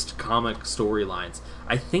biggest comic storylines.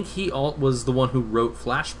 I think he was the one who wrote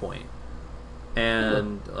Flashpoint.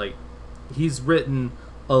 And, he's written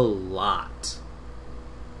a lot.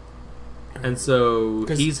 And so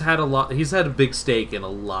he's had a big stake in a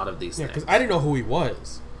lot of these things. Yeah, because I didn't know who he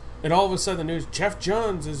was. And all of a sudden the news, Jeff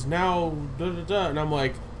Johns is now da-da-da. And I'm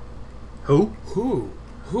like... Who?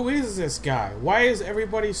 Who is this guy? Why is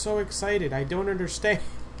everybody so excited? I don't understand.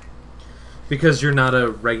 Because you're not a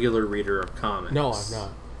regular reader of comics. No, I'm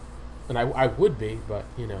not. And I would be, but,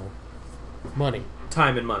 money.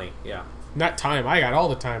 Time and money, yeah. Not time. I got all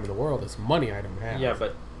the time in the world. It's money I don't have. Yeah,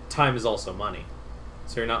 but time is also money.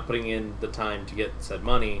 So you're not putting in the time to get said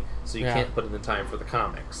money, so you can't put in the time for the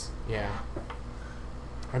comics. Yeah.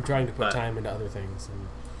 I'm trying to put time into other things, and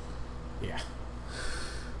yeah.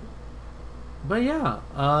 But yeah,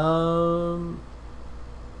 I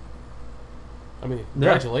mean,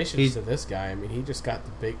 congratulations to this guy. I mean, he just got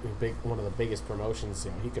the big one of the biggest promotions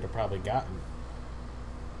he could have probably gotten.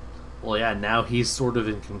 Well, yeah, now he's sort of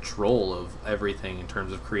in control of everything in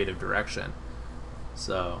terms of creative direction.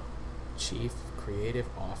 So, Chief Creative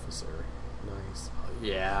Officer, nice.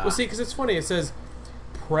 Yeah. Well, see, because it's funny. It says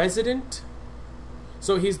President,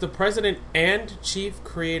 so he's the President and Chief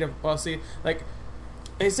Creative. Well, see,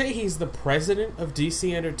 they say he's the President of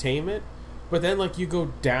DC Entertainment, but then you go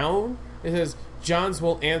down It says Johns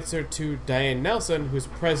will answer to Diane Nelson, who's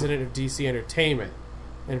president of DC Entertainment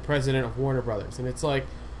and president of Warner Brothers. And it's like,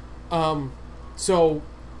 so...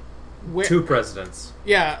 Two presidents.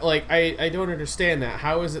 Yeah, like, I don't understand that.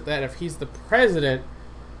 How is it that if he's the president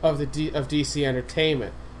of of DC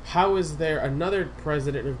Entertainment, how is there another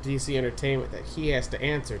president of DC Entertainment that he has to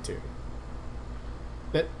answer to?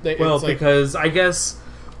 Well, because I guess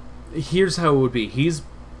here's how it would be. He's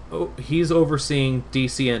overseeing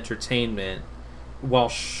DC Entertainment, while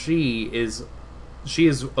she is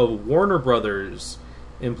a Warner Brothers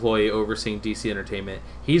employee overseeing DC Entertainment.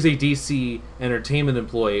 He's a DC Entertainment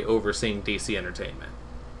employee overseeing DC Entertainment.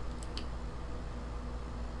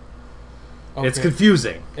 Okay. It's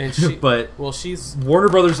confusing, and she, but she's Warner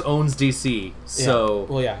Brothers owns DC, so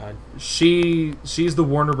she's the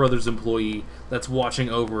Warner Brothers employee that's watching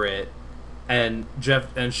over it, and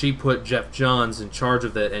she put Jeff Johns in charge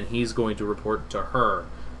of it, and he's going to report to her.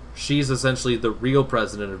 She's essentially the real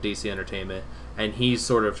president of DC Entertainment, and he's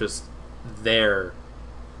sort of just there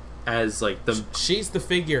as like she's the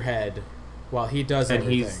figurehead while he does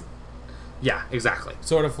everything. Yeah, exactly.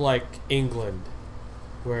 Sort of like England,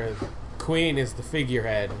 where Queen is the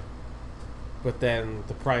figurehead, but then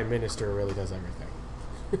the Prime Minister really does everything.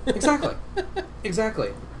 Exactly.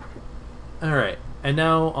 All right, and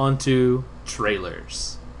now on to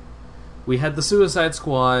trailers. We had the Suicide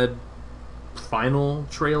Squad final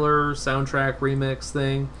trailer soundtrack remix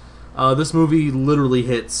thing. This movie literally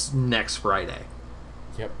hits next Friday.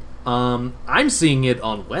 Yep. I'm seeing it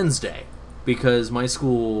on Wednesday because my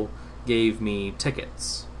school gave me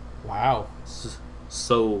tickets. Wow.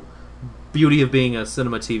 So, beauty of being a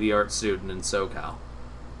cinema TV art student in SoCal.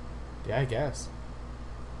 Yeah, I guess.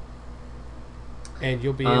 And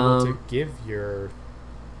you'll be able to give your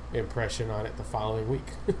impression on it the following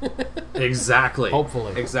week. Exactly.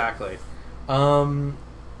 Hopefully. Exactly.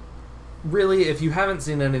 Really, if you haven't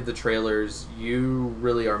seen any of the trailers, you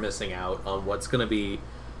really are missing out on what's going to be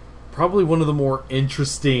probably one of the more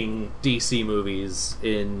interesting DC movies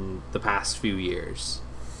in the past few years.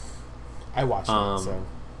 I watched it, so...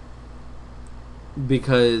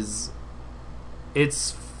 Because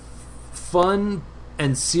it's fun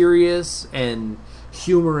and serious and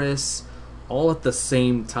humorous all at the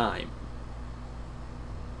same time.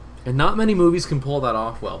 And not many movies can pull that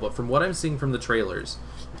off well, but from what I'm seeing from the trailers,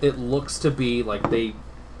 it looks to be like they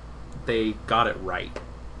got it right.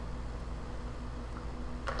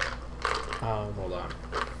 Hold on.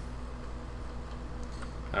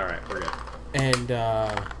 Alright, we're good. And,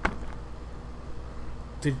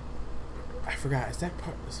 I forgot,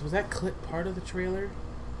 was that clip part of the trailer?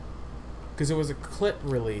 Because there was a clip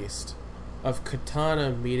released of Katana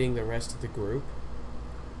meeting the rest of the group.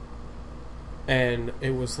 And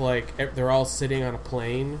it was like, they're all sitting on a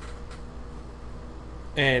plane,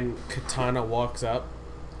 and Katana walks up,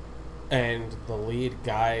 and the lead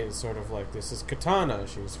guy is sort of like, this is Katana,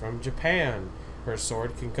 she's from Japan, her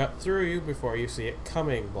sword can cut through you before you see it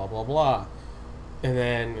coming, blah blah blah. And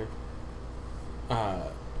then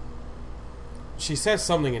she says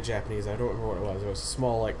something in Japanese, I don't remember what it was. It was a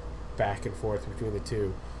small like back and forth between the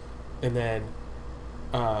two. And then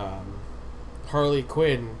Harley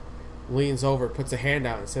Quinn leans over, puts a hand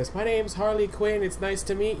out and says, "My name's Harley Quinn, it's nice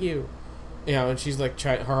to meet you." You know, and she's like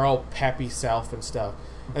her all peppy self and stuff.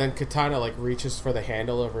 And then Katana like reaches for the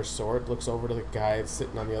handle of her sword, looks over to the guy that's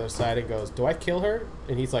sitting on the other side and goes, "Do I kill her?"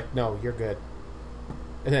 And he's like, "No, you're good."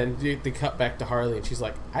 And then they cut back to Harley and she's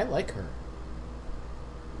like, "I like her."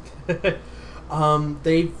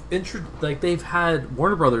 They've had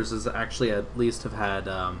Warner Brothers has actually at least have had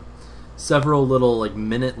several little like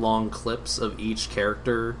minute long clips of each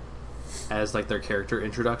character as like their character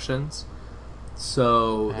introductions.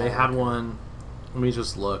 So they had one. Let me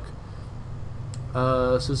just look.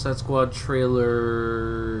 Suicide Squad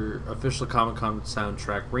trailer, official Comic-Con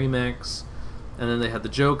soundtrack remix, and then they had the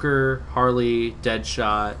Joker, Harley,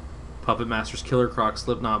 Deadshot, Puppet Masters, Killer Croc,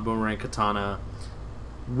 Slipknot, Boomerang, Katana,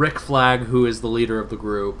 Rick Flag, who is the leader of the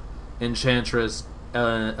group, Enchantress,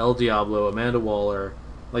 El Diablo, Amanda Waller.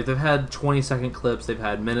 Like, they've had 20-second clips, they've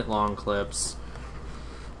had minute-long clips.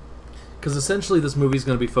 Because essentially this movie's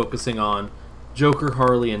going to be focusing on Joker,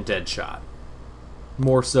 Harley, and Deadshot.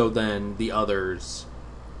 More so than the others.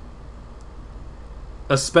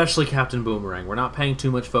 Especially Captain Boomerang. We're not paying too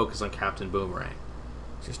much focus on Captain Boomerang.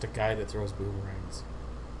 Just a guy that throws boomerangs.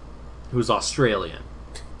 Who's Australian.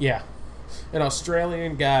 Yeah. An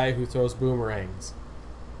Australian guy who throws boomerangs.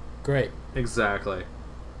 Great. Exactly.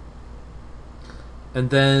 And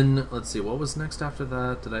then, let's see, what was next after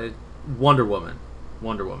that? Wonder Woman.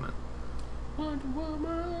 Wonder Woman.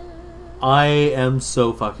 I am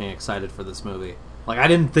so fucking excited for this movie. Like, I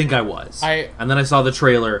didn't think I was. And then I saw the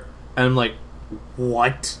trailer, and I'm like,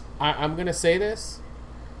 what? I'm going to say this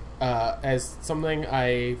as something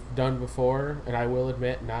I've done before, and I will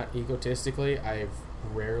admit, not egotistically, I've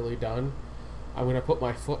rarely done. I'm going to put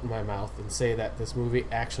my foot in my mouth and say that this movie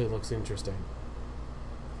actually looks interesting.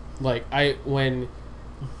 Like, when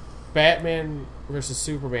Batman versus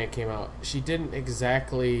Superman came out, she didn't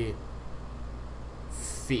exactly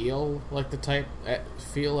feel like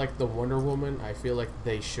the Wonder Woman I feel like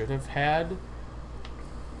they should have had.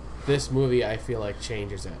 This movie, I feel like,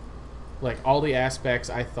 changes it. Like, all the aspects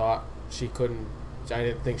I thought I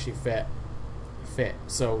didn't think she fit.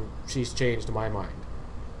 So she's changed my mind.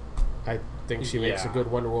 I think she makes a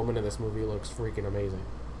good Wonder Woman, and this movie looks freaking amazing.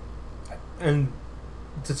 And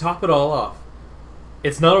to top it all off,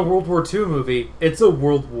 it's not a World War II movie, it's a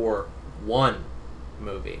World War I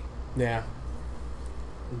movie. Yeah.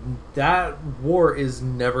 That war is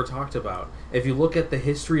never talked about. If you look at the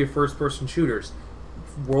history of first-person shooters,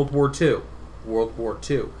 World War II, World War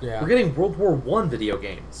II. Yeah. We're getting World War I video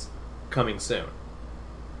games coming soon.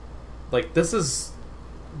 Like, this is,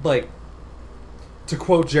 like, to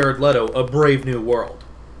quote Jared Leto, a brave new world.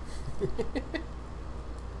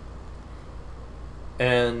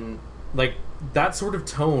 And, like, that sort of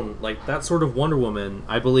tone, like, that sort of Wonder Woman,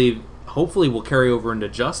 I believe, hopefully will carry over into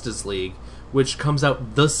Justice League, which comes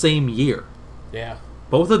out the same year. Yeah.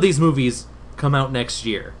 Both of these movies come out next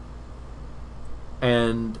year.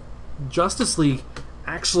 And Justice League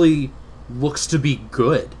actually looks to be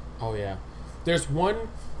good. Oh, yeah. There's one...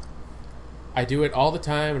 I do it all the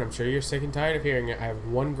time, and I'm sure you're sick and tired of hearing it. I have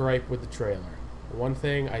one gripe with the trailer. One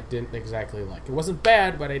thing I didn't exactly like. It wasn't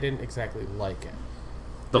bad, but I didn't exactly like it.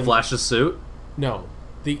 The Flash's suit? No.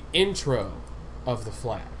 The intro of The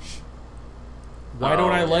Flash. Why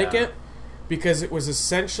don't I like it? Because it was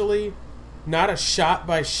essentially not a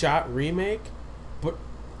shot-by-shot remake, but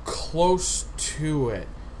close to it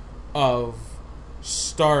of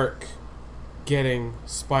Stark getting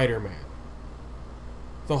Spider-Man.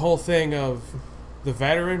 The whole thing of the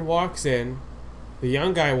veteran walks in, the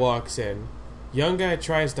young guy walks in, young guy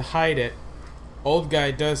tries to hide it, old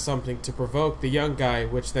guy does something to provoke the young guy,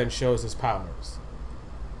 which then shows his powers.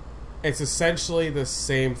 It's essentially the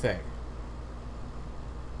same thing.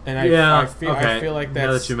 And I feel like that's...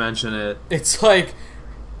 Now that you mention it. It's like,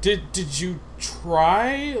 did you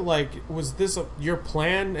try? Like, was this your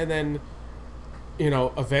plan? And then,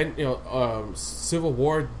 Civil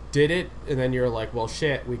War did it, and then you're like, well,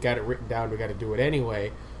 shit, we got it written down, we got to do it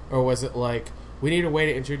anyway. Or was it like, we need a way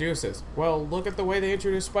to introduce this? Well, look at the way they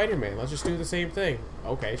introduced Spider-Man. Let's just do the same thing.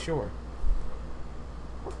 Okay, sure.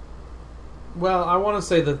 Well, I want to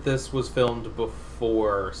say that this was filmed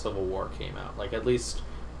before Civil War came out. Like, at least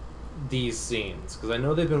these scenes. Because I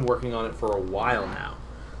know they've been working on it for a while now.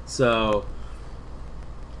 So,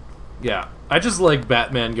 yeah. I just like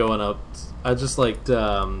Batman going up... I just liked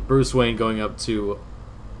Bruce Wayne going up to...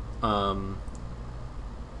 Aquaman.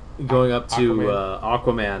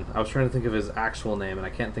 I was trying to think of his actual name, and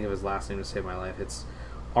I can't think of his last name to save my life. It's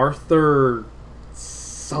Arthur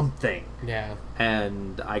something. Yeah.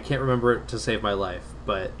 And I can't remember it to save my life,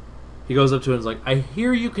 but he goes up to him and is like, I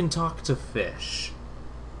hear you can talk to fish.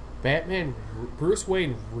 Bruce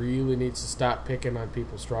Wayne really needs to stop picking on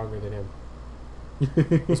people stronger than him.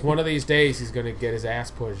 Because one of these days he's going to get his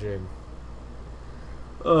ass pushed in.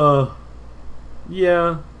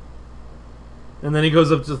 Yeah. And then he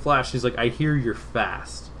goes up to the Flash. He's like, I hear you're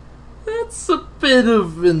fast. That's a bit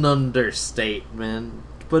of an understatement,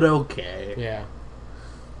 but okay. Yeah.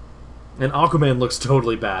 And Aquaman looks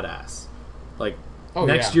totally badass. Like,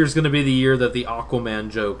 next year's going to be the year that the Aquaman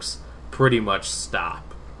jokes pretty much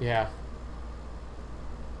stop. Yeah.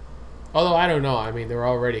 Although, I don't know. I mean, they're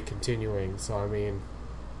already continuing, so I mean...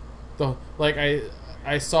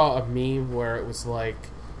 I saw a meme where it was like...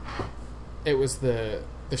 It was the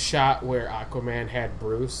shot where Aquaman had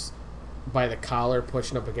Bruce by the collar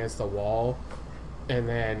pushing up against the wall, and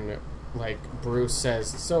then like Bruce says,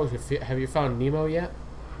 so have you found Nemo yet?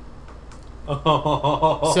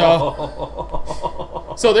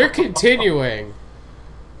 So they're continuing.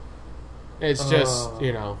 It's just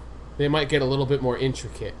they might get a little bit more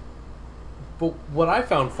intricate. But what I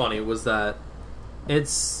found funny was that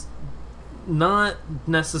it's not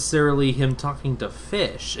necessarily him talking to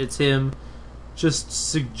fish, it's him just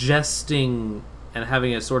suggesting and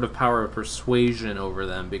having a sort of power of persuasion over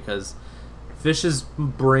them, because fish's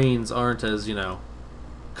brains aren't as,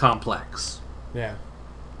 complex. Yeah.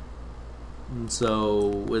 And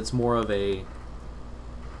so it's more of a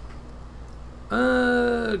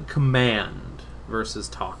command versus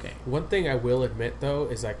talking. One thing I will admit, though,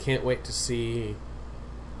 is I can't wait to see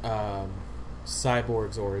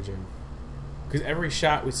Cyborg's origin. Because every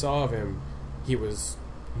shot we saw of him, he was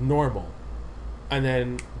normal. And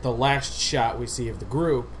then the last shot we see of the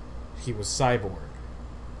group, he was Cyborg.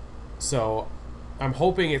 So I'm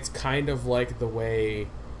hoping it's kind of like the way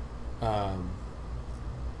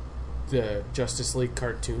the Justice League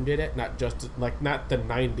cartoon did it. Not the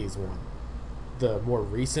 90s one. The more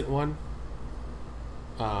recent one.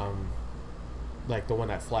 Like the one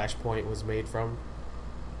that Flashpoint was made from.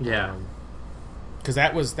 Yeah. Because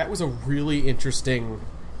that was a really interesting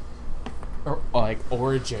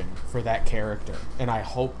origin for that character, and I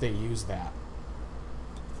hope they use that.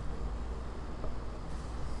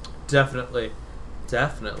 Definitely.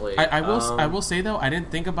 I will say though, I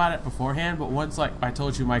didn't think about it beforehand, but once I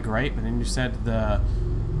told you my gripe, and then you said the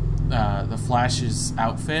Flash's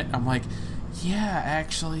outfit, I'm like, yeah,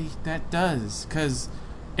 actually that does, because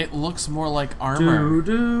it looks more like armor.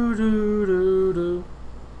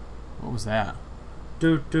 What was that?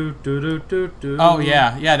 Oh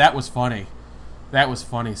yeah, that was funny.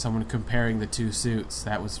 Someone comparing the two suits.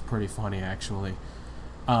 That was pretty funny, actually.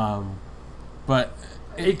 But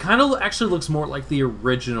it kind of actually looks more like the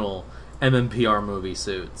original MMPR movie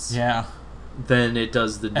suits. Yeah. Than it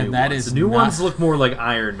does the new ones. The new ones look more like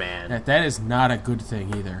Iron Man. That is not a good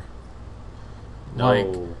thing either.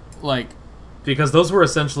 No. Like because those were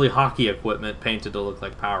essentially hockey equipment painted to look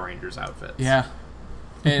like Power Rangers outfits. Yeah.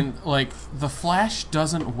 And, the Flash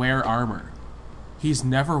doesn't wear armor. He's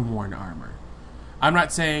never worn armor. I'm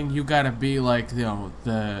not saying you gotta be like,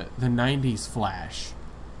 the 90s Flash,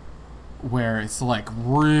 where it's,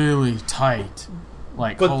 really tight.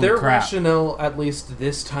 But holy their crap. Rationale, at least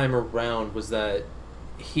this time around, was that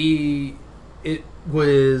it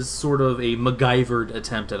was sort of a MacGyvered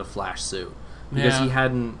attempt at a Flash suit. Because he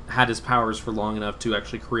hadn't had his powers for long enough to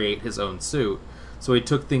actually create his own suit. So he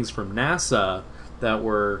took things from NASA that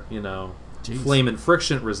were, flame and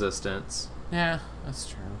friction resistance. Yeah, that's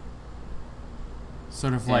true.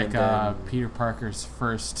 Sort of like Peter Parker's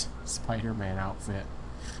first Spider-Man outfit.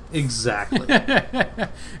 Exactly. It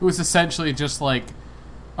was essentially just like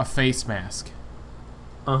a face mask.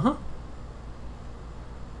 Uh-huh.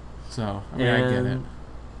 So, I get it.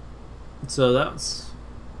 So that's...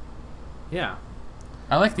 Yeah.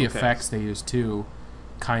 I like the effects they use, too.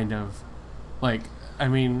 Kind of. With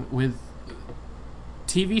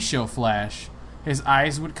TV show Flash, his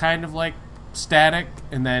eyes would kind of static,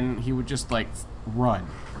 and then he would just run.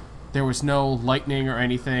 There was no lightning or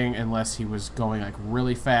anything unless he was going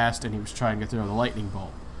really fast and he was trying to throw the lightning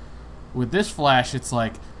bolt. With this Flash, it's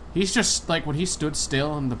he's just when he stood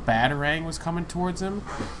still and the Batarang was coming towards him,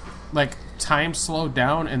 time slowed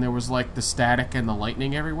down and there was the static and the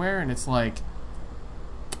lightning everywhere, and it's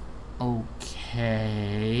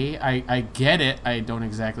okay, I get it. I don't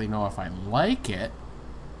exactly know if I like it.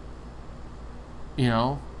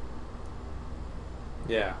 Yeah.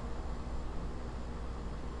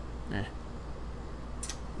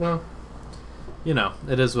 Well,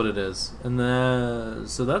 it is what it is. And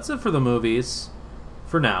so that's it for the movies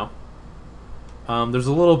for now. There's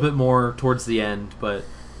a little bit more towards the end, but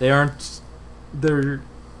they're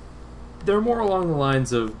more along the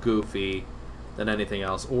lines of goofy than anything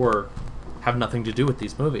else, or have nothing to do with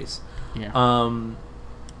these movies. Yeah.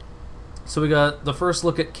 So we got the first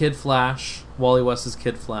look at Kid Flash, Wally West's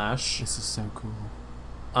Kid Flash. This is so cool.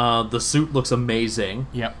 The suit looks amazing.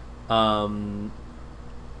 Yep. And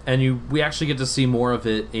we actually get to see more of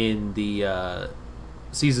it in the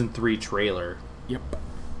season 3 trailer. Yep.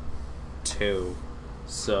 Too.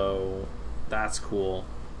 So that's cool.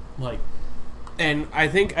 And I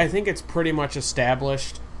think it's pretty much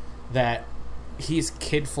established that he's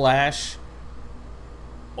Kid Flash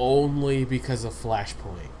only because of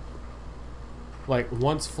Flashpoint.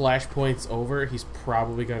 Once Flashpoint's over, he's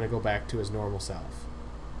probably going to go back to his normal self.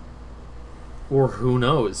 Or who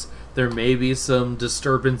knows? There may be some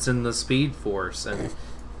disturbance in the Speed Force, and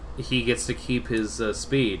he gets to keep his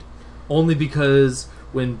speed. Only because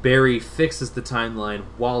when Barry fixes the timeline,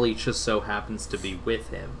 Wally just so happens to be with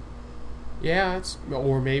him. Yeah,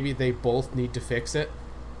 or maybe they both need to fix it.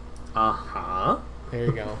 Uh-huh. There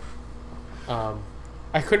you go.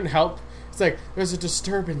 I couldn't help. It's there's a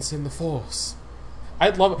disturbance in the Force.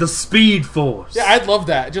 I'd love the Speed Force. Yeah, I'd love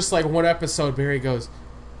that. Just one episode, Barry goes,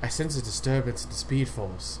 "I sense a disturbance in the Speed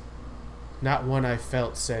Force. Not one I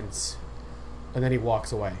felt since," and then he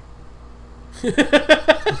walks away.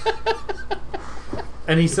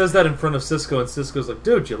 And he says that in front of Cisco, and Cisco's like,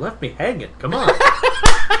 "Dude, you left me hanging. Come on."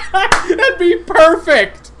 That'd be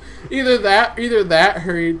perfect. Either that,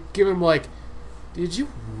 or he'd give him did you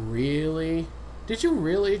really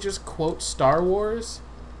just quote Star Wars?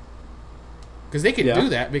 Because they can Yeah. do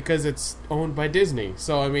that because it's owned by Disney.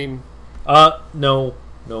 So, I mean... No.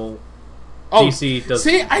 Oh, DC does...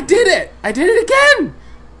 See, I did it! I did it again!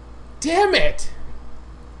 Damn it!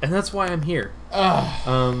 And that's why I'm here.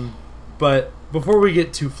 Ugh. But before we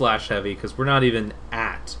get too flash heavy, because we're not even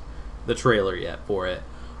at the trailer yet for it,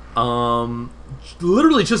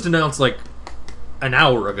 literally just announced like an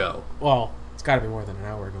hour ago. Well, it's got to be more than an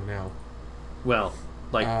hour ago now. Well,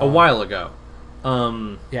 like a while ago.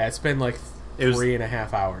 Yeah, it's been like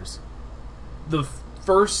 3.5 hours. The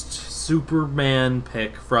first Superman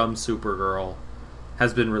pick from Supergirl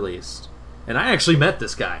has been released. And I actually met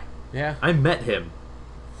this guy. Yeah. I met him.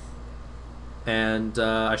 And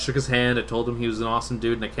I shook his hand. I told him he was an awesome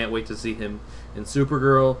dude, and I can't wait to see him in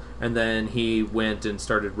Supergirl. And then he went and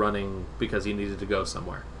started running because he needed to go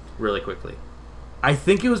somewhere really quickly. I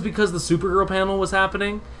think it was because the Supergirl panel was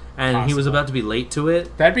happening, and he was about to be late to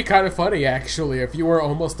it. That'd be kind of funny, actually, if you were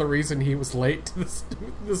almost the reason he was late to the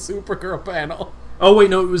Supergirl panel. Oh,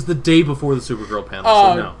 wait, no, it was the day before the Supergirl panel,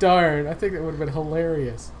 Oh, so no. darn. I think that would have been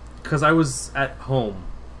hilarious. Because I was at home,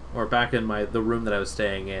 or back in the room that I was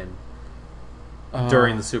staying in,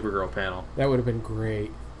 during the Supergirl panel. That would have been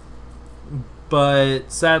great.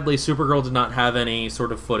 But sadly, Supergirl did not have any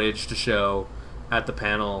sort of footage to show at the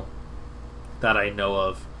panel that I know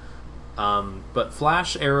of. But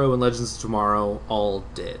Flash, Arrow, and Legends of Tomorrow all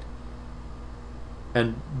did.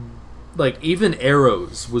 And, like, even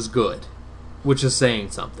Arrow's was good, which is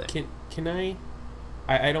saying something. Can I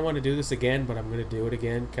don't want to do this again, but I'm going to do it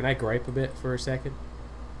again. Can I gripe a bit for a second?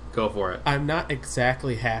 Go for it. I'm not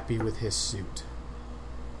exactly happy with his suit.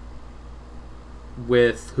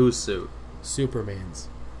 With whose suit? Superman's.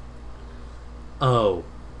 Oh,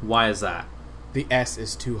 why is that? The S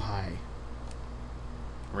is too high.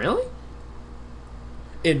 Really?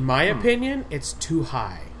 In my opinion, it's too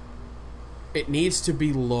high. It needs to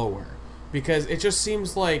be lower. Because it just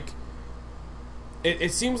seems like...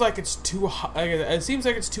 It seems like it's too high. It seems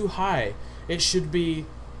like it's too high. It should be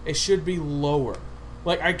lower.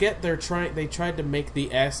 Like, I get they tried to make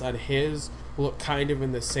the S on his look kind of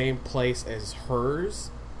in the same place as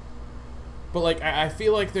hers. But, like, I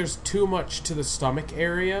feel like there's too much to the stomach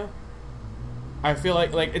area. I feel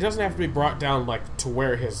like it doesn't have to be brought down, like, to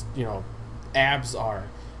where his, abs are.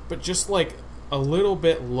 But just, like, a little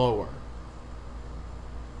bit lower.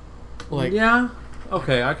 Like, yeah.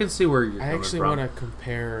 Okay, I can see where you're coming from. I actually want to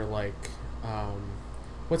compare, like,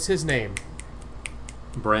 what's his name?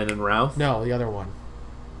 Brandon Routh? No, the other one.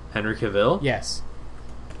 Henry Cavill? Yes.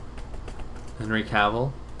 Henry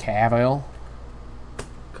Cavill? Cavill.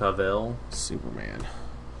 Superman.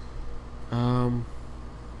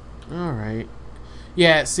 Alright.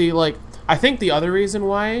 Yeah, see, like, I think the other reason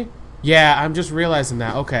why... Yeah, I'm just realizing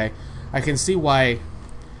that. Okay. I can see why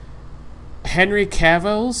Henry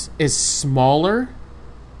Cavill's is smaller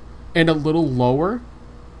and a little lower,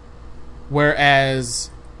 whereas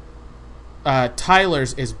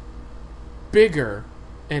Tyler's is bigger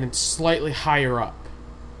and slightly higher up.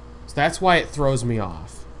 So that's why it throws me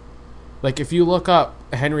off. Like, if you look up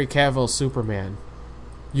Henry Cavill's Superman,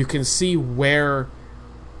 you can see where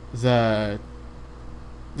the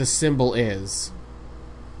symbol is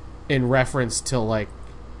in reference to, like,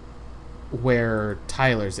 where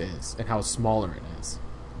Tyler's is and how smaller it is.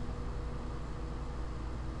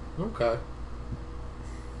 Okay.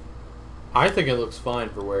 I think it looks fine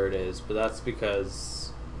for where it is, but that's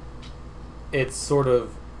because it's sort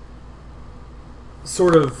of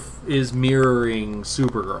is mirroring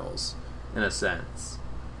Supergirl's in a sense.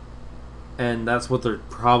 And that's what they're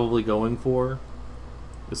probably going for.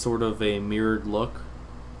 Is sort of a mirrored look.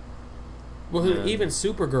 Well, even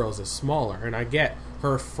Supergirl's is smaller, and I get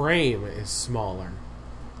her frame is smaller,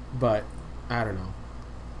 but I don't know.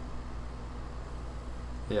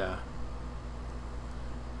 Yeah.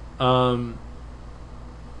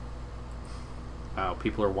 Wow,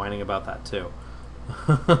 people are whining about that too.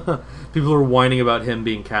 People are whining about him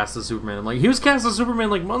being cast as Superman. I'm like, he was cast as Superman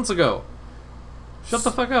like months ago. Shut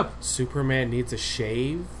the fuck up. Superman needs a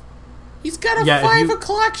shave? He's got a 5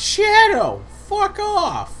 o'clock shadow. Fuck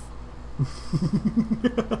off.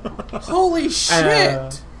 Holy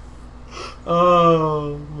shit.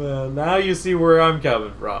 Oh, man. Now you see where I'm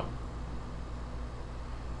coming from.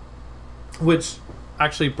 Which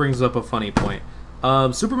actually brings up a funny point.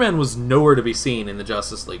 Superman was nowhere to be seen in the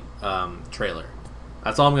Justice League trailer.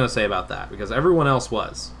 That's all I'm going to say about that, because everyone else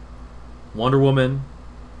was. Wonder Woman,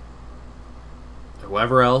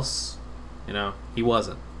 whoever else, he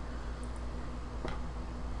wasn't.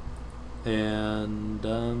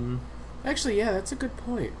 And, Actually, yeah, that's a good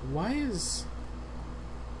point. Why is...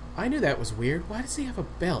 I knew that was weird. Why does he have a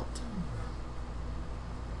belt?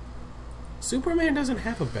 Superman doesn't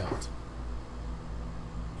have a belt.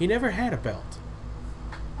 He never had a belt.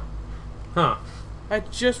 Huh. I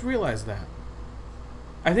just realized that.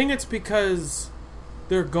 I think it's because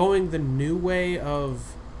they're going the new way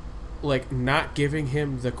of, like, not giving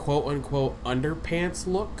him the quote-unquote underpants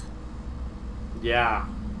look. Yeah.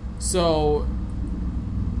 So,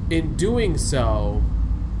 in doing so,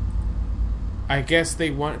 I guess they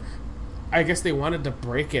wanted to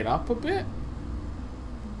break it up a bit.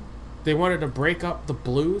 They wanted to break up the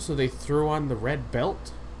blue, so they threw on the red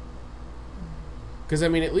belt. Because, I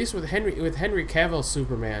mean, at least with Henry Cavill's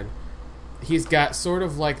Superman, he's got sort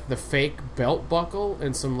of like the fake belt buckle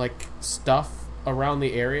and some like stuff around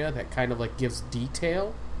the area that kind of like gives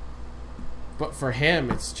detail. But for him,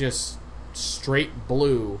 it's just straight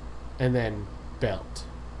blue and then belt.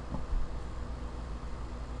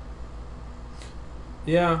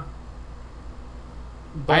 Yeah.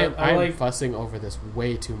 But I'm like fussing over this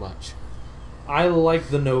way too much. I like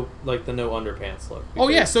the no underpants look. Oh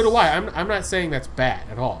yeah, so do I. I'm not saying that's bad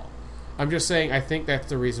at all. I'm just saying I think that's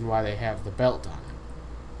the reason why they have the belt on him.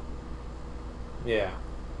 Yeah.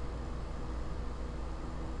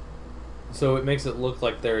 So it makes it look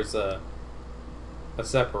like there's a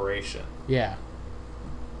separation. Yeah.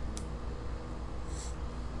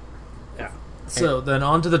 Yeah. So then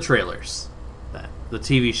on to the trailers. The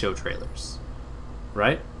TV show trailers.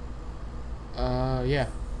 Right? Yeah.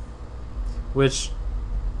 Which,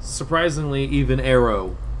 surprisingly, even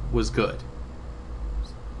Arrow was good.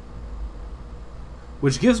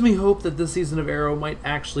 Which gives me hope that this season of Arrow might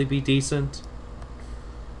actually be decent.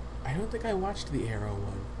 I don't think I watched the Arrow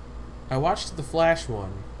one. I watched the Flash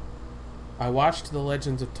one. I watched the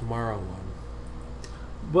Legends of Tomorrow one.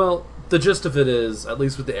 Well, the gist of it is, at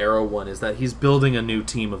least with the Arrow one, is that he's building a new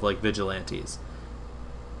team of, like, vigilantes.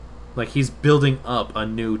 Like, he's building up a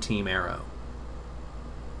new Team Arrow.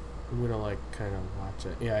 I'm gonna, like, kind of watch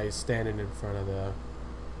it. Yeah, he's standing in front of the...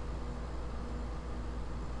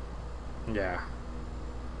 Yeah.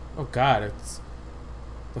 Oh, God, it's...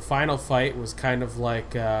 The final fight was kind of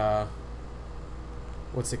like,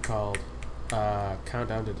 what's it called?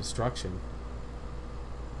 Countdown to Destruction.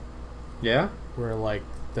 Yeah? Where, like,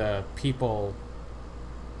 the people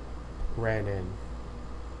ran in.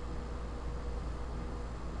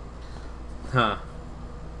 Huh.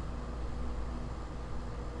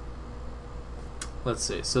 Let's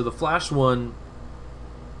see. So the Flash one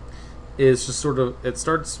is just sort of... It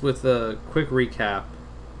starts with a quick recap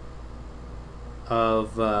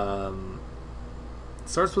of...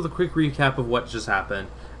 starts with a quick recap of what just happened,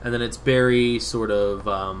 and then it's Barry sort of...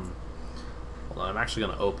 hold on, I'm actually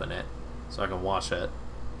going to open it so I can watch it.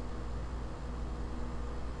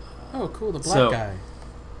 Oh, cool, the black guy.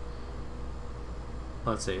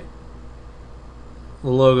 Let's see. The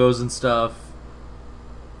logos and stuff.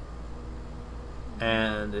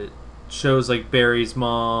 And it shows like Barry's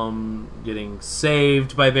mom getting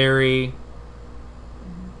saved by Barry.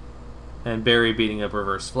 And Barry beating up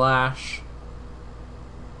Reverse Flash.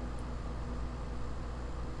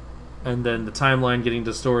 And then the timeline getting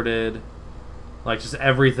distorted. Like just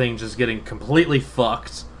everything just getting completely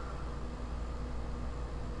fucked.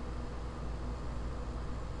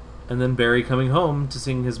 And then Barry coming home to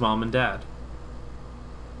see his mom and dad.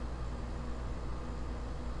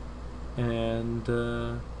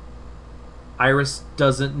 And Iris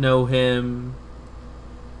doesn't know him.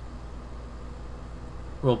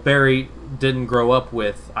 Well, Barry didn't grow up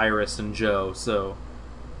with Iris and Joe, so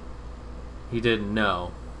he didn't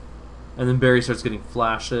know. And then Barry starts getting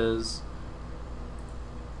flashes.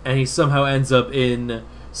 And he somehow ends up in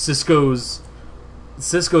Cisco's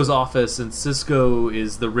office, and Cisco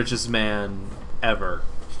is the richest man ever.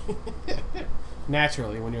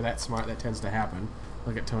 Naturally, when you're that smart, that tends to happen.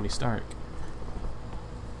 Look at Tony Stark.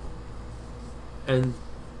 And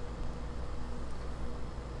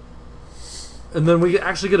then we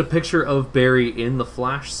actually get a picture of Barry in the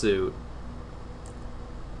Flash suit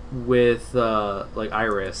with like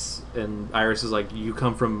Iris, and Iris is like, you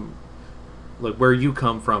come from, like, where you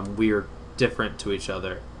come from, we're different to each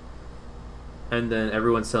other. And then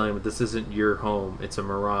everyone's telling him that this isn't your home, it's a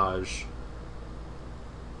mirage.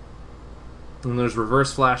 And there's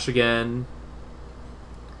Reverse Flash again.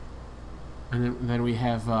 And then we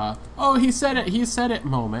have, oh, he said it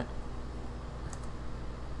moment.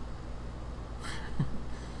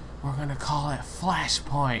 We're gonna call it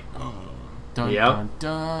Flashpoint. Dun, Yep. dun,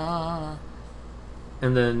 dun.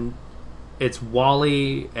 And then it's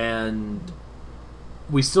Wally, and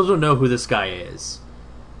we still don't know who this guy is.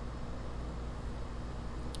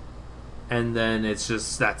 And then it's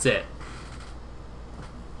just, that's it.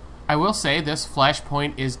 I will say this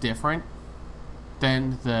Flashpoint is different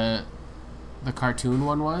than the the cartoon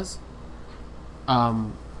one was.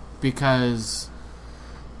 Because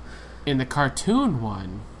in the cartoon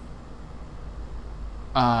one,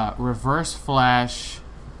 Reverse Flash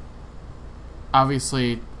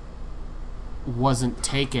obviously wasn't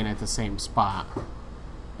taken at the same spot.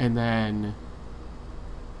 And then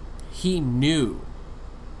he knew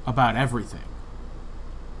about everything.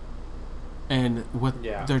 And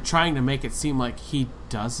they're trying to make it seem like he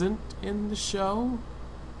doesn't in the show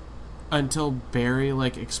until Barry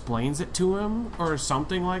explains it to him or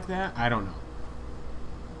something like that. I don't know.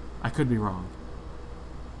 I could be wrong.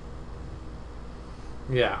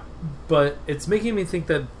 Yeah, but it's making me think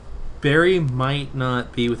that Barry might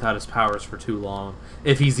not be without his powers for too long,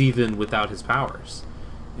 if he's even without his powers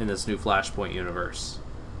in this new Flashpoint universe.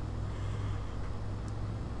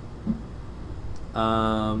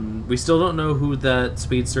 We still don't know who that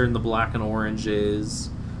speedster in the black and orange is.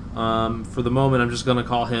 For the moment, I'm just going to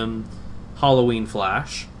call him Halloween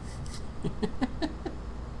Flash.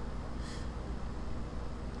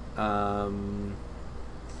 And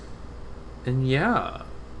yeah.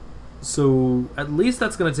 So at least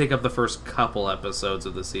that's going to take up the first couple episodes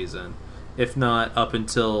of the season, if not up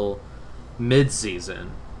until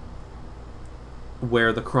mid-season,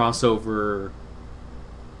 where the crossover,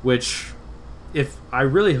 which, if I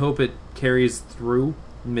really hope it carries through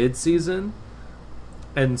mid-season,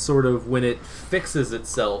 and sort of when it fixes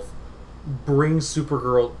itself, brings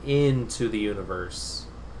Supergirl into the universe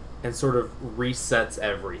and sort of resets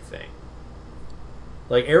everything.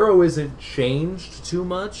 Arrow isn't changed too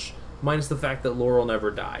much, minus the fact that Laurel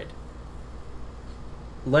never died.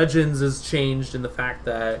 Legends is changed in the fact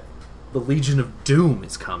that the Legion of Doom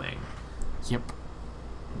is coming. Yep.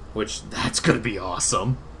 Which, that's going to be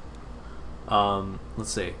awesome.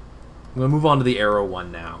 Let's see. I'm going to move on to the Arrow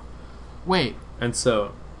one now. Wait. And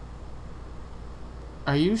so...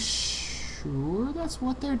 Are you sure that's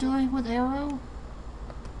what they're doing with Arrow?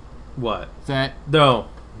 What? That... No,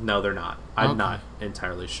 they're not. I'm Okay. not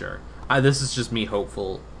entirely sure. This is just me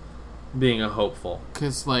being a hopeful.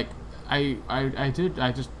 Because, I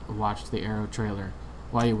just watched the Arrow trailer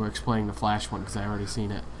while you were explaining the Flash one, because I already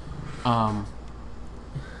seen it.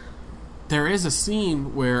 There is a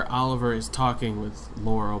scene where Oliver is talking with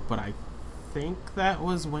Laurel, but I think that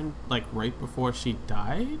was when, right before she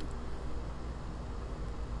died?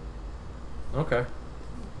 Okay.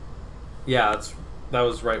 Yeah, that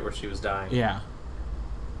was right where she was dying. Yeah.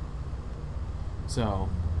 So,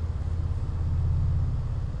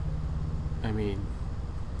 I mean,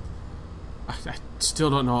 I still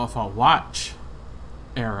don't know if I'll watch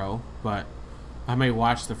Arrow, but I may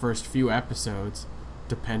watch the first few episodes,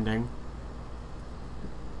 depending.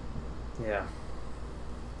 Yeah.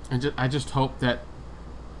 I just hope that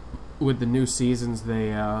with the new seasons,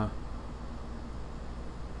 CW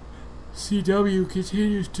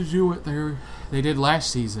continues to do what they did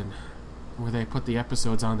last season, where they put the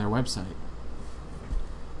episodes on their website.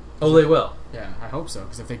 Oh, they will. Yeah, I hope so,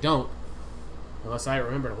 because if they don't, unless I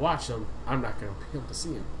remember to watch them, I'm not going to be able to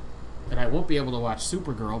see them. And I won't be able to watch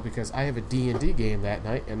Supergirl because I have a D&D game that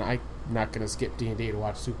night, and I'm not going to skip D&D to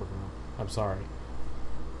watch Supergirl. I'm sorry.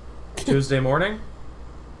 Tuesday morning?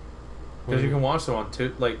 Because you can watch them on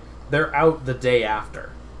they're out the day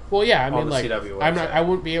after. Well, yeah, I on mean, the CW website. I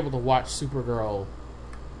wouldn't be able to watch Supergirl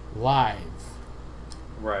live,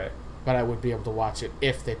 Right. but I would be able to watch it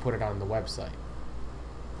if they put it on the website.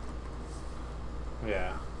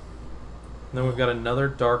 Yeah. Then we've got another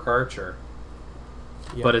Dark Archer.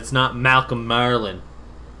 Yep. But it's not Malcolm Merlin.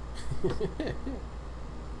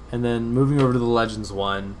 And then moving over to the Legends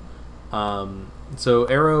one. So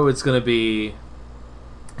Arrow, it's going to be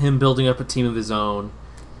him building up a team of his own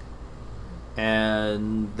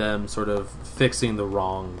and them sort of fixing the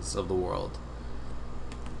wrongs of the world.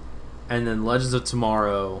 And then Legends of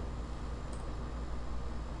Tomorrow,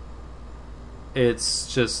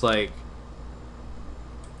 it's just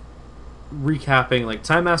recapping,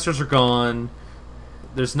 Time Masters are gone.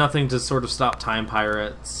 There's nothing to sort of stop Time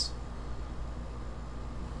Pirates.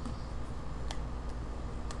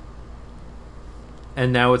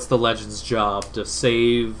 And now it's the Legends' job to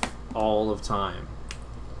save all of time.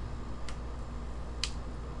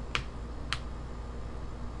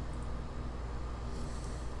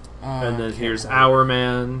 And then here's wait. Our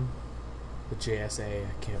Man. The JSA,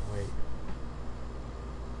 I can't wait.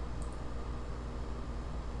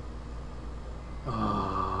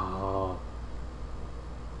 Oh.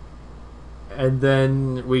 And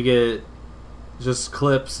then we get just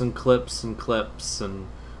clips and clips and clips and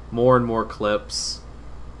more clips.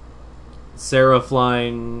 Sarah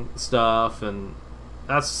flying stuff, and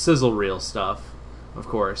that's sizzle reel stuff, of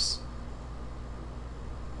course.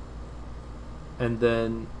 And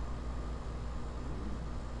then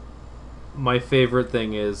my favorite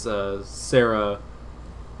thing is Sarah.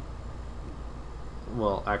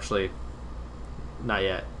 Well, actually, not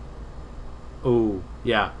yet. Oh,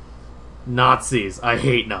 yeah. Nazis. I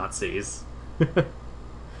hate Nazis. That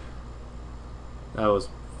was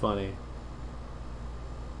funny.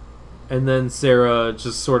 And then Sarah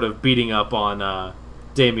just sort of beating up on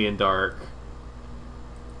Damien Dark.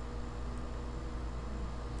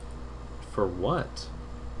 For what?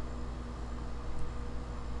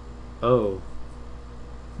 Oh.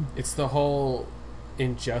 It's the whole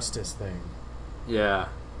injustice thing. Yeah.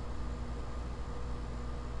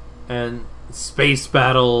 And space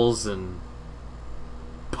battles and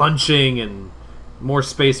punching and more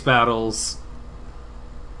space battles.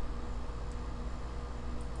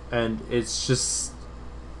 And it's just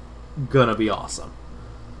gonna be awesome.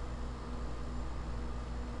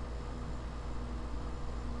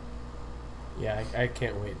 Yeah, I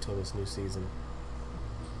can't wait until this new season.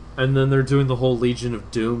 And then they're doing the whole Legion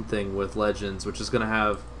of Doom thing with Legends, which is gonna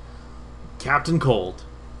have Captain Cold,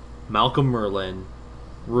 Malcolm Merlin,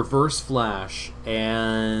 Reverse Flash,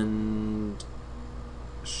 and...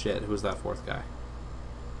 Shit, who's that fourth guy?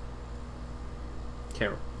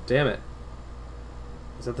 Can't... Damn it.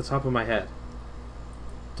 It's at the top of my head.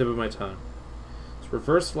 Tip of my tongue. It's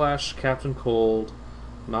Reverse Flash, Captain Cold,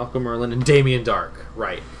 Malcolm Merlin, and Damien Dark.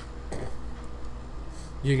 Right.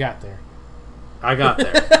 You got there. I got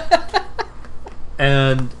there.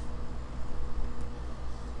 And...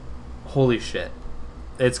 Holy shit.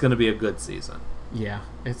 It's gonna be a good season. Yeah,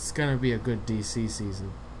 it's gonna be a good DC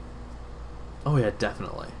season. Oh yeah,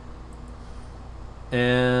 definitely.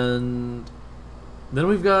 And then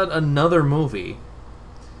we've got another movie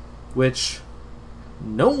which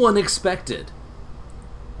no one expected,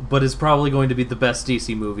 but is probably going to be the best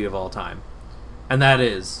DC movie of all time. And that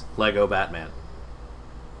is Lego Batman.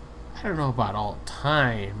 I don't know about all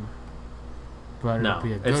time, but No, it'll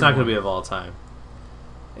be a good it's not going one. to be of all time.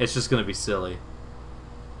 It's just going to be silly.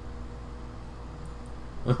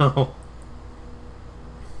 Oh.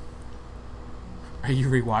 Are you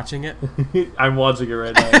rewatching it? I'm watching it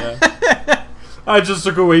right now, yeah. I just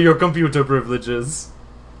took away your computer privileges.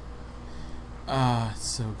 Ah, it's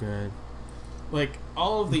so good. Like,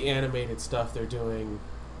 all of the animated stuff they're doing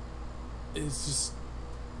is just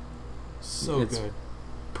so It's good.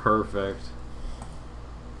 Perfect.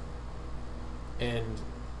 And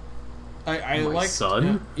I My like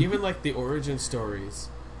son? even like the origin stories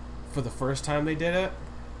for the first time they did it.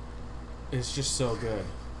 It's just so good.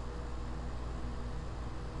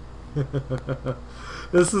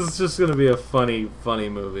 This is just going to be a funny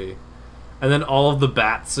movie. And then all of the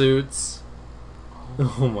bat suits.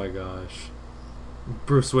 Oh my gosh.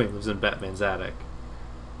 Bruce Wayne lives in Batman's attic.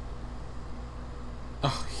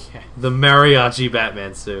 Oh yeah. The mariachi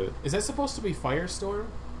Batman suit. Is that supposed to be Firestorm?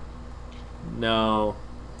 No.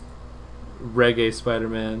 Reggae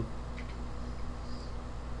Spider-Man.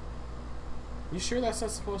 You sure that's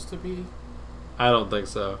not supposed to be? I don't think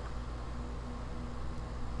so.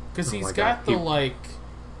 Because Oh he's my got God. the like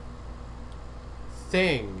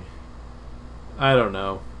thing. I don't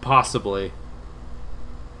know. Possibly.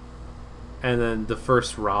 And then the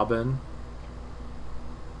first Robin.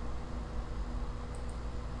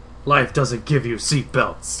 Life doesn't give you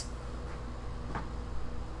seatbelts.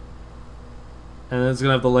 And then it's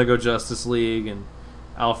gonna have the Lego Justice League and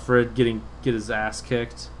Alfred get his ass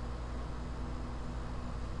kicked.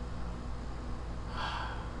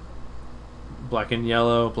 Black and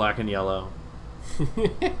yellow, black and yellow.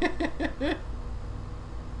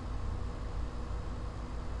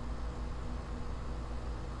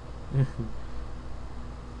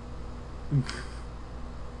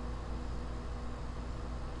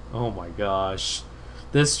 Oh my gosh.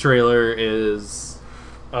 This trailer is...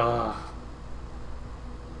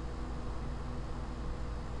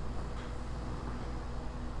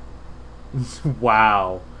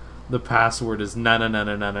 Wow. The password is na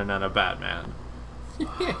Batman.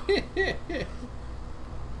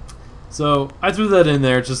 So, I threw that in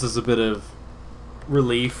there just as a bit of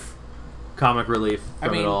relief. Comic relief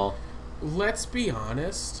from it all. Let's be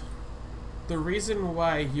honest. The reason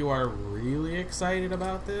why you are really excited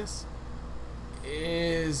about this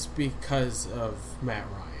is because of Matt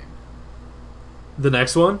Ryan. The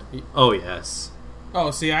next one? Oh, yes.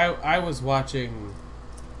 Oh, see, I was watching...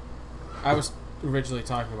 I was originally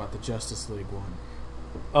talking about the Justice League one.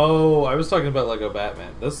 Oh, I was talking about Lego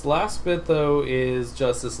Batman. This last bit, though, is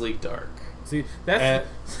Justice League Dark. See, that's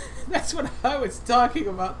that's what I was talking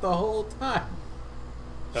about the whole time.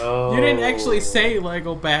 Oh. You didn't actually say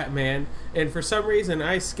Lego Batman, and for some reason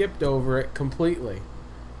I skipped over it completely.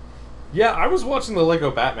 Yeah, I was watching the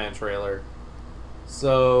Lego Batman trailer,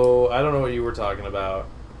 so I don't know what you were talking about.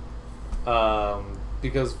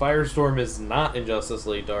 Because Firestorm is not in Justice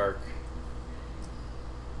League Dark.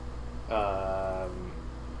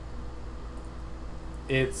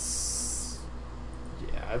 It's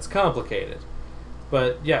complicated.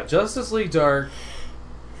 But yeah, Justice League Dark,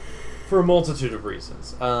 for a multitude of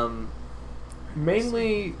reasons.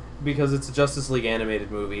 Mainly because it's a Justice League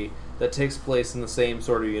animated movie that takes place in the same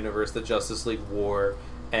sort of universe that Justice League War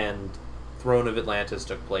and Throne of Atlantis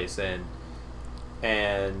took place in,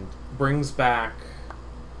 and brings back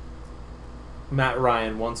Matt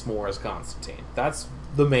Ryan once more as Constantine. That's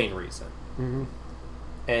the main reason. Mm-hmm.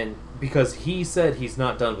 And because he said he's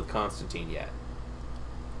not done with Constantine yet.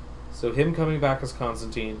 So him coming back as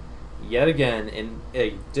Constantine, yet again, in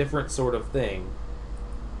a different sort of thing,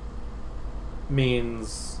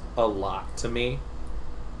 means a lot to me.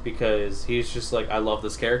 Because he's just like, I love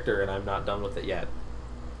this character and I'm not done with it yet.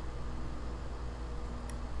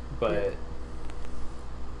 But,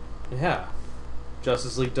 yeah.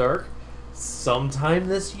 Justice League Dark, sometime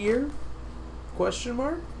this year? Question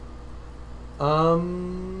mark?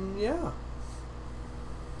 Yeah.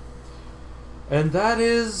 And that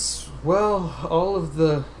is, well, all of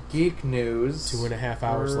the geek news. 2.5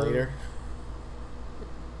 hours later.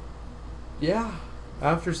 Yeah.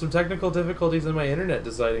 After some technical difficulties in my internet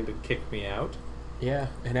deciding to kick me out. Yeah,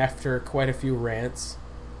 and after quite a few rants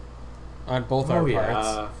on both our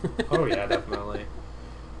parts. Oh yeah, definitely.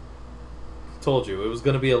 Told you, it was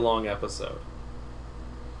going to be a long episode.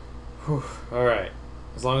 Whew. All right.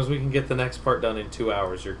 As long as we can get the next part done in 2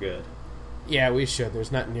 hours, you're good. Yeah, we should.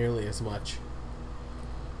 There's not nearly as much.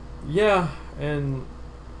 Yeah, and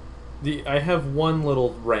I have one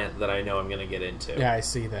little rant that I know I'm going to get into. Yeah, I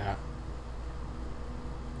see that.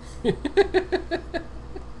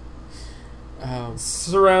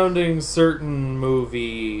 Surrounding certain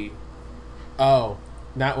movie. Oh,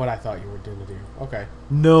 not what I thought you were going to do. Okay.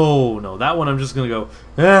 No, that one I'm just going to go,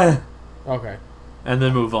 Okay. And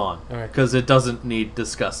then move on. All right. Because it doesn't need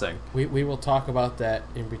discussing. We will talk about that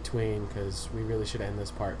in between, because we really should end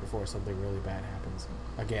this part before something really bad happens.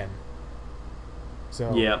 Again.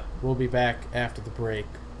 So, yep. We'll be back after the break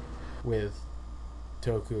with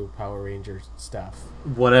Toku Power Ranger stuff.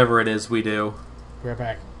 Whatever it is we do. Be right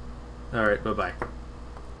back. Alright, bye-bye.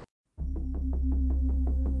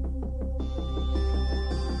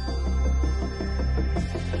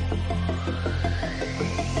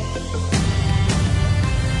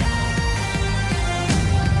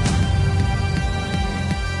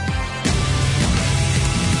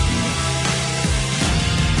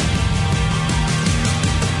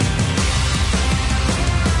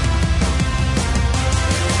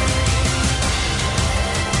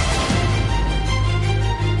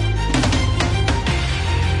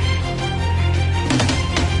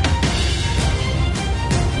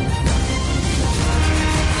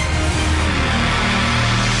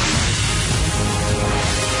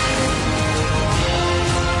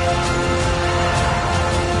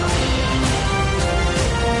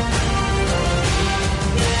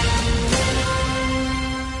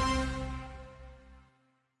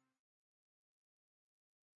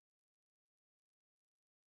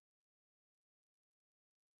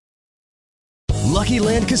 Lucky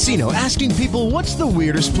Land Casino, asking people, what's the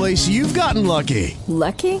weirdest place you've gotten lucky?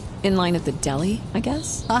 Lucky? In line at the deli, I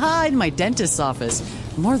guess? Aha, in my dentist's office.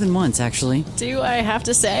 More than once, actually. Do I have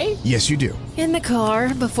to say? Yes, you do. In the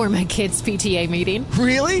car before my kids' PTA meeting.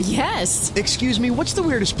 Really? Yes. Excuse me, what's the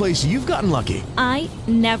weirdest place you've gotten lucky? I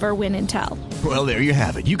never win and tell. Well, there you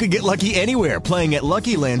have it. You can get lucky anywhere, playing at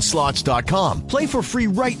LuckyLandSlots.com. Play for free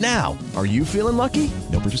right now. Are you feeling lucky?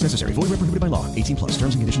 No purchase necessary. Void where prohibited by law. 18+.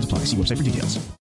 Terms and conditions apply. See website for details.